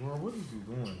 Girl, what is you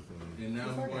doing? And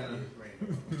now we're gonna.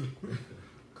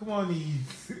 Come on,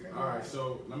 these. All right,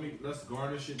 so let's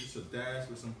garnish it just a dash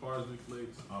with some parsley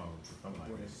flakes. Oh, I'm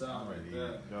like that. Side like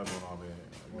that. Y'all doing all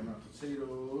that. One out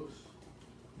potatoes.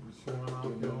 Showing off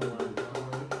your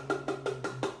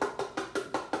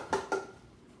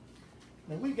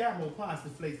Now we got more pasta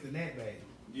flakes than that, baby.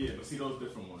 Yeah, but see those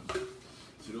different ones.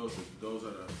 See those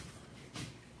are the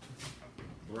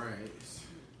rice.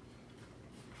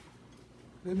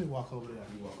 Let me walk over there.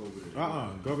 You walk over there.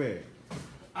 Go back.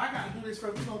 I gotta do this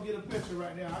first. We're gonna get a picture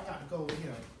right now. I gotta go over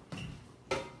here.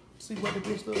 See what the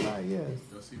bitch look like, yes.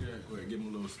 Y'all see that? Go ahead, give him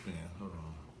a little spin. Hold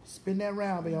on. Spin that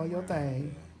round, be on your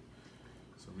thing. Yeah.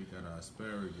 So we got our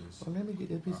asparagus. So let me get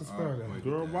this piece of asparagus.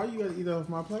 Girl, why you gotta eat off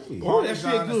my plate? Oh, that shit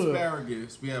Parmesan good.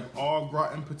 asparagus. We have all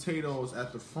gratin potatoes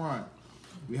at the front.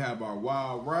 We have our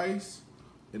wild rice.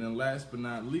 And then last but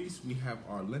not least, we have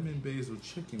our lemon basil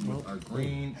chicken with our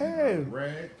green and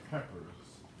red peppers.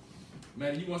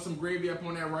 Maddie, you want some gravy up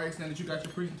on that rice now that you got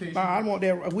your presentation? Nah, I want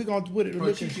that. We gonna put it.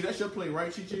 Bro, Chichi, that's your plate,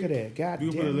 right, Chichi? Look at that. God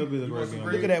You damn. put a little bit of You want gravy some on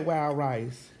gravy? Look at that wild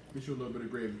rice. Get you a little bit of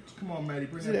gravy. Come on, Maddie.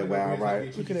 Bring See that wild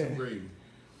rice? Look at Some that. gravy.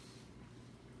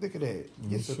 Look at that.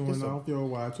 You showing off your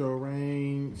watch your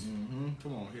range.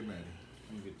 Come on, here, Maddie.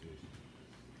 Let me get this.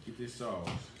 Get this sauce.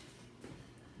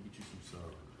 Get you some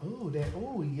sauce. Oh, that.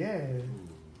 Oh, yeah.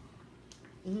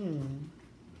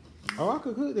 Oh, I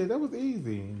could cook that. That was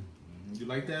easy. You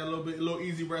like that a little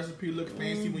easy recipe? Look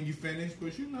fancy when you finish,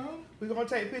 but you know. We're gonna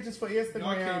take pictures for Y'all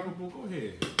Instagram. capable. Go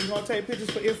ahead. We're gonna take pictures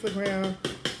for Instagram.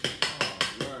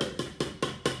 Right.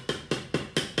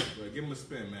 Well, give him a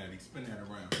spin, Maddie. Spin that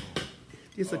around.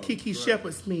 It's a Kiki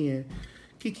Shepherd spin.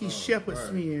 Kiki Shepherd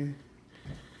spin.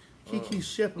 Kiki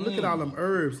Shepherd. Look at all them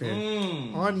herbs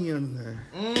and onions.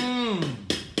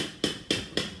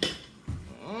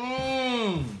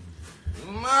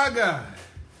 My God.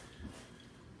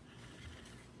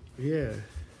 Yeah.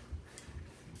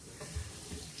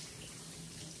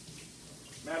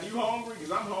 Maddie, you hungry?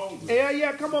 Because I'm hungry. Hell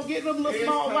yeah, come on, get them little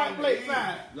small white plates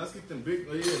out. Let's get them big.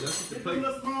 Yeah, let's get the Get them plate.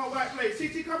 little small white plates.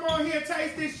 Chichi, come on here,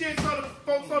 taste this shit so the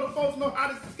folks know how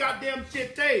this goddamn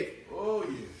shit tastes. Oh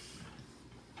yeah.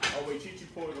 Oh wait, Chichi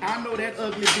poured them. I know that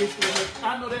ugly bitch.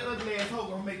 I know that ugly ass hoe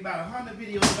gonna make about 100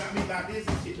 videos about me about this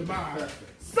and shit tomorrow.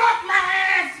 Suck my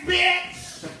ass, bitch!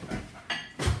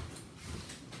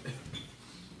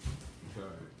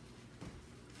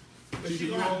 But she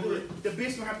gonna have to do it. The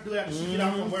bitch gonna have to do it after she get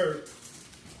off from work.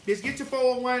 Bitch, get your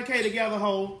 401k together,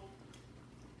 hoe.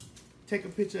 Take a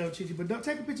picture of Chichi, but don't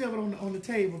take a picture of it on the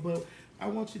table. But I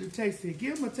want you to taste it.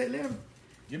 Give him a taste. Let him.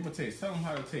 Give them a taste. Tell them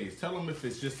how it tastes. Tell them if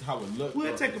it's just how it looks.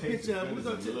 We'll take a picture of it. We're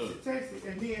gonna taste it,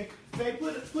 and then they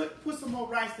put some more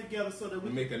rice together so that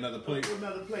we make another plate.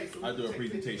 Another plate. So I do a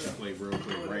presentation plate real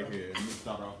quick right here. Let me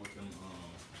start off with them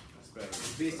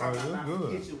asparagus. Bitch,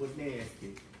 my kitchen was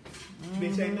nasty.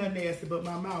 Bitch, ain't nothing nasty but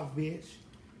my mouth, bitch.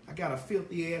 I got a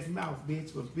filthy ass mouth,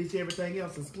 bitch. But bitch, everything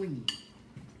else is clean.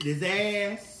 This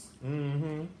ass.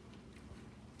 Now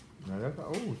that's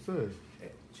sis.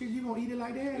 Chi, you gonna eat it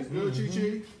like that? It's good,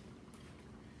 Chi.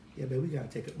 Yeah, baby,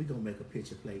 we gonna make a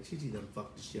picture plate. Chi done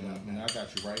fucked the shit up. I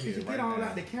got you right here. Did you right get all now.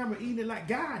 out the camera eating it like,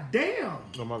 god damn.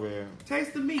 Oh, my bad.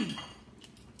 Taste the meat.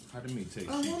 How the meat taste,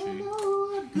 I wanna Chi? know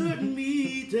what good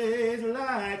meat tastes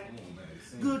like. Come on,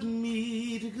 Madison. Good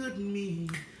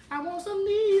meat. I want some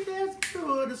meat that's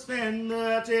good to stand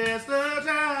the test of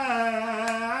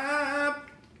time.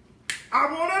 I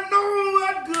wanna know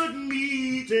what good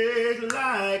meat tastes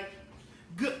like.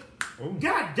 Good. Ooh.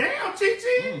 God damn, Chi.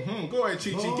 Go ahead,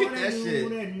 Chi. Get that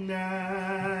shit.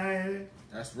 Night.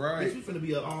 That's That's right. Bitch, we finna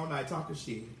be up all night talking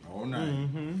shit. All night.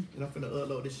 And I'm finna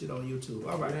upload this shit on YouTube.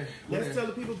 All right. Let's tell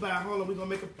the people about. Hold on, we're gonna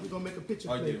make a picture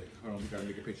Oh, plate. yeah. Hold on, we gotta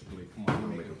make a picture plate. Come We're on,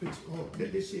 gonna make a picture. Oh,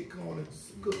 let this shit come on.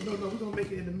 No, we're gonna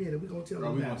make it in a minute. We're gonna tell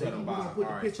them we about gonna it. tell them We're gonna about put it.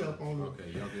 the All picture right, up on.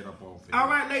 Okay, y'all get up on Facebook. All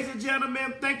right, ladies and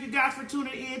gentlemen, thank you guys for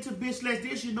tuning in to Bitch Let's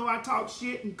Dish. You know I talk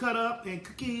shit and cut up and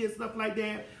cookie and stuff like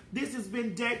that. This has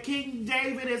been King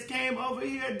David has came over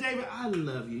here. David, I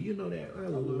love you. You know that. I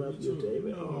love you,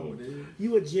 David. Oh,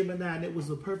 you a Gemini, and it was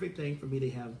a perfect thing for me to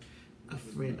have a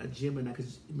friend, a Gemini,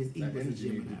 because Miss E was a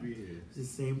Gemini. It's the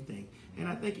same thing. And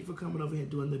I thank you for coming over here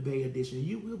doing the BAE Edition.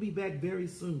 You will be back very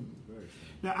soon.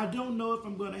 Now I don't know if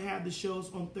I'm going to have the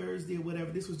shows on Thursday or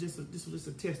whatever. This was just a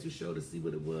tester show to see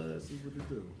what it was.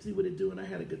 See what it do. And I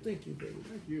had a good. Thank you, baby.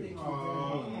 Thank you.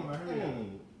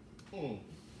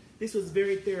 This was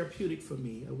very therapeutic for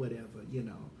me, or whatever, you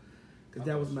know, because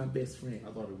that was my best friend. I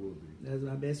thought it would be. That was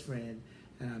my best friend,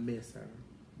 and I miss her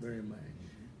very much.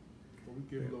 Well, we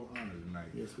give a little honor tonight.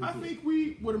 Yes, I think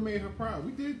we would have made her proud.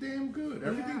 We did damn good.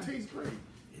 Everything tastes great.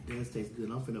 It does taste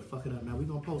good. I'm finna fuck it up now. We're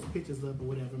gonna post pictures up or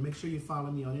whatever. Make sure you follow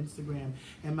me on Instagram,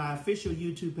 and my official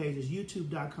YouTube page is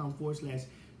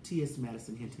youtube.com/TS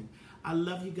Madison Hinton. I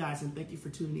love you guys and thank you for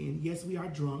tuning in. Yes, we are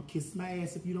drunk. Kiss my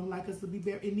ass if you don't like us to be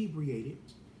very inebriated.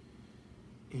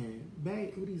 And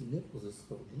babe, ooh, these nipples are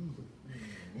so.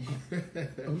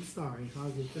 I'm sorry.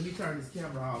 Let me turn this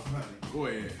camera off, honey. Go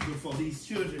ahead. Before these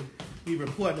children be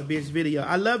reporting a bitch video.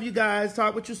 I love you guys.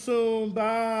 Talk with you soon.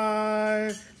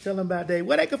 Bye. Tell them about Dave.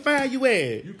 Where they can find you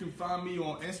at? You can find me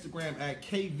on Instagram at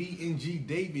KVNG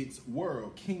David's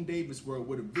World, King David's World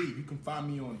with a V. You can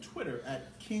find me on Twitter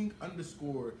at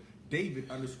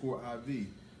King_David_IV.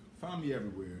 Find me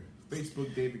everywhere.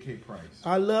 Facebook, David K. Price.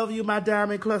 I love you, my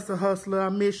diamond cluster hustler. I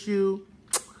miss you.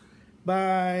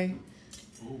 Bye.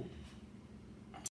 Ooh.